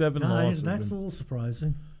 157 losses. That's a little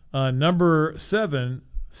surprising. Number 7,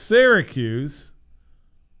 Syracuse,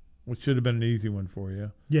 which should have been an easy one for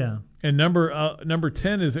you. Yeah. And number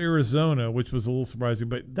 10 is Arizona, which was a little surprising.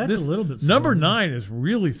 But that's a little bit surprising. Number 9 is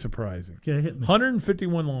really surprising. Okay, hit me.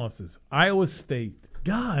 151 losses. Iowa State.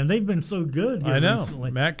 God, and they've been so good here I know. recently.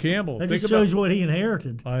 Matt Campbell. That just shows you what he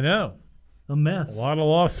inherited. I know. A mess. A lot of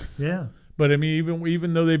losses. Yeah. But, I mean,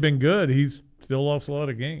 even though they've been good, he's still lost a lot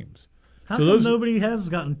of games. How come nobody has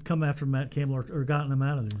come after Matt Campbell or gotten him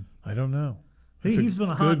out of there? I don't know. He's been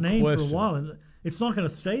a hot name question. for a while, and it's not going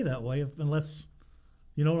to stay that way unless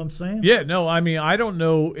You know what I'm saying? Yeah, no, I mean, I don't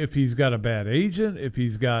know if he's got a bad agent, if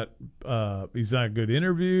he's not a good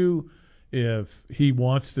interview, if he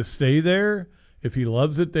wants to stay there, if he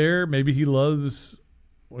loves it there. Maybe he loves,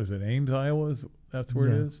 what is it, Ames, Iowa? That's where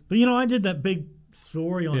it is? But, I did that big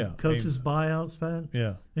story on coaches' buyouts, Pat.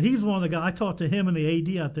 Yeah. And he's one of the guys. I talked to him and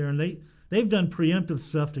the AD out there, and they've done preemptive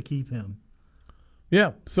stuff to keep him.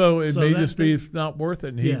 Yeah, so it may just be it's not worth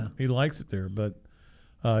it, and he likes it there. But,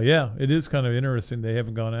 it is kind of interesting they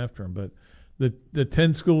haven't gone after him. But the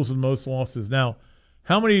 10 schools with the most losses. Now,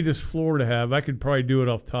 how many does Florida have? I could probably do it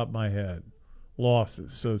off the top of my head.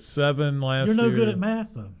 Losses. So 7 last year. You're no good at math,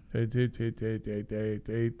 though. I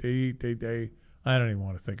don't even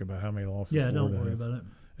want to think about how many losses. Yeah, Florida don't worry has. about it.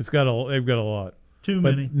 They've got a lot. Too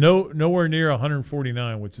many. Nowhere near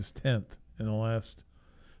 149, which is 10th in the last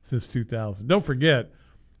since 2000. Don't forget,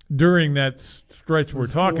 during that stretch we're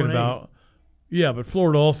talking about, but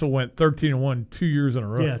Florida also went 13-1 2 years in a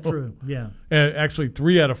row. Yeah, true. Yeah, and actually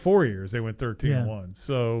 3 out of 4 years they went 13-1.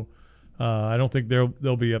 So I don't think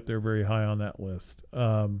they'll be up there very high on that list.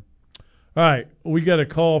 All right, we got a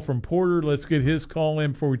call from Porter. Let's get his call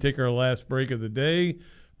in before we take our last break of the day.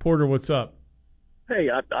 Porter, what's up? Hey,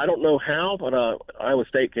 I don't know how, but Iowa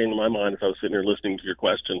State came to my mind as I was sitting there listening to your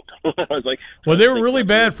question. I was like, well, they were really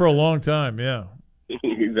bad for a long time, yeah.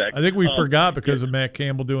 Exactly. I think we forgot because of Matt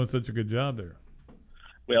Campbell doing such a good job there.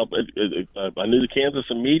 Well, I knew the Kansas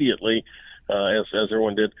immediately, as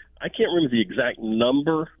everyone did. I can't remember the exact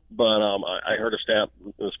number, but I heard a stat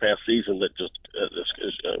this past season that just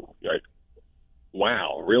like,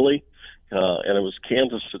 wow, really? And it was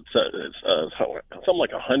Kansas, something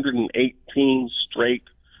like 118 straight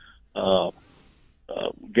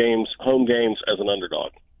games, home games as an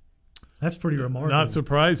underdog. That's pretty remarkable. Not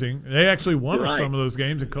surprising. They actually won Right. some of those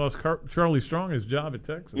games and cost Charlie Strong his job at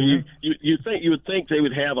Texas. You would think they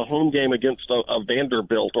would have a home game against a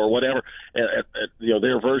Vanderbilt or whatever, at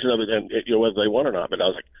their version of it, and whether they won or not. But I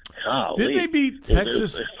was like, golly. Did they beat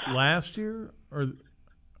Texas last year? Or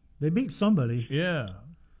they beat somebody? Yeah.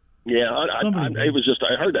 Yeah, it was just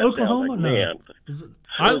I heard that. Oklahoma, sound, like, man.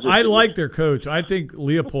 I like their coach. I think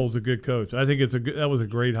Leopold's a good coach. I think that was a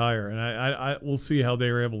great hire, and I we'll see how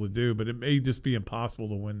they were able to do, but it may just be impossible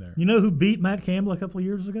to win there. You know who beat Matt Campbell a couple of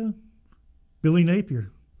years ago? Billy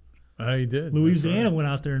Napier. He did. Louisiana went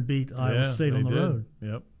out there and beat Iowa State on the road.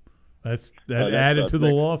 Yep, that added to the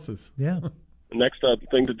losses. Yeah. Next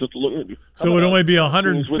thing to just look. So it would only be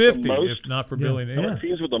 150 if not for Billy Napier. How about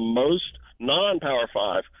teams with the most non-Power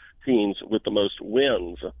 5 teams with the most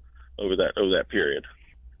wins over that period?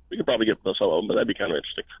 We could probably get some of them, but that'd be kind of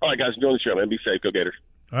interesting. All right, guys, enjoy the show, man. Be safe. Go Gators.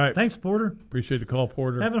 All right. Thanks, Porter. Appreciate the call,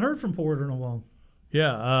 Porter. Haven't heard from Porter in a while.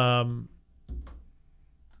 Yeah.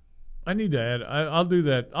 I need to add. I'll do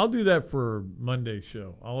that. I'll do that for Monday's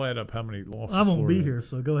show. I'll add up how many losses. I won't be here,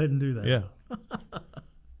 so go ahead and do that. Yeah.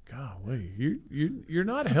 Golly, you're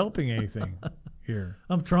not helping anything here.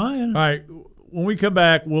 I'm trying. All right. When we come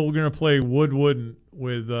back, we're going to play Wood Wooden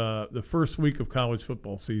with the first week of college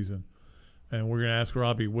football season. And we're going to ask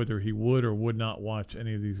Robbie whether he would or would not watch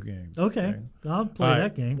any of these games. Okay. I'll play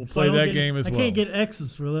that game. We'll play that game as well. I can't get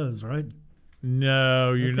X's for those, right?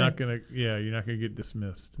 No, you're not going to. Yeah, you're not going to get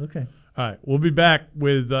dismissed. Okay. All right. We'll be back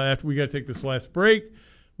with after we got to take this last break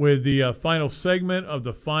with the final segment of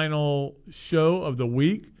the final show of the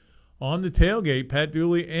week on the tailgate. Pat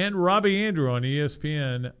Dooley and Robbie Andrew on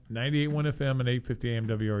ESPN 98.1 FM and 850 AM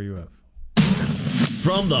WRUF.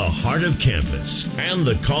 From the heart of campus and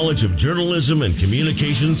the College of Journalism and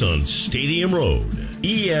Communications on Stadium Road,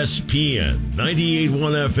 ESPN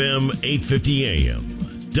 98.1 FM, 850 AM,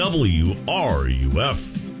 WRUF.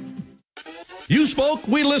 You spoke,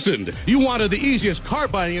 we listened. You wanted the easiest car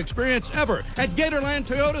buying experience ever. At Gatorland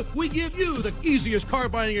Toyota, we give you the easiest car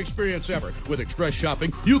buying experience ever. With Express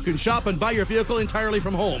Shopping, you can shop and buy your vehicle entirely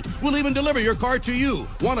from home. We'll even deliver your car to you.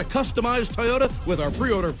 Want a customized Toyota? With our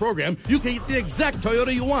pre-order program, you can get the exact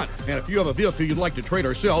Toyota you want. And if you have a vehicle you'd like to trade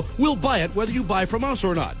or sell, we'll buy it whether you buy from us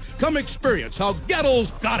or not. Come experience how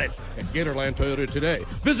Gatto's got it at Gatorland Toyota today.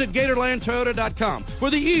 Visit GatorlandToyota.com for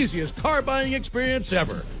the easiest car buying experience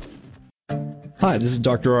ever. Hi, this is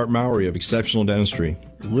Dr. Art Mowry of Exceptional Dentistry.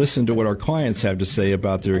 Listen to what our clients have to say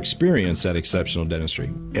about their experience at Exceptional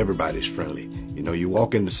Dentistry. Everybody's friendly. You know, you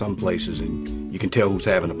walk into some places and you can tell who's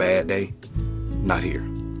having a bad day. Not here.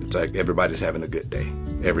 It's like everybody's having a good day,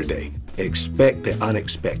 every day. Expect the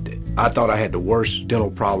unexpected. I thought I had the worst dental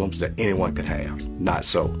problems that anyone could have. Not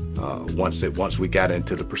so. Once we got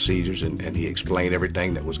into the procedures and he explained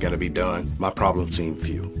everything that was going to be done, my problems seemed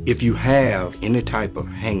few. If you have any type of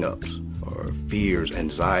hang-ups, or fears,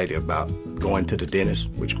 anxiety about going to the dentist,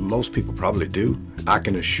 which most people probably do, I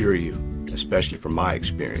can assure you especially from my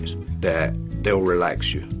experience, that they'll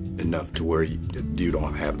relax you enough to where you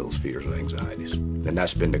don't have those fears or anxieties. And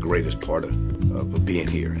that's been the greatest part of being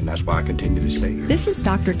here, and that's why I continue to stay here. This is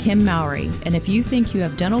Dr. Kim Mowry, and if you think you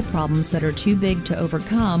have dental problems that are too big to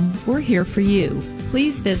overcome, we're here for you.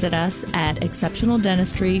 Please visit us at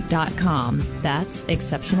exceptionaldentistry.com. That's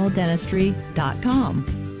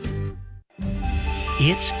exceptionaldentistry.com.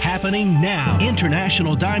 It's happening now.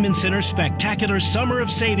 International Diamond Center's spectacular Summer of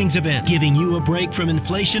Savings event, giving you a break from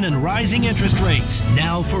inflation and rising interest rates.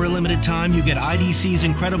 Now, for a limited time, you get IDC's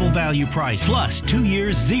incredible value price, plus 2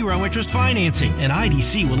 years zero interest financing. And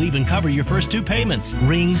IDC will even cover your first 2 payments.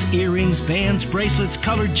 Rings, earrings, bands, bracelets,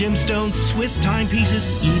 colored gemstones, Swiss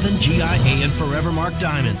timepieces, even GIA and Forevermark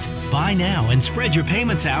diamonds. Buy now and spread your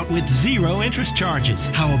payments out with zero interest charges.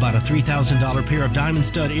 How about a $3,000 pair of diamond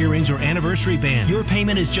stud earrings or anniversary band? Your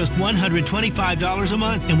payment is just $125 a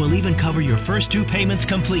month and will even cover your first 2 payments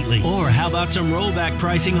completely. Or how about some rollback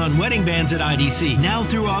pricing on wedding bands at IDC? Now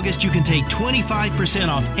through August, you can take 25%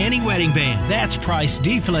 off any wedding band. That's price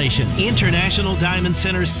deflation. International Diamond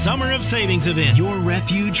Center's Summer of Savings event. Your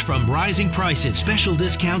refuge from rising prices. Special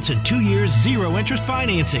discounts and 2 years zero interest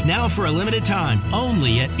financing. Now for a limited time.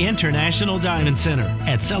 Only at International Diamond Center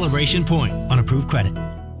at Celebration Point on approved credit.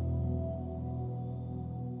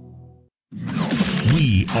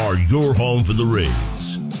 We are your home for the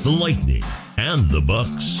Rays, the Lightning, and the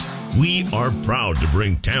Bucks. We are proud to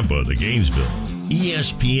bring Tampa to Gainesville.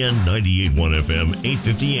 ESPN 98.1 FM,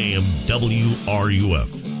 850 AM, WRUF.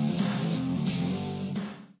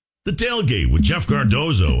 The Tailgate with Jeff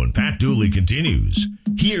Cardozo and Pat Dooley continues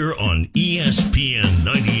here on ESPN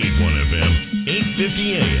 98.1 FM,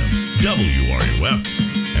 850 AM, WRUF,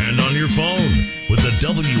 and on your phone with the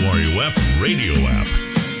WRUF radio app.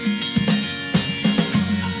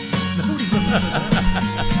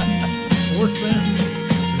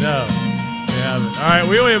 No. Yeah. All right,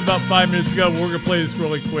 we only have about 5 minutes to go. We're going to play this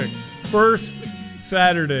really quick. First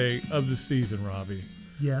Saturday of the season, Robbie.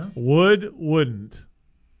 Yeah. Wouldn't.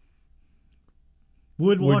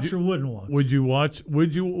 Would watch or wouldn't watch? Will you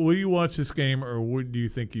watch this game, or do you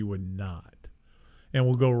think you would not? And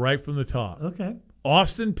we'll go right from the top. Okay.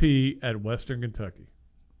 Austin Peay at Western Kentucky.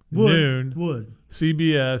 Would. Noon. Would.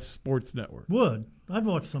 CBS Sports Network. Would. I'd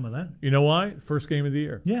watch some of that. You know why? First game of the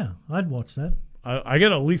year. Yeah, I'd watch that. I got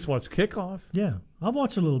to at least watch kickoff. Yeah, I'll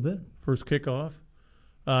watch a little bit. First kickoff.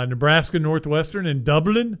 Nebraska Northwestern in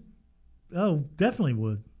Dublin. Oh, definitely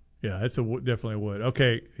would. Yeah, that's definitely would.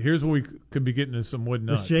 Okay, here's where we could be getting into some wood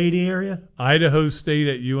nuts. The shady area? Idaho State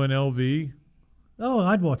at UNLV. Oh,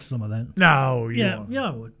 I'd watch some of that. No, yeah,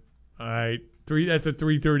 I would. All right, that's a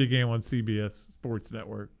 3:30 game on CBS Sports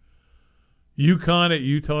Network. UConn at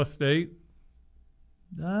Utah State.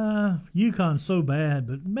 UConn's so bad,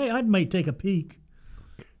 but I may take a peek.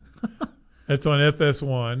 That's on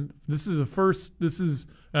FS1. This is the first. This is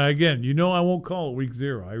again. I won't call it week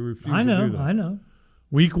 0. I refuse. I know. To do that. I know.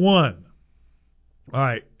 Week 1. All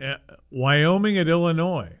right, Wyoming at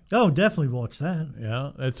Illinois. Oh, definitely watch that.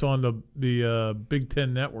 Yeah, that's on the Big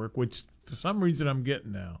Ten Network, which for some reason I'm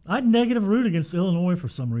getting now. I'd negative root against Illinois for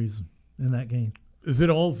some reason in that game. Is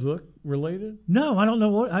it all Zook related? No, I don't know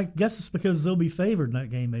what. I guess it's because they'll be favored in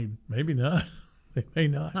that game, maybe. Maybe not. They may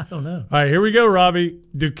not. I don't know. All right, here we go, Robbie.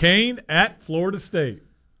 Duquesne at Florida State.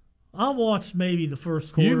 I'll watch maybe the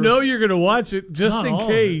first quarter. You know you're going to watch it just Not in all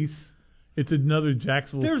case it's another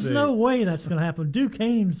Jacksonville There's State. no way that's going to happen.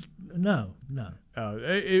 Duquesne's no.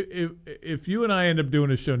 If you and I end up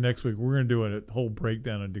doing a show next week, we're going to do a whole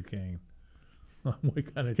breakdown of Duquesne.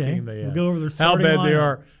 What kind of team they have. We'll go over their how starting bad lineup. they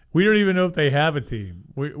are. We don't even know if they have a team.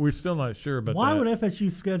 We're still not sure about Why that. would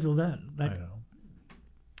FSU schedule that?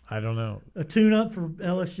 I don't know. A tune-up for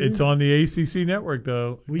LSU? It's on the ACC network,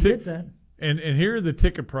 though. We get that. And here are the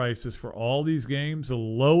ticket prices for all these games. The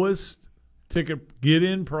lowest ticket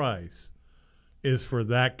get-in price is for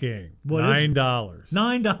that game. What $9.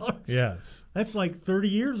 $9? Yes. That's like 30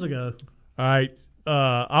 years ago. All right.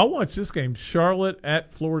 I'll watch this game. Charlotte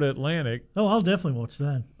at Florida Atlantic. Oh, I'll definitely watch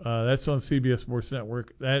that. That's on CBS Sports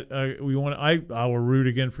Network. That I will root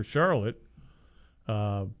again for Charlotte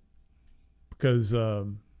because our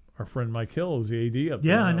friend Mike Hill is the AD up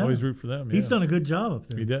there. Yeah, I know. Always root for them. He's yeah. done a good job up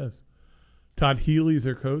there. He does. Todd Healy's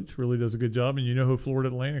their coach. Really does a good job. And you know who Florida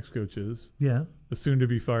Atlantic's coach is? Yeah. The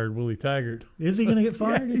soon-to-be-fired Willie Taggart. Is he going to get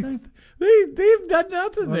fired, Yeah, you think? They've done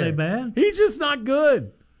nothing Are there. they bad? He's just not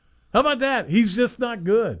good. How about that? He's just not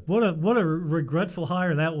good. What a regretful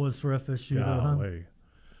hire that was for FSU.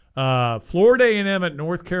 Golly. Florida A&M at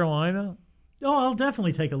North Carolina. Oh, I'll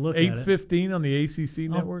definitely take a look at it. 8:15 on the ACC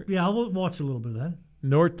network. Yeah, I'll watch a little bit of that.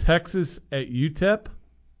 North Texas at UTEP.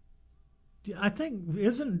 I think,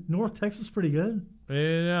 isn't North Texas pretty good?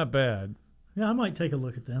 Not bad. Yeah, I might take a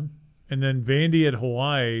look at them. And then Vandy at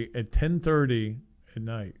Hawaii at 10:30 at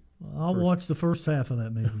night. I'll watch the first half of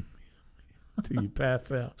that maybe. Till you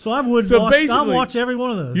pass out. So I'll watch every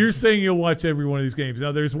one of those. You're saying you'll watch every one of these games.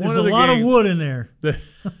 Now, there's a lot of wood in there.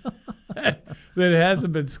 That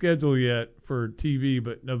hasn't been scheduled yet for TV,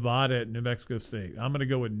 but Nevada at New Mexico State. I'm going to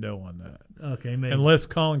go with no on that. Okay, maybe. Unless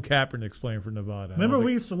Colin Kaepernick's playing for Nevada. Remember,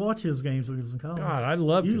 we used to watch his games when he was in college. God, I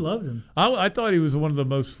loved him. You loved him. I thought he was one of the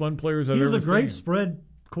most fun players I've ever seen. He was a great spread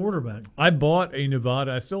quarterback. I bought a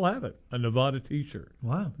Nevada. I still have it. A Nevada T-shirt.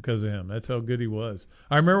 Wow. Because of him. That's how good he was.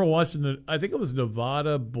 I remember watching I think it was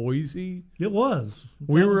Nevada Boise. It was.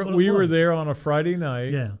 We were there on a Friday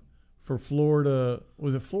night. Yeah. For Florida.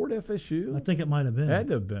 Was it Florida FSU? I think it might have been. It had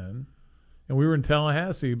to have been. And we were in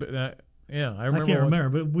Tallahassee, but I remember. I can't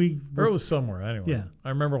remember, but or it was somewhere anyway. Yeah. I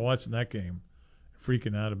remember watching that game,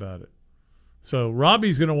 freaking out about it. So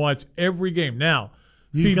Robbie's going to watch every game now.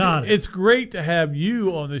 It's great to have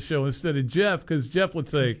you on the show instead of Jeff, because Jeff would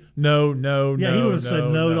say no. Yeah, he would have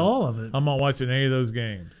said no to all of it. I'm not watching any of those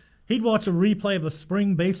games. He'd watch a replay of a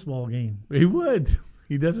spring baseball game. He would.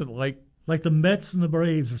 He doesn't like the Mets and the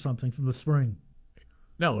Braves or something from the spring.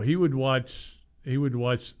 No, he would watch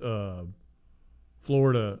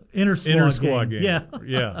Florida inter-squad game.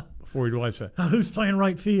 Yeah, before he'd watch that. Who's playing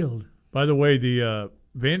right field? By the way, the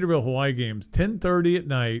Vanderbilt Hawaii games 10:30 at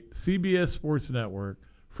night, CBS Sports Network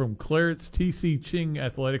from Claret's TC Ching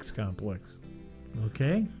Athletics Complex.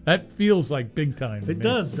 Okay, that feels like big time. It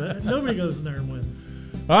does. Nobody goes in there and wins.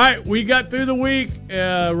 All right, we got through the week,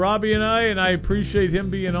 Robbie and I appreciate him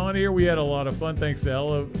being on here. We had a lot of fun. Thanks to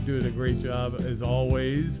Ella, doing a great job as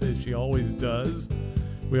always, as she always does.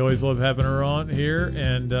 We always love having her on here.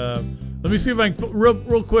 And let me see if I can,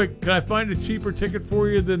 real quick, can I find a cheaper ticket for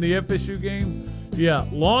you than the FSU game? Yeah,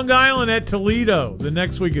 Long Island at Toledo. The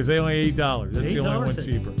next week is only $8. That's the only one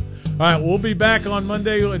cheaper. All right, we'll be back on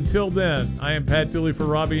Monday. Until then, I am Pat Dooley for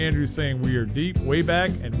Robbie Andrews saying we are deep, way back,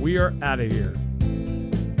 and we are out of here.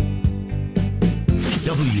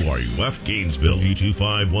 WRUF Gainesville,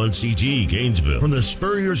 U251CG Gainesville, from the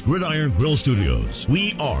Spurrier's Gridiron Grill Studios.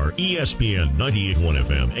 We are ESPN 98.1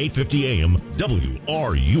 FM, 850 AM,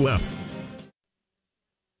 WRUF.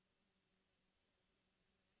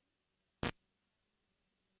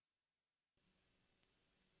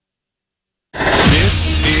 This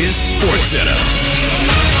is SportsCenter.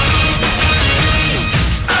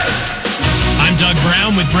 I'm Doug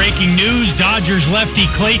Brown with breaking news. Dodgers lefty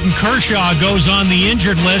Clayton Kershaw goes on the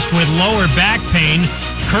injured list with lower back pain.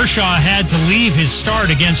 Kershaw had to leave his start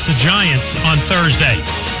against the Giants on Thursday.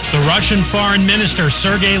 The Russian Foreign Minister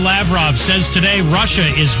Sergei Lavrov says today Russia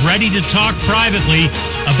is ready to talk privately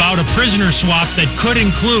about a prisoner swap that could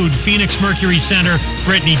include Phoenix Mercury center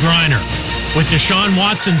Brittany Griner. With Deshaun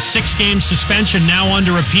Watson's 6-game suspension now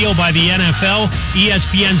under appeal by the NFL,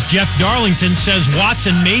 ESPN's Jeff Darlington says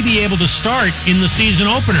Watson may be able to start in the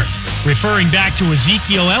season opener, referring back to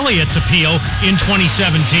Ezekiel Elliott's appeal in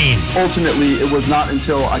 2017. Ultimately, it was not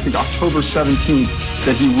until, I think, October 17th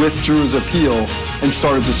that he withdrew his appeal and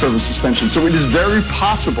started to serve a suspension. So it is very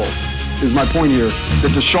possible, is my point here,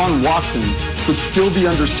 that Deshaun Watson could still be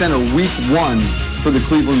under center week 1 for the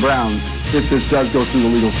Cleveland Browns if this does go through the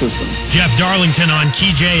legal system. Jeff Darlington on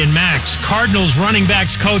KJ and Max. Cardinals running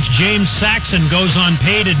backs coach James Saxon goes on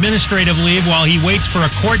paid administrative leave while he waits for a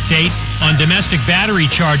court date on domestic battery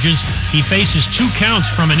charges. He faces 2 counts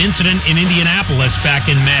from an incident in Indianapolis back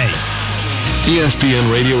in May. ESPN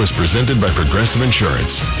Radio is presented by Progressive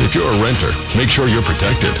Insurance. If you're a renter, make sure you're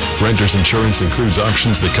protected. Renter's insurance includes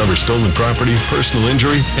options that cover stolen property, personal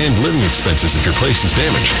injury, and living expenses if your place is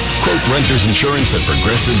damaged. Quote Renter's Insurance at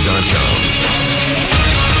Progressive.com.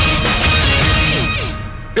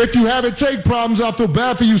 If you haven't take problems, I feel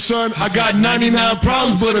bad for you, son. I got 99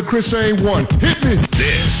 problems, but a Chris ain't one. Hit me.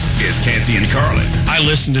 This is Canty and Carlin. I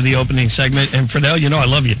listened to the opening segment, and Fidel, you know I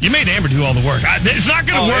love you. You made Amber do all the work. It's not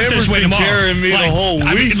going to work this way tomorrow. Carrying me the whole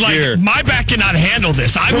week here. My back cannot handle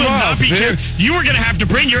this. I will not be carrying. You are going to have to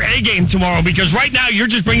bring your A game tomorrow because right now you're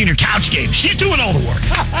just bringing your couch game. She's doing all the work.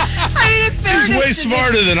 I mean, in fairness, she's way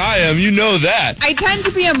smarter than I am. You know that. I tend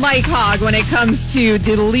to be a mic hog when it comes to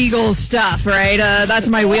the legal stuff, right? That's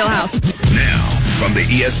my wheelhouse. Now, from the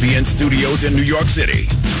ESPN studios in New York City,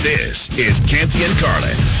 this is Canty and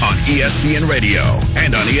Carlin on ESPN Radio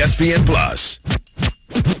and on ESPN Plus.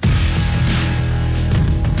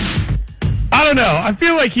 I don't know. I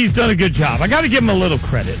feel like he's done a good job. I got to give him a little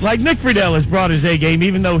credit. Like, Nick Friedel has brought his A game,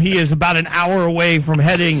 even though he is about an hour away from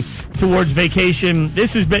heading towards vacation.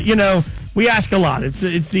 This has been, we ask a lot.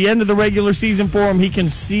 It's the end of the regular season for him. He can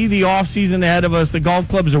see the off season ahead of us. The golf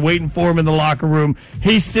clubs are waiting for him in the locker room.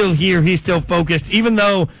 He's still here. He's still focused, even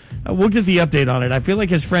though we'll get the update on it. I feel like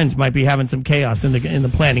his friends might be having some chaos in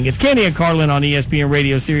the planning. It's Canty and Carlin on ESPN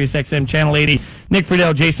Radio, Sirius XM Channel 80. Nick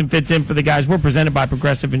Friedel, Jason Fitz in for the guys. We're presented by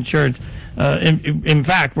Progressive Insurance. In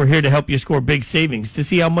fact, we're here to help you score big savings. To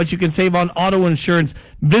see how much you can save on auto insurance,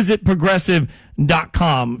 visit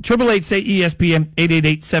Progressive.com. 888-SAY-ESPN,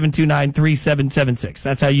 888-729-3776.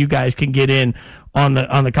 That's how you guys can get in on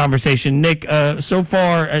the conversation. Nick, so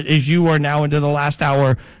far as you are now into the last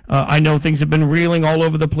hour, I know things have been reeling all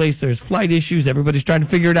over the place. There's flight issues. Everybody's trying to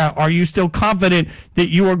figure it out. Are you still confident that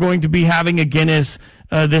you are going to be having a Guinness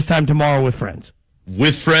this time tomorrow with friends?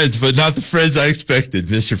 With friends, but not the friends I expected,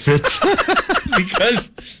 Mr. Fitz.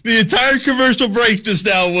 Because the entire commercial break just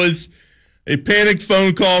now was a panicked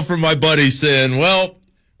phone call from my buddy saying, well,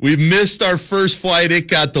 we missed our first flight. It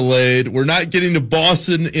got delayed. We're not getting to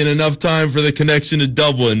Boston in enough time for the connection to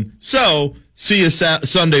Dublin. So, see you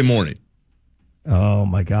Sunday morning. Oh,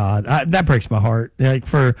 my God. That breaks my heart. Like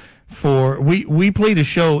we played a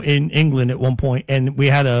show in England at one point, and we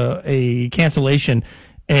had a cancellation.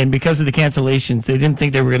 And because of the cancellations, they didn't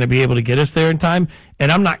think they were going to be able to get us there in time.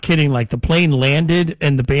 And I'm not kidding. Like, the plane landed,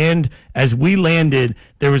 and the band, as we landed,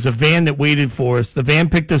 there was a van that waited for us. The van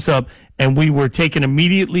picked us up, and we were taken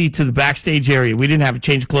immediately to the backstage area. We didn't have to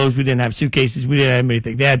change clothes. We didn't have suitcases. We didn't have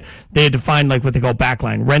anything. They had to find like what they call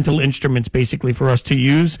backline, rental instruments basically for us to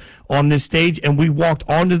use on this stage. And we walked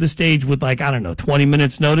onto the stage with 20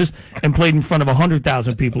 minutes notice and played in front of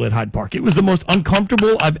 100,000 people at Hyde Park. It was the most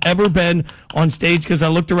uncomfortable I've ever been on stage because I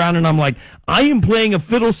looked around and I'm like, I am playing a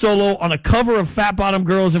fiddle solo on a cover of Fat Bottom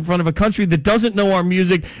Girls in front of a country that doesn't know our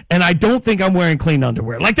music, and I don't think I'm wearing clean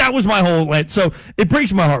underwear. Like, that was my whole, so it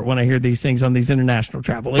breaks my heart when I hear these things on these international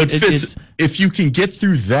travel. But Fitz, if you can get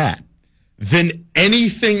through that, then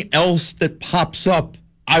anything else that pops up,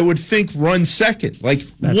 I would think runs second. Like,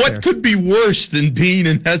 what could be worse than being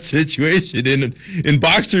in that situation in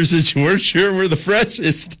boxers that you weren't sure were the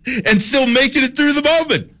freshest and still making it through the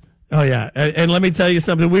moment? Oh, yeah. And let me tell you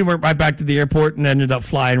something. We went right back to the airport and ended up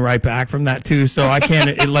flying right back from that, too. So I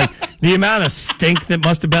can't, the amount of stink that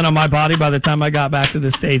must have been on my body by the time I got back to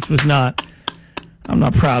the States was not, I'm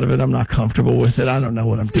not proud of it. I'm not comfortable with it. I don't know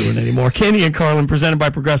what I'm doing anymore. Canty and Carlin, presented by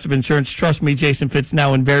Progressive Insurance. Trust me, Jason Fitz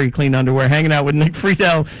now in very clean underwear, hanging out with Nick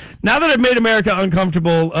Friedel. Now that I've made America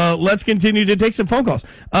uncomfortable, let's continue to take some phone calls.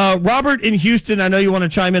 Robert in Houston, I know you want to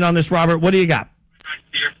chime in on this, Robert. What do you got?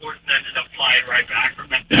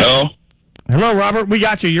 Hello? Hello, Robert. We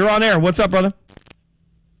got you. You're on air. What's up, brother?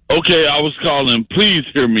 Okay, I was calling. Please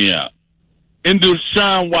hear me out. In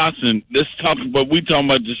Deshaun Watson, let's talk about, we talking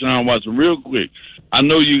about Deshaun Watson real quick. I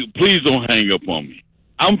know you, please don't hang up on me.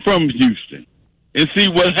 I'm from Houston. And see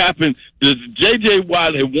what happened, J.J.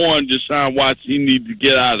 Watt had warned Deshaun Watson he needs to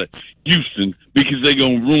get out of Houston because they're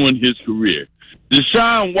going to ruin his career.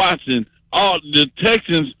 Deshaun Watson, all the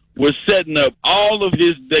Texans were setting up all of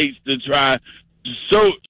his dates to try to